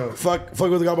shit though. Fuck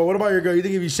with the guy. But what about your girl? You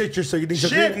think if you shit yourself, you think she'll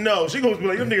Shit, clean it? no. She gonna be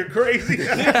like, your nigga crazy.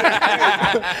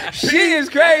 She is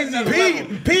crazy.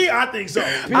 P, I think so.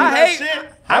 P, I hate.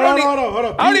 shit. I don't. Hold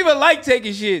on. I don't even like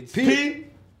taking shits. P.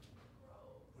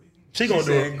 She gonna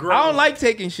do it. I don't like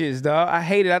taking shits, dog. I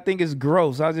hate it. I think it's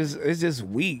gross. It's just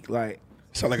weak. Like,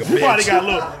 Sound like a You probably bitch.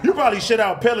 got you probably shit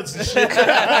out pellets and shit. Your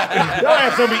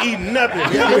ass don't be eating nothing.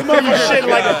 You shit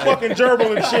like a fucking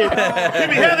gerbil and shit. He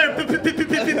be Heather. But this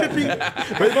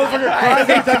motherfucker cries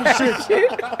every time you shit.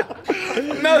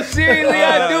 No, seriously,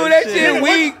 I do that shit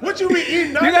weak. What you be eating?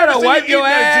 You gotta wipe your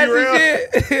ass and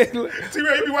shit.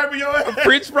 T-Ray, you be wiping your ass.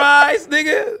 French fries,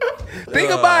 nigga.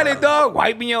 Think about it, dog.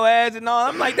 Wiping your ass and all.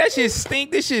 I'm like, that shit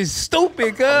stink. This shit's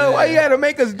stupid, cuz. Why you gotta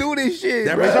make us do this shit?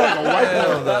 That bro? makes like a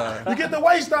white You get the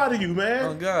waste out of you, man.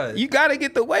 Oh God. You gotta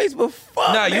get the waste, but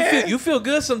fuck, Nah, man. you feel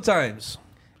good sometimes.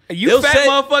 You They'll fat say-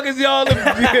 motherfuckers, y'all, they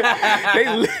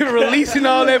releasing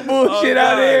all that bullshit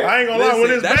out there. I ain't gonna lie,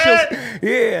 when it's that bad,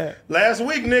 Yeah. last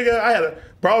week, nigga, I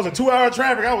was in 2-hour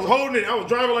traffic. I was holding it. I was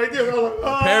driving like this. I was like,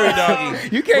 oh. Perry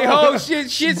doggy. You can't hold shit.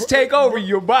 Shits take over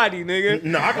your body, nigga.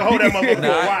 No, I can hold that motherfucker for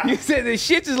a while. You said the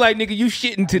shits is like, nigga, you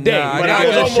shitting today. Nah, But I I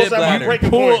was got almost shit at my bladder. breaking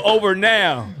Pull point. over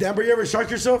now. Damn, bro, you ever shot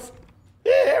yourself?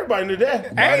 Yeah, everybody knew that.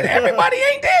 Ain't everybody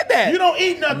ain't did that. You don't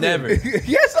eat nothing. Never.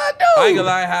 Yes, I do. I ain't gonna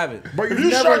lie, I haven't. Bro, If you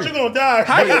short, you're gonna die.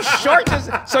 How you short this?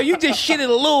 So you just shitted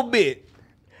a little bit.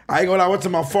 I ain't gonna lie, I went to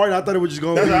my fart and I thought it was just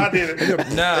gonna That's be. how I did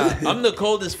it. Nah, I'm the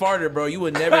coldest farter, bro. You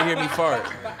would never hear me fart.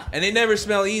 And they never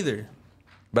smell either.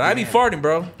 But I be farting,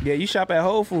 bro. Yeah, you shop at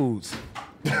Whole Foods.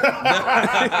 You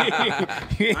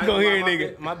ain't gonna hear a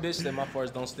nigga. My bitch said my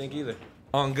farts don't stink either.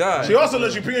 On God. She also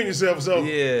lets you pee on yourself, so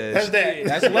Yeah. that's that.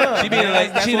 That's love. She being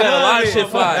like, That's she what let a love lot of is. shit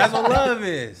fly. That's what love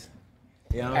is.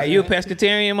 Hey, you a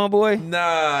pescatarian, my boy?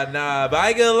 Nah. But I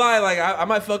ain't gonna lie, like I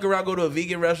might fuck around, go to a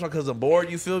vegan restaurant because I'm bored.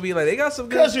 You feel me? Like they got some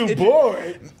good. Because you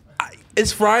bored.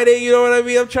 It's Friday, you know what I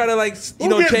mean? I'm trying to like, you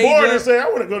know, Who gets change bored it. and say, I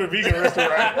want to go to a vegan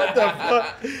restaurant? What the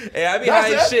fuck? Hey, I be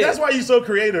high as shit. That's why you so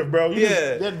creative, bro. You Yeah.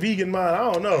 just, that vegan mind,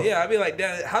 I don't know. Yeah, I be like,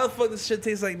 damn, how the fuck does shit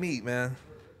taste like meat, man?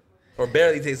 Or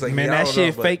barely tastes like Man, meat. I that don't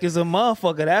shit know, but- fake as a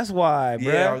motherfucker. That's why,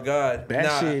 bro. Yeah, oh God. That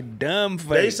Nah. shit dumb fake.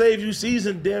 They say if you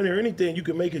season damn near anything, you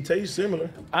can make it taste similar.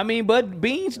 I mean, but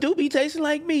beans do be tasting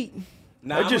like meat.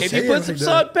 Nah, just If you saying put like some that.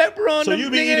 salt and pepper on So them, you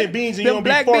be nigga, eating beans and you them don't be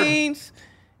black farting. beans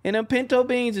and them pinto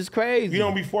beans is crazy. You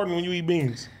don't be farting when you eat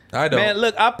beans. I don't. Man,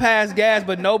 look, I pass gas,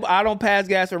 but no, I don't pass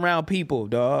gas around people,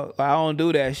 dog. I don't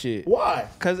do that shit. Why?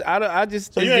 Cause I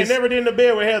just. So it's you ain't just- never did in the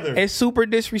bed with Heather. It's super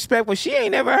disrespectful. She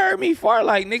ain't never heard me fart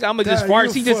like nigga. I'ma just Damn, fart.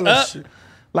 you She just full of up. shit.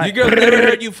 Like Your girl never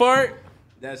heard you fart?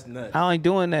 That's nuts. I ain't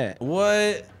doing that.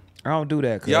 What? I don't do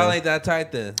that. Cause Y'all ain't that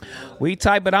tight then. we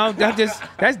tight, but I don't.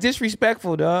 That's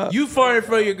disrespectful, dog. You farted in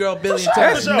front of your girl billion That's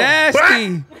times. sure.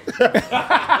 nasty.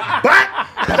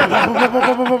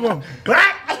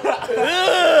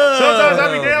 Sometimes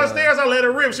I be downstairs, I let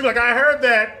her rip. She be like, I heard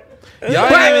that.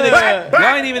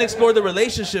 Y'all ain't even explored the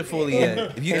relationship fully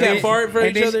yet. If you can't fart in front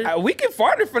of And each then- other, we can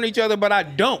fart in front of each other, but I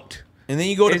don't. and then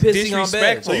you go to It's pissing on bed.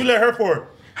 disrespectful. So you let her for it.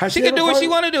 Has She can ever do what she farted?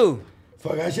 want to do.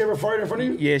 Fuck, has she ever farted in front of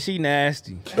you? Yeah, she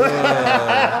nasty.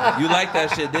 You like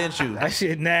that shit, didn't you? That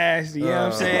shit nasty. You know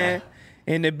what I'm saying?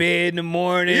 In the bed in the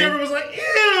morning. You ever was like,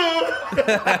 ew.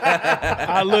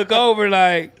 I look over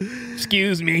like,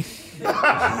 excuse me. You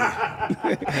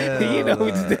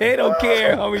know, they don't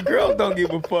care, homie. Girls don't give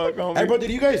a fuck, homie. Hey, bro,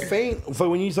 did you guys faint for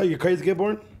when you saw your kids get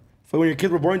born? For when your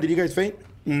kids were born, did you guys faint?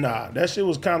 Nah, that shit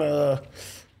was kind of.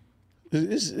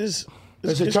 It's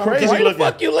traumatizing. crazy Why the looking.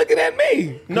 fuck you looking at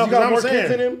me? No, you because got I'm more kids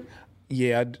than saying. him?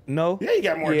 Yeah, no. Yeah, you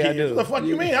got more Yeah, I kids. do. What the fuck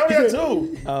you mean? I only got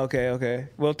two. Okay.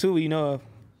 Well, two, you know of.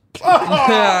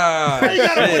 Why you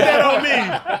gotta put that on me?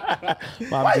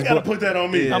 I'm Why you just gotta put that on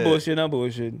me? I'm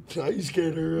bullshitting. Are you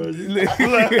scared of her?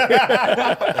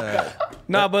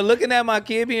 Nah, but looking at my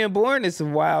kid being born is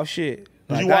some wild shit.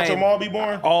 Did you Like, watch I them ain't- all be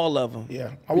born? All of them.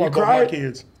 Yeah, I watched both my cried?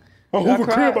 kids. Oh, I Hoover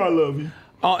cried. Crib, I love you.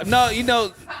 Oh no, you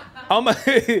know, on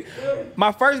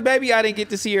my first baby, I didn't get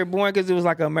to see her born because it was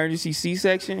like an emergency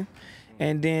C-section,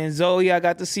 and then Zoe, I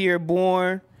got to see her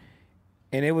born,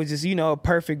 and it was just a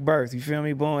perfect birth. You feel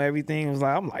me? Boom, everything was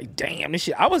like I'm like, damn, this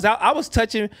shit. I was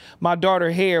touching my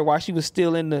daughter's hair while she was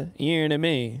still in the year and a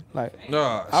million. Like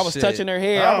Oh, I was shit. touching her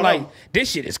hair. I I'm don't like, know. this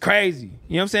shit is crazy. You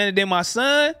know what I'm saying? And then my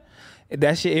son.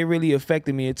 That shit, it really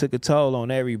affected me. It took a toll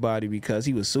on everybody because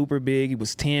he was super big. He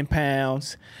was 10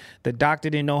 pounds. The doctor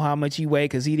didn't know how much he weighed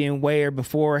because he didn't weigh her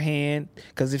beforehand.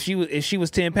 Because if she was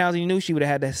 10 pounds, he knew she would have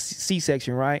had that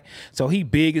C-section, right? So he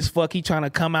big as fuck. He trying to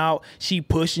come out. She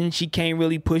pushing. She can't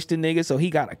really push the nigga. So he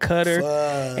got to cut her.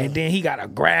 And then he got to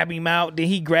grab him out. Then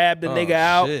he grabbed the nigga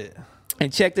out. Shit.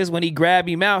 And check this, when he grabbed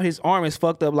him out, his arm is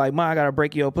fucked up like mine. I got a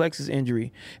brachial plexus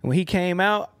injury. And when he came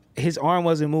out, his arm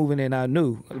wasn't moving, and I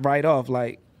knew right off,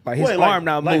 like his Wait, arm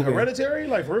not like moving. hereditary,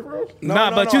 like for real?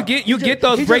 But you get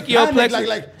those brachial plexus.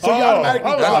 So you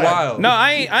automatically That's thought. wild. No,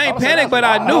 I ain't panicked, but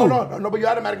I knew. No, but you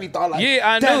automatically thought like, Yeah,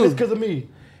 I damn, knew. it's because of me.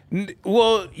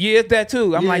 Well, yeah, that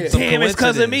too. I'm Yeah. like, Some damn, it's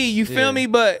because of me. You coincidence. feel Yeah. me?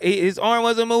 But his arm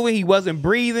wasn't moving. He wasn't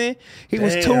breathing. He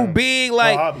was too Damn. big.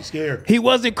 Like I'll be scared. he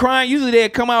wasn't crying. Usually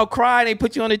they'd come out cry and they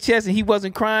put you on the chest, and he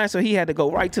wasn't crying, so he had to go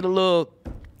right to the little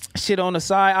shit on the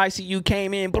side. ICU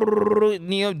came in,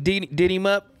 did him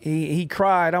up. He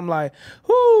cried. I'm like,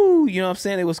 whoo, you know what I'm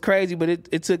saying? It was crazy, but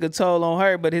it took a toll on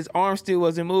her. But his arm still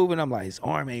wasn't moving. I'm like, his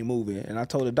arm ain't moving. And I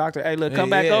told the doctor, hey, look, come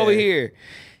back over here.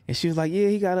 And she was like,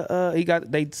 yeah,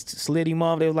 they slid him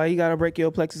off. They was like, he got a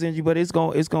brachial plexus injury, but it's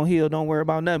gonna heal. Don't worry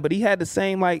about nothing. But he had the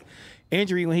same like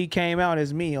injury when he came out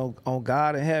as me on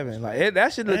God in heaven. Like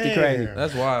that shit looked crazy.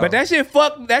 That's wild. But that shit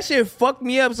fucked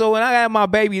me up. So when I had my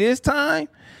baby this time,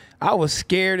 I was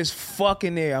scared as fuck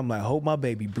in there. I'm like, I hope my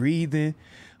baby breathing.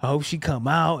 I hope she come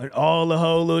out and all the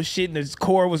whole little shit and the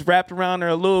cord was wrapped around her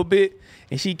a little bit.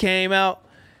 And she came out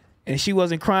and she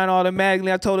wasn't crying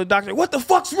automatically. I told the doctor, what the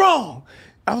fuck's wrong?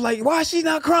 I was like, why is she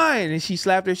not crying? And she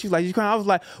slapped her. She was like, she's crying. I was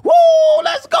like, woo,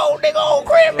 let's go, nigga, on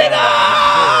crib, nigga.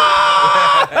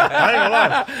 I ain't gonna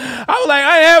lie. I was like,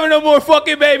 I ain't having no more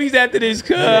fucking babies after this,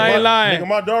 cuz. I ain't lying. Nigga,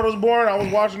 my daughter was born. I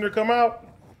was watching her come out.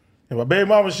 And my baby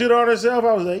mama shit on herself.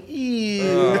 I was like, ew.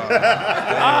 No,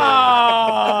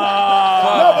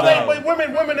 but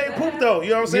women, they poop though.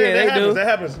 You know what I'm saying? Yeah, That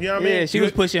happens. You know what I mean? Yeah, she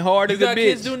was pushing hard as a bitch.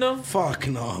 Kids do no? Fuck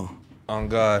no. On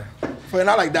God. But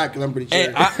not like that, because I'm pretty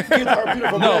sure. Hey, Kids are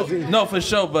beautiful. no, for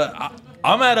sure. But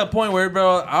I'm at a point where,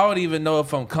 bro, I don't even know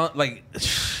if I'm like.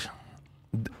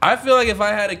 I feel like if I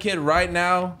had a kid right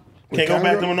now, can't go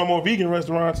back to no more vegan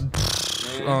restaurants.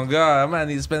 Oh God, I might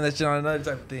need to spend that shit on another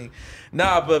type of thing.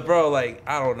 Nah, but bro, like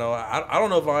I don't know. I don't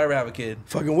know if I'll ever have a kid.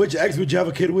 Fucking which ex would you have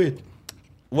a kid with?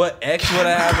 What ex would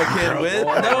I have a kid with?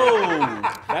 No.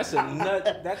 That's a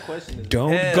nut. That question is.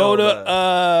 Don't go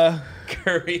to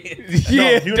Korean.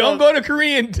 Yeah, don't go to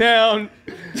Korean town.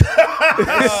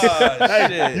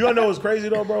 Hey, you wanna know what's crazy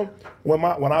though, bro? When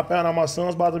I found out my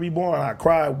son's about to be born, I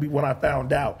cried when I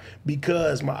found out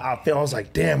because I was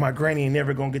like, damn, my granny ain't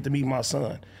never gonna get to meet my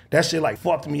son. That shit like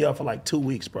fucked me up for like 2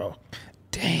 weeks, bro.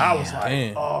 Damn. I was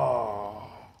like, oh.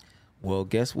 Well,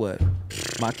 guess what?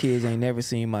 My kids ain't never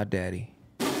seen my daddy.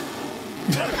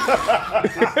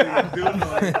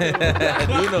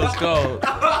 Duno's cold.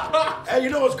 Hey, you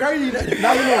know what's crazy?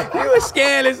 Now you know. You a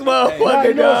scandalous motherfucker,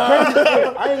 You know what's crazy?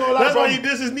 dog. I ain't gonna lie. That's why you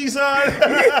diss his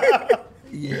Nissan?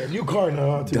 Yeah, new car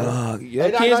now. Too. Dog,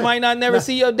 your kids might not never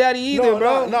see your daddy either,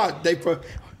 bro. No, they for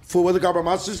what they got about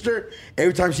my sister.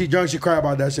 Every time she drunk, she cry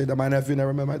about that shit. That my nephew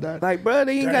never met my dad. Like, bro,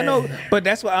 they ain't got no. But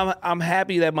that's why I'm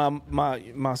happy that my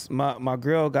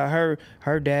girl got her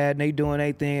dad. And they doing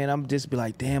their thing. And I'm just be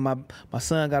like, damn, my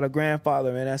son got a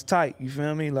grandfather, man. That's tight. You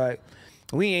feel me? Like,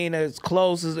 we ain't as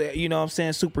close as, you know what I'm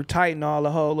saying, super tight and all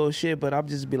the whole little shit. But I'm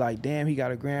just be like, damn, he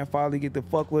got a grandfather. Get the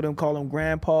fuck with him, call him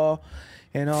grandpa,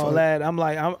 and all that. I'm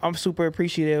like, I'm super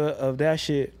appreciative of that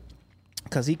shit.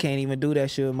 Cause he can't even do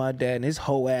that shit with my dad, and his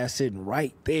whole ass sitting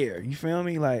right there. You feel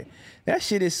me? Like, that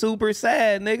shit is super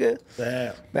sad, nigga.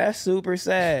 Sad. That's super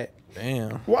sad.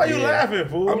 Damn. Why you laughing,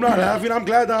 fool? I'm not laughing. I'm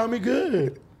glad that homie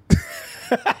good.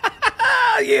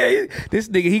 Yeah, this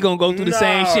nigga, he gonna go through the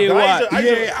same shit. Watch.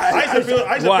 I used to feel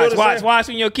Watch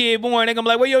when your kid born. They gonna be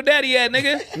like, where your daddy at,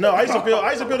 nigga? No, I used to feel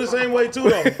the same way too,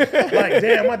 though. Like,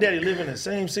 damn, my daddy live in the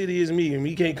same city as me, and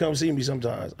he can't come see me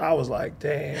sometimes. I was like,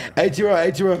 damn. Hey,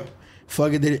 T-Roy.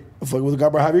 Fuck with the guy,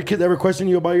 bro. Have your kids ever questioned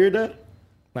you about your dad?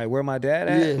 Like, where my dad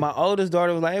at? Yeah. My oldest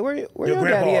daughter was like, hey, where your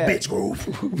grandpa daddy at? bitch, Groove.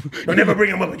 Don't never bring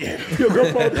him up again. Your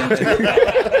grandpa bitch.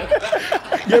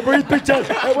 Yeah, bring his picture.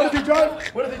 Hey, what did he drive?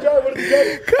 Could I drive a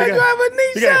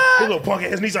Nissan? He got his little punk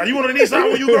ass Nissan. You want a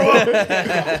Nissan when you grow up?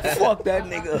 Fuck that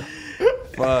nigga.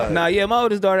 Fuck. Nah, yeah, my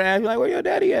oldest daughter asked me, like, where your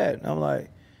daddy at? And I'm like,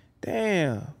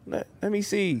 damn, let me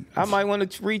see. I might want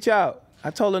to reach out. I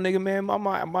told a nigga, man, I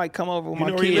might come over with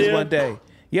my kids one day.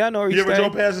 Yeah, I know where you ever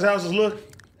drove past his house and look?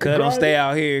 Cuz don't stay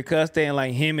out here. Cuz stay in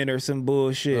like Hemet or some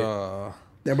bullshit. Yeah,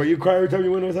 but you cry every time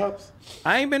you went to his house?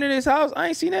 I ain't been in his house. I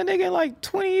ain't seen that nigga in like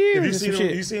 20 years. If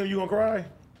you see him, you gonna cry?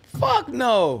 Fuck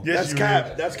no. Yes,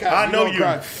 That's cap. I know you.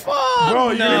 Cry. Fuck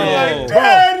bro, no. You like,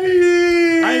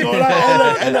 Daddy! I ain't gonna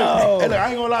lie. Hey, look, I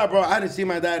ain't gonna lie, bro. I didn't see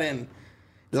my dad in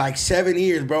like 7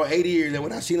 years, bro, 8 years. And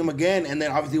when I seen him again, and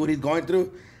then obviously what he's going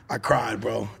through, I cried,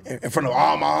 bro. In front of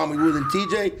all my homies, we was in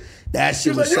TJ. That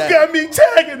shit was sad. You got me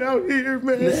tagging out here,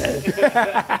 man.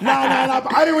 Nah.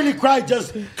 I didn't really cry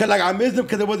just because, like, I missed him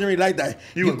because it wasn't really like that.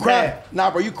 You cried.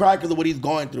 Nah, bro, you cried because of what he's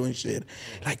going through and shit.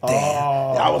 Like,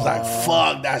 damn. I was like,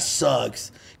 fuck, that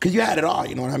sucks. Because you had it all,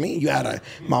 you know what I mean? You had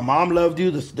my mom loved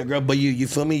you, the girl, but you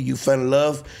feel me? You fell in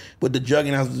love with the drug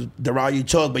and that was the route you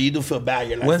chose, but you do feel bad.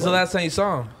 You're like, when's the last time you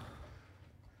saw him?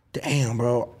 Damn,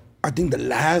 bro. I think the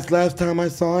last time I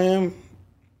saw him,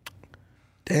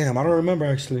 damn, I don't remember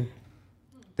actually.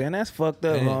 Damn, that's fucked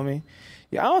up, homie.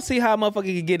 Yeah, I don't see how a motherfucker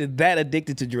can get that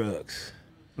addicted to drugs.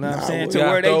 You know what I'm saying? You To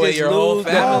gotta where throw they away just your whole lose,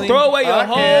 family. throw away your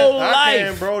whole I life.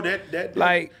 can, bro. That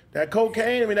Like- that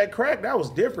cocaine. I mean, that crack. That was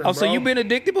different. Oh, so bro. you been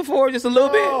addicted before, just a little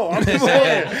No, bit? I'm just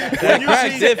saying. When you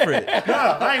crack's see- different.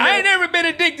 Nah, I ain't never been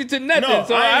addicted to nothing, No,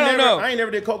 so I don't know. I ain't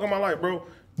never did coke in my life, bro.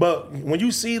 But when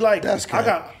you see like, That's I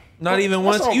got. Not even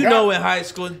that's once. on You God. know, in high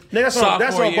school, Nigga, that's on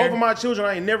sophomore both year. of my children.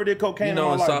 I ain't never did cocaine You know,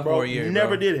 in in my life, bro. sophomore year, Never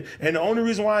bro. did it. And the only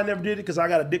reason why I never did it because I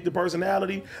got addicted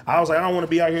personality. I was like, I don't want to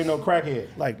be out here no crackhead.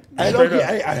 Like, I straight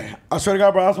up. I swear to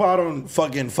God, bro. That's why I don't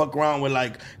fucking fuck around with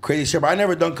like crazy shit. But I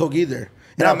never done coke either.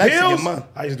 And Now, I'm Mexican, pills? man.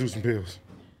 I used to do some pills.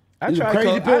 I You tried crazy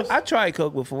coke. pills? I tried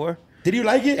coke before. Did you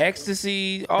like it?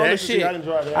 Ecstasy, all The the ecstasy, shit. I didn't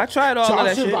try that. I tried all So of I that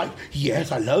was just shit. like,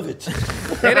 yes, I love it.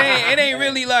 It ain't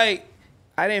really like.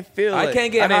 I didn't feel it. I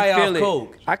can't get I high didn't off feel it.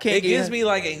 coke. I can't It get gives me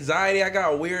like anxiety. I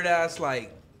got a weird ass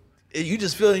like. You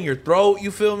just feel it in your throat.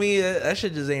 You feel me? That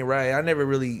shit just ain't right. I never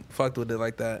really fucked with it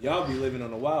like that. Y'all be living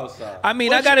on the wild side. I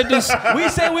mean, I gotta do. We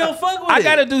say we don't fuck with I it.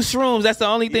 gotta do shrooms. That's the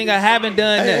only thing I haven't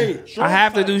done. Hey, There. I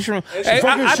have to do shrooms. Hey,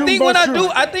 fucking I shroom think ball when I shroom.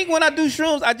 do, when I do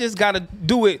shrooms, I just gotta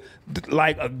do it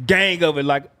like a gang of it.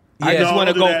 Like I Yeah. just No, want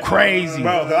to don't do go that. crazy.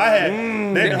 Bro, 'cause I had.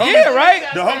 Yeah, right.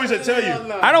 The homies that tell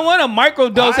you. I don't want to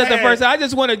microdose I at the had- first. I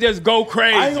just want to just go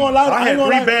crazy. I ain't gonna lie. I I had ain't gonna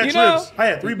three lie. bad You know? trips. I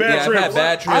had three Yeah, bad I've trips. had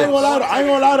bad trips. I ain't gonna lie. I ain't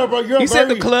gonna lie, though, bro. You're You said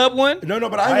the very- club one. No,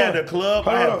 but I I had ain't the club.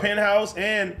 I had Penthouse,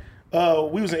 and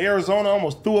we was in Arizona. I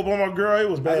almost threw up on my girl. It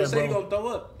was I bad, just say you bro. gonna throw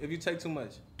up if you take too much.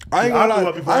 I ain't I gonna threw lie.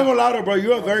 up before. I ain't gonna lie, though, bro.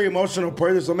 You're a very emotional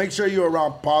person, so make sure you're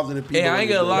around positive people. Hey, I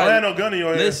ain't gonna lie. Don't have no gun in your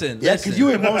head. Listen, Yeah, listen. cause you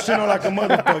emotional like a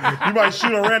motherfucker. You might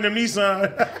shoot a random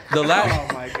Nissan. the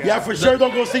last. Yeah, for sure.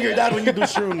 Don't go see your dad when you do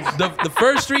shrooms. The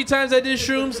first 3 times I did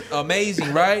shrooms,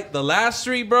 amazing, right? The last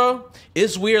 3, bro,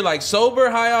 it's weird. Like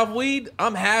sober, high off weed,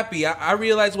 I'm happy. I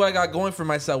realized what I got going for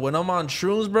myself. When I'm on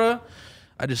shrooms, bro,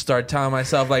 I just start telling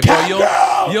myself like, bro,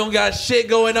 you don't got shit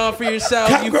going on for yourself.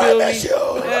 Cat You girl, feel me? that's you.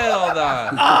 Hell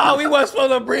nah. Oh, we wasn't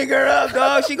supposed to bring her up,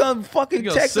 dog. She gonna fucking You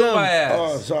gonna text sue him. my ass.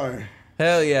 Oh, sorry.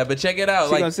 Hell yeah, but check it out.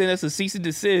 She Like, gonna send us a cease and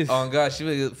desist. oh gosh, she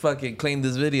would fucking claim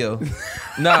this video.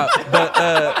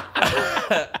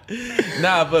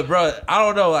 Nah, but bro, I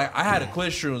don't know. Like, I had to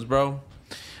quit shrooms, bro.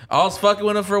 I was fucking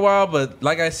with them for a while, but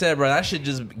like I said, bro, that shit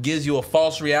just gives you a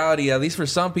false reality, at least for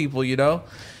some people, you know.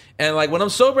 And like when I'm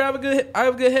sober, I have a good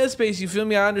headspace. You feel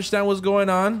me? I understand what's going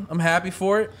on. I'm happy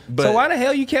for it. But So why the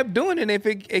hell you kept doing it if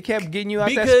it kept getting you out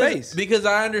that because space? because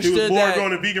I He understood was bored that.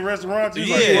 going to vegan restaurants. He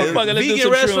was Yeah, like, fuck it, let's do vegan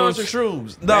some restaurants shrooms.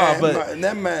 or shrooms. Nah, Nah, but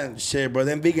that man, shit, bro.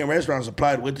 Them vegan restaurants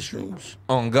applied with the shrooms.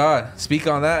 on God, speak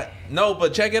on that. No,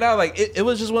 but check it out. Like it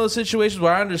was just one of those situations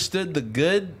where I understood the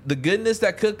goodness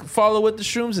that could follow with the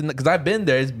shrooms, and because I've been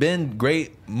there, it's been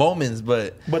great moments.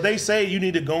 But But they say you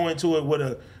need to go into it with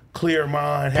a clear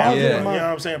mind. Positive You know mind. what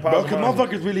I'm saying? Bro, Positive because mind.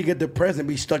 motherfuckers really get depressed and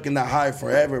be stuck in that high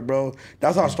forever, bro.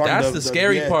 That's how I started. that's the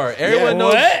scary part. Everyone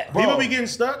knows. What? People be getting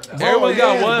stuck. Everyone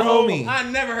got yeah, one bro. homie. I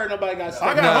never heard nobody got stuck.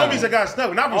 I got Nah. homies that got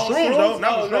stuck. Not for On shrooms, though. shrooms?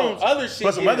 Not for No, shrooms. other shit,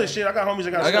 But some yeah. other shit. I got homies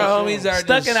that got I stuck. got homies that are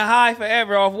Stuck just, in a high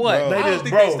forever off what? They I don't just, think they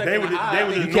bro, stuck they in was a high. they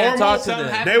was You just can't normal. talk to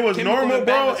them. They was Chemical normal, bro,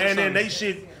 imbalance or and then something. they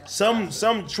shit.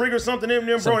 Some trigger something in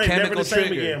them, Some bro. They never chemical the same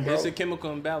trigger. again, bro. It's a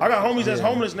chemical imbalance. I got homies that's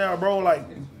homeless now, bro.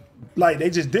 Like they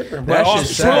just different, bro. That Off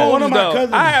shit's sad. shrooms, One of my though.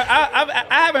 cousins- I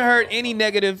haven't heard any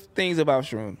negative things about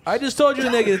shrooms. I just told you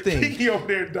a negative thing. He over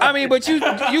there dying. I mean, but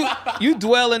you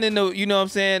dwelling in the, you know what I'm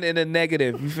saying, in the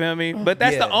negative. You feel me? But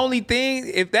that's Yeah. the only thing.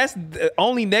 If that's the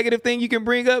only negative thing you can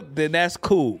bring up, then that's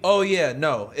cool. Oh yeah,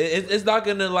 no, it's not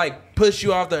gonna like push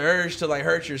you off the urge to like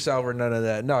hurt yourself or none of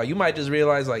that. No, you might just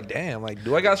realize like, damn, like,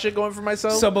 do I got shit going for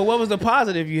myself? So, but what was the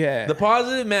positive you had? The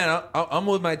positive, man, I'm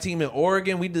with my team in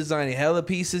Oregon. We designing hella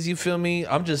pieces. You feel me?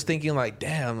 I'm just thinking like,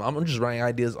 damn, I'm just writing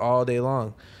ideas all day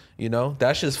long. You know,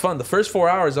 that's just fun. The first 4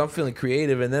 hours, I'm feeling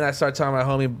creative, and then I start telling my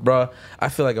homie, bro, I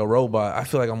feel like a robot. I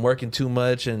feel like I'm working too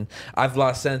much, and I've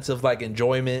lost sense of like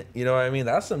enjoyment. You know what I mean?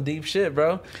 That's some deep shit,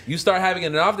 bro. You start having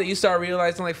enough that you start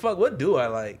realizing like, fuck, what do I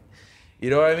like? You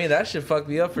know what I mean? That shit fucked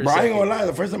me up for a Bro, I second. ain't gonna lie.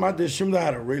 The first time I did shrooms, I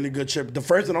had a really good trip. The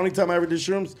first and only time I ever did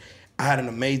shrooms, I had an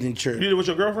amazing trip. You did it with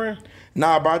your girlfriend?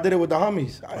 Nah, bro, I did it with the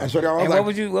homies. I swear to God, I was And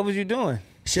like, what was you doing?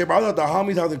 shit, bro, I was at the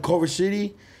homies. I was in Culver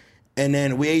City, and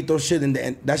then we ate those shit, and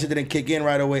that shit didn't kick in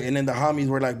right away. And then the homies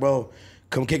were like, bro,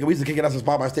 come kick it. We used to kick it at some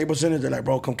spot by Staples Center. They're like,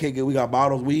 bro, come kick it. We got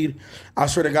bottles, weed. I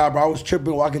swear to God, bro, I was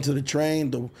tripping walking to the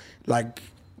train.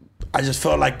 I just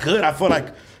felt like good. I felt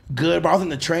like good, bro. I was in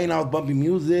the train. I was bumping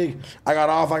music. I got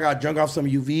off. I got drunk off some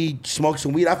UV, smoked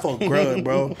some weed. I felt good,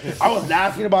 bro. I was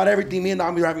laughing about everything. Me and the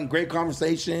homies were having great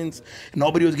conversations.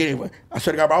 Nobody was getting. I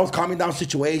swear to God, bro, I was calming down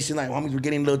situation. Like homies were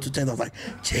getting a little too tense. I was like,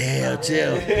 chill.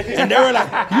 And they were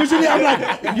like,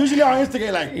 usually I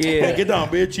instigate like, Yeah. hey, get down,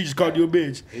 bitch. She just called you a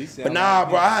bitch. But nah,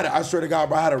 bro, I swear to God,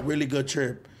 bro, I had a really good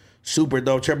trip. super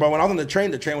dope chair. But when I was on the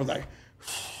train was like,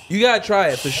 You gotta try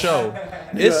it for sure.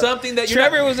 It's something that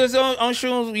Trevor was just on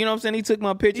shrooms. You know what I'm saying? He took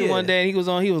my picture one day and he was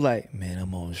like, man,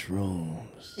 I'm on shrooms.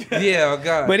 Yeah, oh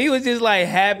God. But he was just like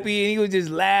happy and he was just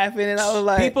laughing and I was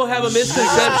like, people have a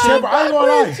misconception. I ain't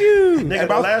gonna lie. Nigga,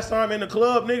 the last time in the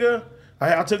club, nigga,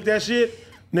 I took that shit.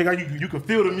 Nigga, you could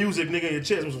feel the music, nigga, in your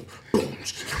chest. It was boom,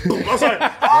 boom. I was like,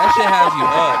 that shit has you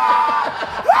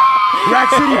up. Rack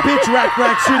City, bitch,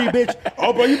 rack City, bitch.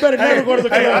 Oh, bro, you better never go to the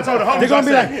club. I told the homies, they're gonna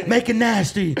be I said, like, make it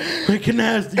nasty. You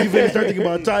better start thinking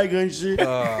about Tiger and shit.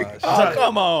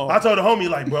 come on. I told the homie,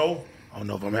 like, bro, I don't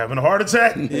know if I'm having a heart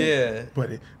attack. Yeah.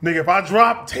 But, nigga, if I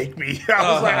drop, take me.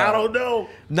 I was like, I don't know.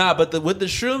 Nah, but with the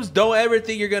shrooms, don't ever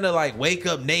think you're gonna like wake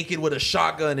up naked with a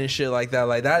shotgun and shit like that.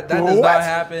 Like that does not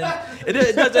happen. It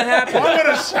doesn't happen. Why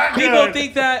with a shotgun? People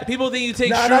think that. People think you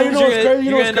take shrooms, you know what's crazy?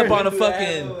 you're gonna end up on a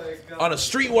fucking on a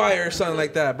street wire or something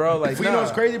like that, bro. Like, you know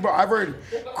what's crazy, bro? I've heard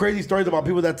crazy stories about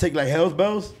people that take like Hell's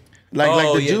Bells,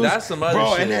 like the juice, that's some other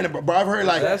bro. shit. And then, bro, I've heard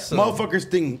like That's motherfuckers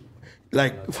think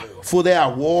like full day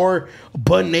at war,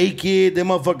 butt naked. Them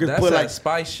motherfuckers That's put that like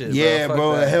spice shit. yeah, Fuck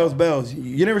bro. that. Hell's Bells.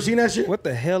 You never seen that shit? What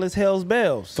the hell is Hell's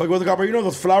Bells? Fuck what's it called, bro? You know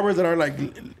those flowers that are like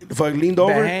fuck leaned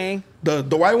over? hang? The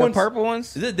white ones? The purple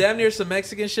ones? Is it damn near some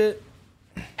Mexican shit?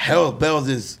 Hell's Bells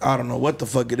is I don't know what the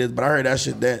fuck it is, but I heard that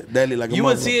shit deadly like a You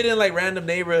would motherfucker. see it in like random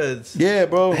neighborhoods. Yeah,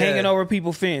 bro. Hanging over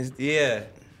people's fence. Yeah.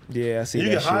 Yeah, I see You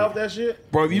that get shit. high off that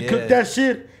shit? Bro, if you cook that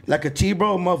shit like a tea,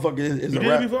 bro, motherfucker is You a did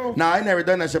rap. it before? Nah, I ain't never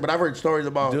done that shit, but I've heard stories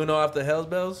about. Do you know off the Hell's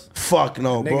Bells? Fuck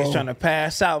no, bro. Niggas trying to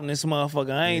pass out in this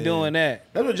motherfucker. I ain't doing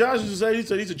that. That's what Josh used to say. He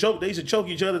said they used to choke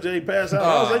each other till they pass out. Oh,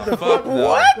 I was like, the fuck fuck? no.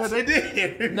 What? They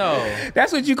did. No.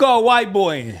 That's what you call white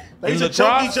boy. They used to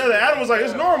choke each other. Adam was like,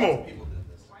 it's normal.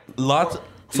 Lots.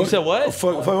 You said what?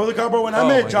 Fuck, what's it called, bro? When I Oh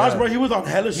met my Josh, God. bro, he was on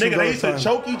hella shit. Nigga, they used to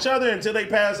choke each other until they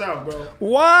pass out, bro.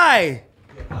 Why?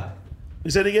 He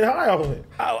said they get high off of it.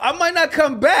 I might not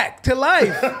come back to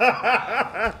life.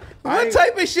 What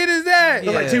type of shit is that?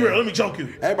 I'm like, T-Real, let me choke you.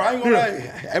 Hey, bro, I ain't gonna lie.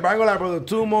 Hey, bro, I ain't gonna lie, bro. The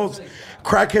two most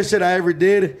crackhead shit I ever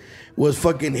did was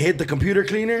fucking hit the computer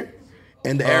cleaner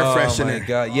and the air freshener. Oh my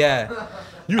God, yeah.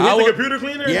 You hit the computer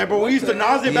cleaner? Yeah, bro. We used to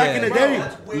nose it back in the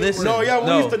day. Listen, No, yeah, we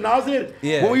no. used to nose it.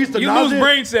 Yeah. When we used to You nose lose it.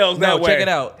 brain cells that No, way. check it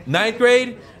out. Ninth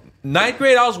grade,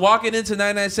 I was walking into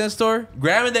 99-cent store,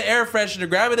 grabbing the air freshener,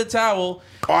 grabbing the towel,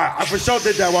 Oh, I for sure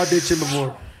did that while I did shit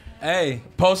before. Hey,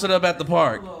 posted up at the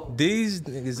park. these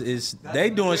niggas they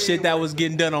doing shit that was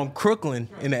getting done on Crooklyn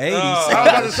in the 80s. I was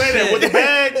about to say that with the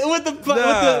bag.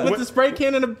 with the spray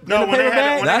can and the No, when paper they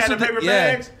bag. had That's the what paper yeah.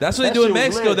 bags. That's what they That do in shit was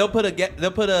Mexico. lit.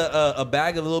 They'll put a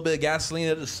bag of a little bit of gasoline.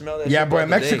 They'll just smell that. Yeah, shit bro, throughout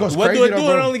the day. Mexico's What crazy do it though, do?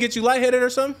 It bro. only get you lightheaded or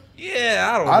something?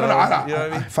 Yeah, I don't know. I don't know. You know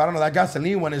what I mean? If I don't know, that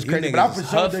gasoline one is crazy, but I niggas for is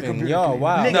sure did huffing. computer Yo, cleaner.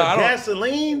 wow. Nigga, No, I don't-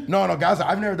 gasoline? No, guys,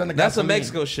 I've never done the That's a gasoline.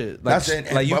 Mexico shit. Like,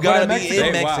 That's like you but gotta in be Mexico-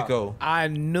 in Wow. Mexico. I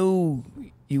knew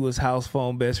you was house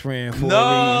phone best friend for No,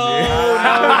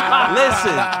 a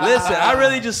reason. listen. I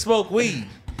really just smoke weed.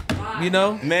 You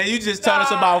know? Man, you just taught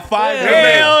us about 5 drugs.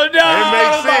 Hell no. It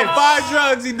makes sense. About 5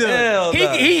 drugs he done. Hell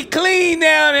no. He clean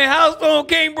down and house phone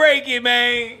can't break it,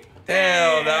 man.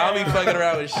 Hell no. I'll be fucking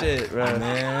around with shit, bro.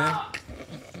 Man.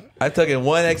 I took in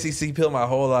one XCC pill my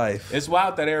whole life. It's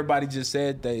wild that everybody just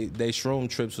said they shroom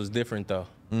trips was different though.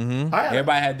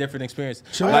 Everybody had different experience.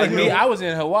 Like me, I was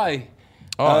in Hawaii.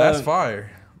 Oh, that's fire.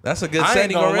 That's a good I ain't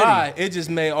setting gonna already. lie, it just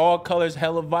made all colors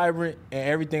hella vibrant and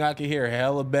everything I could hear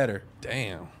hella better.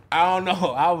 Damn. I don't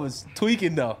know. I was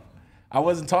tweaking though. I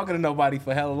wasn't talking to nobody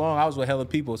for hella long. I was with hella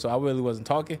people, so I really wasn't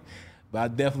talking. But I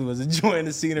definitely was enjoying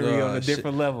the scenery on a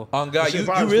different level. On God, Shit you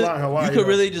probably really, fly in Hawaii, you could though.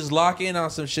 really just lock in on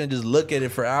some shit and just look at it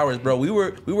for hours, bro. We were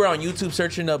on YouTube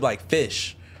searching up like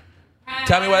fish.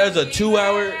 Tell me why there's a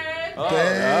 2-hour.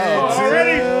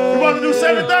 Already? We're about to do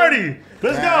 7:30.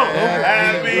 Let's go.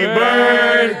 Happy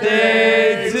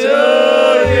birthday to you.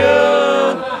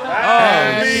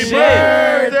 Happy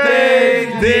birthday,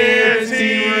 dear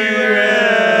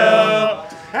T-Real.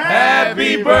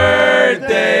 Happy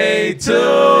birthday to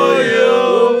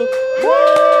you.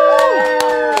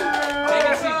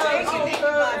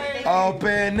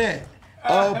 Open it.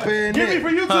 Open Give me it. for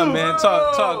you too. Huh, man,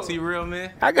 talk to you real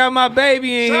man. I got my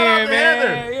baby in Shout out here, to man.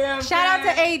 Heather. Yeah, Shout out to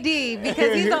AD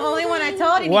because he's the only one I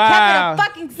told, and Wow. he kept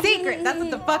it a fucking secret. That's what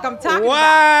the fuck I'm talking wow.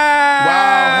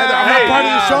 Wow, Heather, I'm not part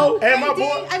of the show. Hey, my about.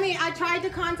 boy. I mean, I tried to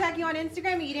contact you on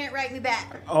Instagram, and you didn't write me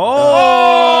back. Oh.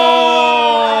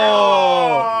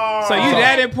 So you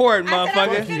that important, I said I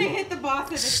was motherfucker. gonna hit the boss of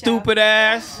the Stupid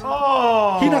ass.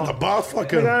 Oh. He not the boss, fuck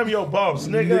Nigga, him. I'm your boss,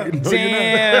 nigga.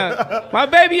 Damn. My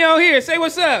baby on here. Say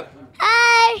what's up.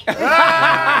 Hi.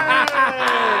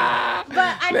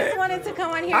 But I I just wanted to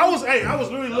come on here. I was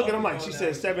literally looking. I'm like, she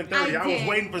said 7:30. I was did.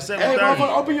 waiting for Hey, 7:30.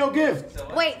 motherfucker, open your gift.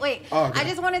 Wait. Oh, okay. I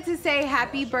just wanted to say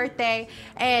happy birthday.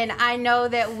 And I know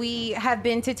that we have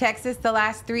been to Texas the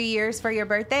last 3 years for your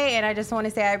birthday. And I just want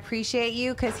to say I appreciate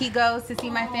you because he goes to see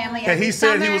my family every And he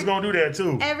said summer. he was gonna do that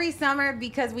too. Every summer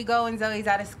because we go when Zoe's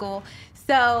out of school.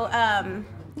 So,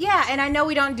 yeah, and I know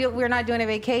we're not doing a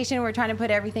vacation. We're trying to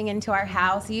put everything into our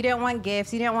house. You didn't want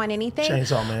gifts. You didn't want anything.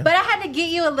 Chainsaw Man. But I had to get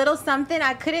you a little something.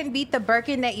 I couldn't beat the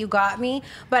Birkin that you got me,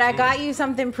 but I got you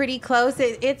something pretty close.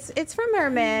 It's from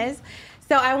Hermes.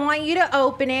 So I want you to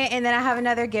open it, and then I have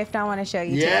another gift I want to show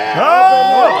you. Yeah.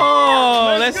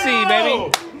 Oh, let's see, baby.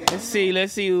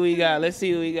 Let's see what we got.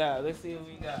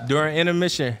 During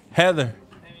intermission, Heather,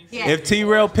 Yeah. if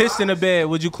T-Rail pissed in the bed,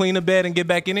 would you clean the bed and get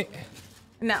back in it?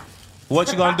 No.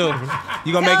 What you gonna do?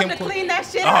 You gonna Tell make him him to clean that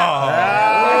shit Oh. up.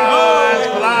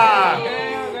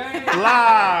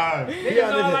 Live.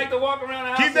 Niggas don't like to walk around the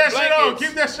house Keep that with shit on. blankets.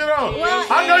 Keep that shit on. Well,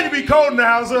 I know you be cold in the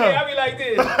house, huh? Yeah, I be like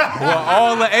this. Well,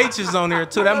 all the H's on there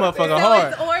too. That motherfucker So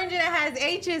hard. it's orange and it has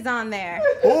H's on there.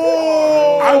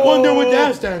 Oh, I wonder what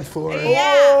that stands for.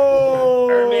 Yeah.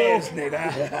 Hermes,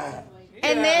 nigga.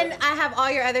 And then I have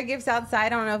all your other gifts outside. I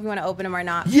don't know if you want to open them or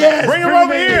not. Yes. Bring him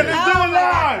over here. Let's do it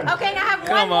live. Okay, now I have one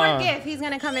Come more on. gift. He's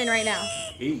gonna come in right now.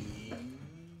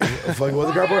 Fuck, what's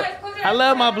the grab? I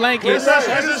love my blankets. It's a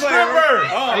stripper.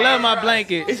 I love my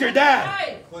blankets. It's your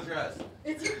dad.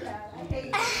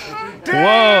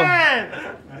 Whoa.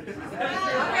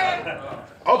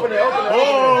 Open it.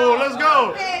 Oh, let's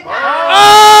go.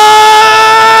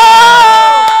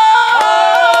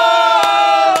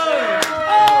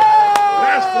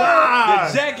 That's fly.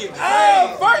 Jacket.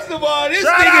 Oh, first of all, this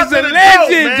Shout out nigga's to a the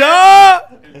legend, goat, dog.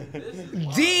 down,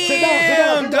 Damn, sit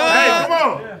Hey, dog. come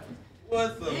on.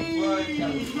 What the fuck?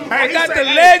 Hey, got he the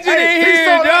said- legend hey, in he here,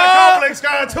 sold out dog. the complex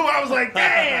car too. I was like,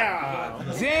 damn.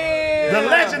 Damn. The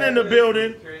legend in the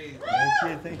building.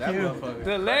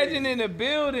 The legend in the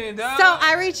building, dog. So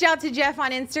I reached out to Jeff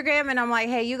on Instagram and I'm like,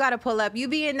 hey, you got to pull up. You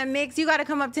be in the mix. You got to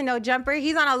come up to No Jumper.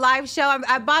 He's on a live show.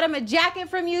 I bought him a jacket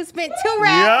from you. Spent 2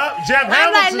 racks. Yep, Jeff I'm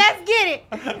like, Hamilton. let's get it.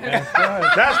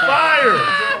 That's fire.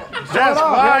 That's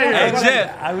fire. Hey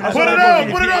Jeff. Put it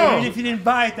on. Put it Even on. if you didn't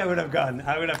buy it, I would have gone.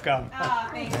 I would have come.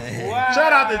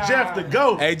 Shout out to Jeff the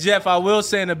GOAT. Hey Jeff, I will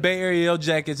say in the Bay Area, your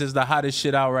jackets is the hottest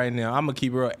shit out right now. I'm gonna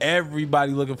keep it real.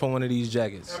 Everybody looking for one of these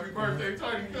jackets. Happy birthday,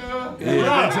 Tiny.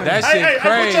 Yeah, that shit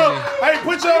crazy.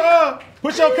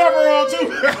 Put your cover on too.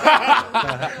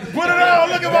 Put it on.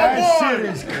 Look at my boy. That shit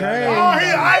is crazy. Oh,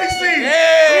 he icy.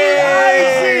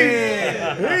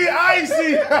 He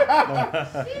icy.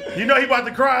 You know he about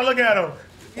to cry. Look at him.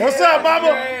 What's up,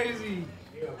 mama?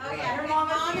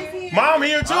 Mom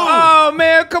here too. Oh,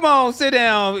 man, come on. Sit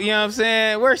down. You know what I'm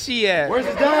saying? Where's she at? Where's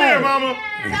his Come here, dad? mama.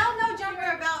 Tell No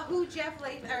Jumper about who Jeff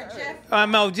Jeff.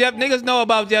 No, Jeff, niggas know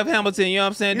about Jeff Hamilton, you know what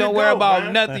I'm saying? You Don't worry dope, about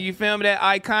man. nothing, you feel me? That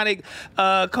iconic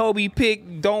Kobe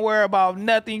pick, don't worry about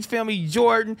nothing, you feel me?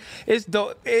 Jordan,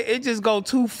 it just go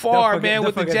too far, man,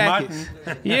 with the jackets.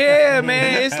 Yeah,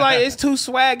 man, it's like, it's too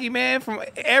swaggy, man. From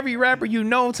every rapper you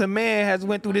know to man has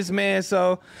went through this, man.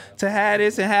 So to have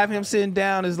this and have him sitting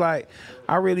down is like,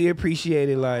 I really appreciate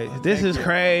it. Like, this is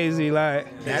crazy.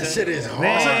 Like, that shit is hard.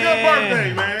 It's a good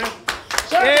birthday, man.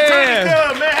 Shout out to Tiny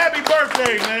Cub, man. Happy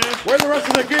birthday, man. Where's the rest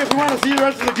of the gifts? We want to see the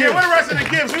rest of the gifts. Yeah, where the rest of the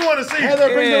gifts? We want to see. Heather,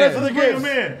 bring the rest of the Bring gifts.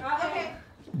 them in.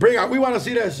 Bring out. We want to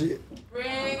see that shit.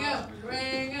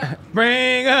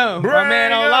 bring up. My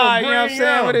man on live, you know what I'm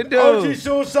saying? What it do? OG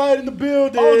Suicide in the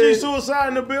building. OG Suicide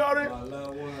in the building.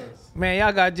 Man,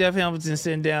 y'all got Jeff Hamilton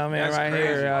sitting down, man, right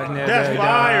here. Out there, That's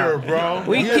fire, bro.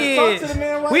 We kids.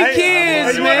 We Hey,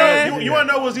 kids, you man. You want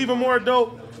to know what's even more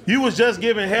dope? You was just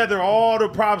giving Heather all the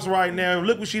props right now.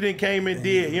 Look what she done came and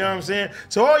did. You know what I'm saying?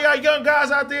 So all y'all young guys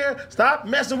out there, stop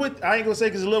messing with, I ain't going to say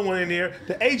because there's a little one in there,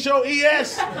 the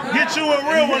HOES. Get you a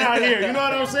real one out here. You know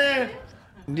what I'm saying?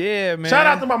 Yeah, man. Shout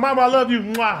out to my mama. I love you.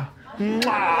 Mwah. Mwah.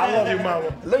 I love you,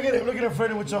 mama. Look at him. Look at him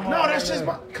flirting with your mom. No, that's just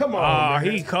my, come on. Oh,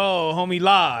 man. he cold, homie,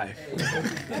 live.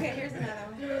 Okay, here's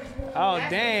another one. Oh,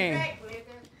 dang.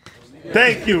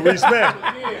 Thank you. Respect.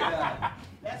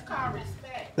 That's called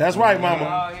respect. That's right,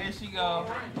 mama. Oh, here she go.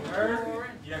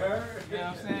 You know what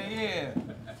I'm saying? Yeah.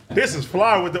 This is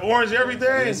fly with the orange everything.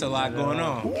 There's a lot going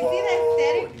on. You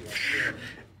see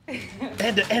that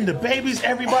aesthetic? And the babies,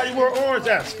 everybody wore orange.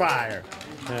 That's fire.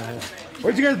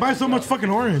 Where'd you guys buy so much fucking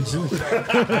orange? Amazon.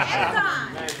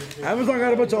 Amazon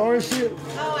got a bunch of orange shit.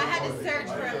 Oh, I had to search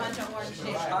for a bunch of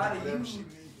orange shit.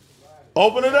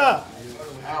 Open it up.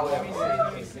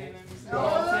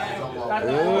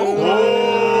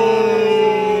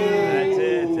 That's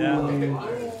it, yeah.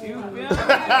 You feel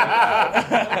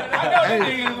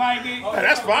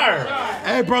That's fire.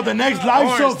 Hey, bro, the next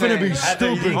live show finna be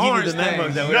stupid.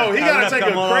 No, he gotta take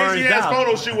a crazy ass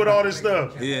photo shoot with all this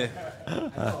stuff. Yeah.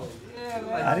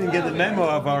 I didn't get the memo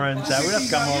of orange. I would have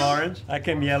come all orange. I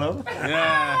came yellow.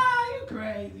 Yeah. You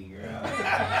crazy, girl.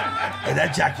 Hey,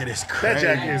 that jacket is crazy.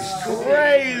 That jacket is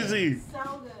crazy.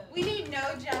 We need no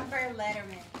jumper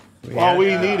Letterman. Oh, we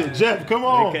need it. Jeff, come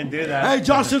on. We can do that. Hey,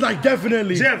 Josh is like,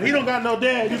 definitely. Jeff, he don't got no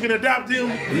dad. You can adopt him.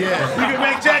 Yeah. You can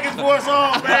make jackets for us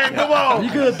all, man. Come on. You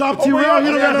can adopt T-Rail.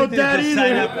 He don't got no dad Just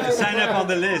either. sign up on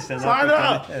the list. And Sign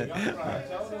up.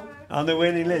 On the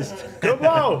waiting list. Come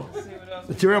on.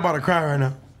 T-Rail about to cry right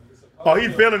now. Oh, he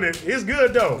feeling it. It's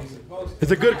good, though.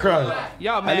 It's a good cry.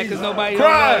 Y'all mad because nobody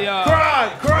Cry, don't know y'all. cry,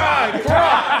 cry,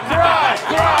 cry,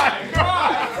 cry,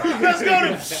 cry. Let's go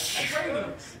to...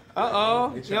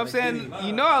 Uh-oh. You know what I'm saying?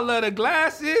 You know I love the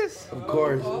glasses. Of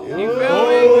course. You feel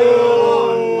me?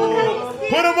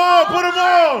 Put him on, put him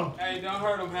on. Hey, don't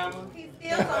hurt him, Hammer.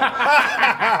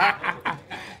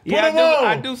 Yeah, him on.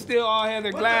 I do steal all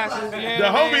Heather glasses. You know The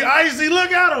what I homie mean? Icy,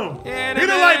 look at him. Yeah, He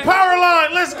the look like man.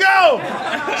 Powerline. Let's go.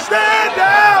 Stand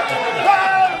up.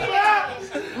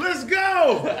 Let's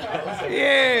go.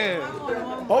 Yeah.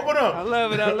 Open up. I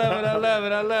love it. I love it. I love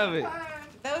it. I love it.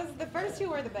 The first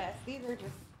two were the best. These are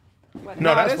just. Whatever.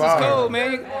 No, that's this fire. is cool,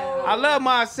 man. I love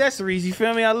my accessories. You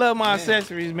feel me? I love my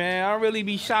accessories, man. I don't really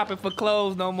be shopping for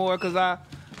clothes no more because I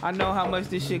know how much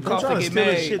this shit costs to get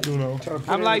made. Shit, Duno.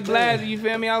 I'm like Blasey, you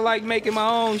feel me? I like making my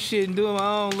own shit and doing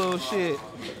my own little shit.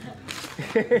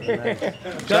 Shout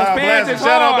out Blasey.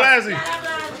 Shout out Blasey.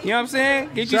 You know what I'm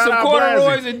saying? Get you Shout some out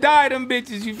corduroys Blasey. and dye them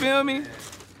bitches, you feel me?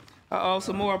 Uh-oh,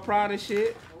 some more Prada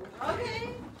shit.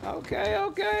 Okay, you know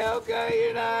what I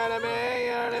mean?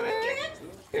 You know what I mean?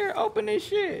 Here, open this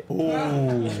shit. What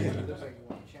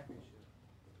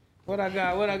I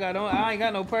got? I ain't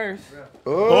got no purse.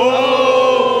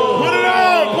 Oh! Put it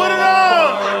on! Put it on!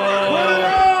 Put it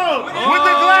on! With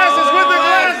the glasses! With the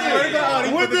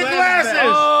glasses! With the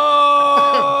glasses!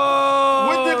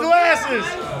 With the glasses!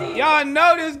 Y'all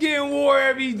know this getting wore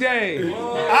every day.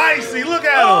 Icy, look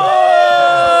at him!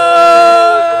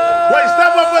 Wait,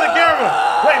 step up for the camera.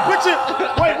 Wait,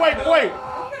 wait.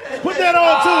 Put that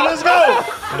on too. Let's go.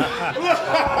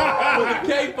 Put the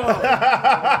cape on.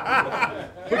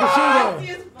 Put the shoes on.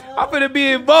 I'm finna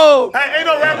be in Vogue. Hey, ain't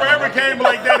no rapper ever came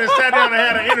like that and sat down and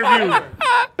had an interview.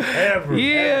 Ever.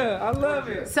 Yeah, I love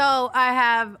it. So I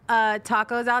have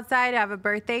tacos outside. I have a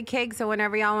birthday cake. So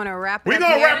whenever y'all want to wrap it We up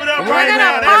gonna here, wrap it up we're right gonna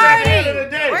now. Party. That's the end of the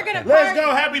day. We're gonna Let's party.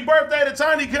 go. Happy birthday to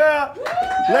Tiny Cub.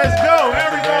 Let's go,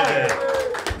 everybody.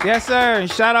 Yes, sir.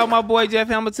 And shout out my boy Jeff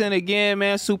Hamilton again,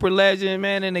 man. Super legend,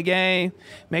 man, in the game.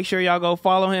 Make sure y'all go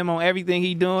follow him on everything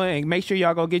he doing. And make sure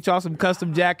y'all go get y'all some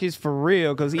custom jackets for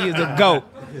real, because he is a GOAT.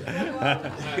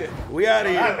 We out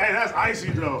of here. Hey, that's icy,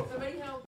 though.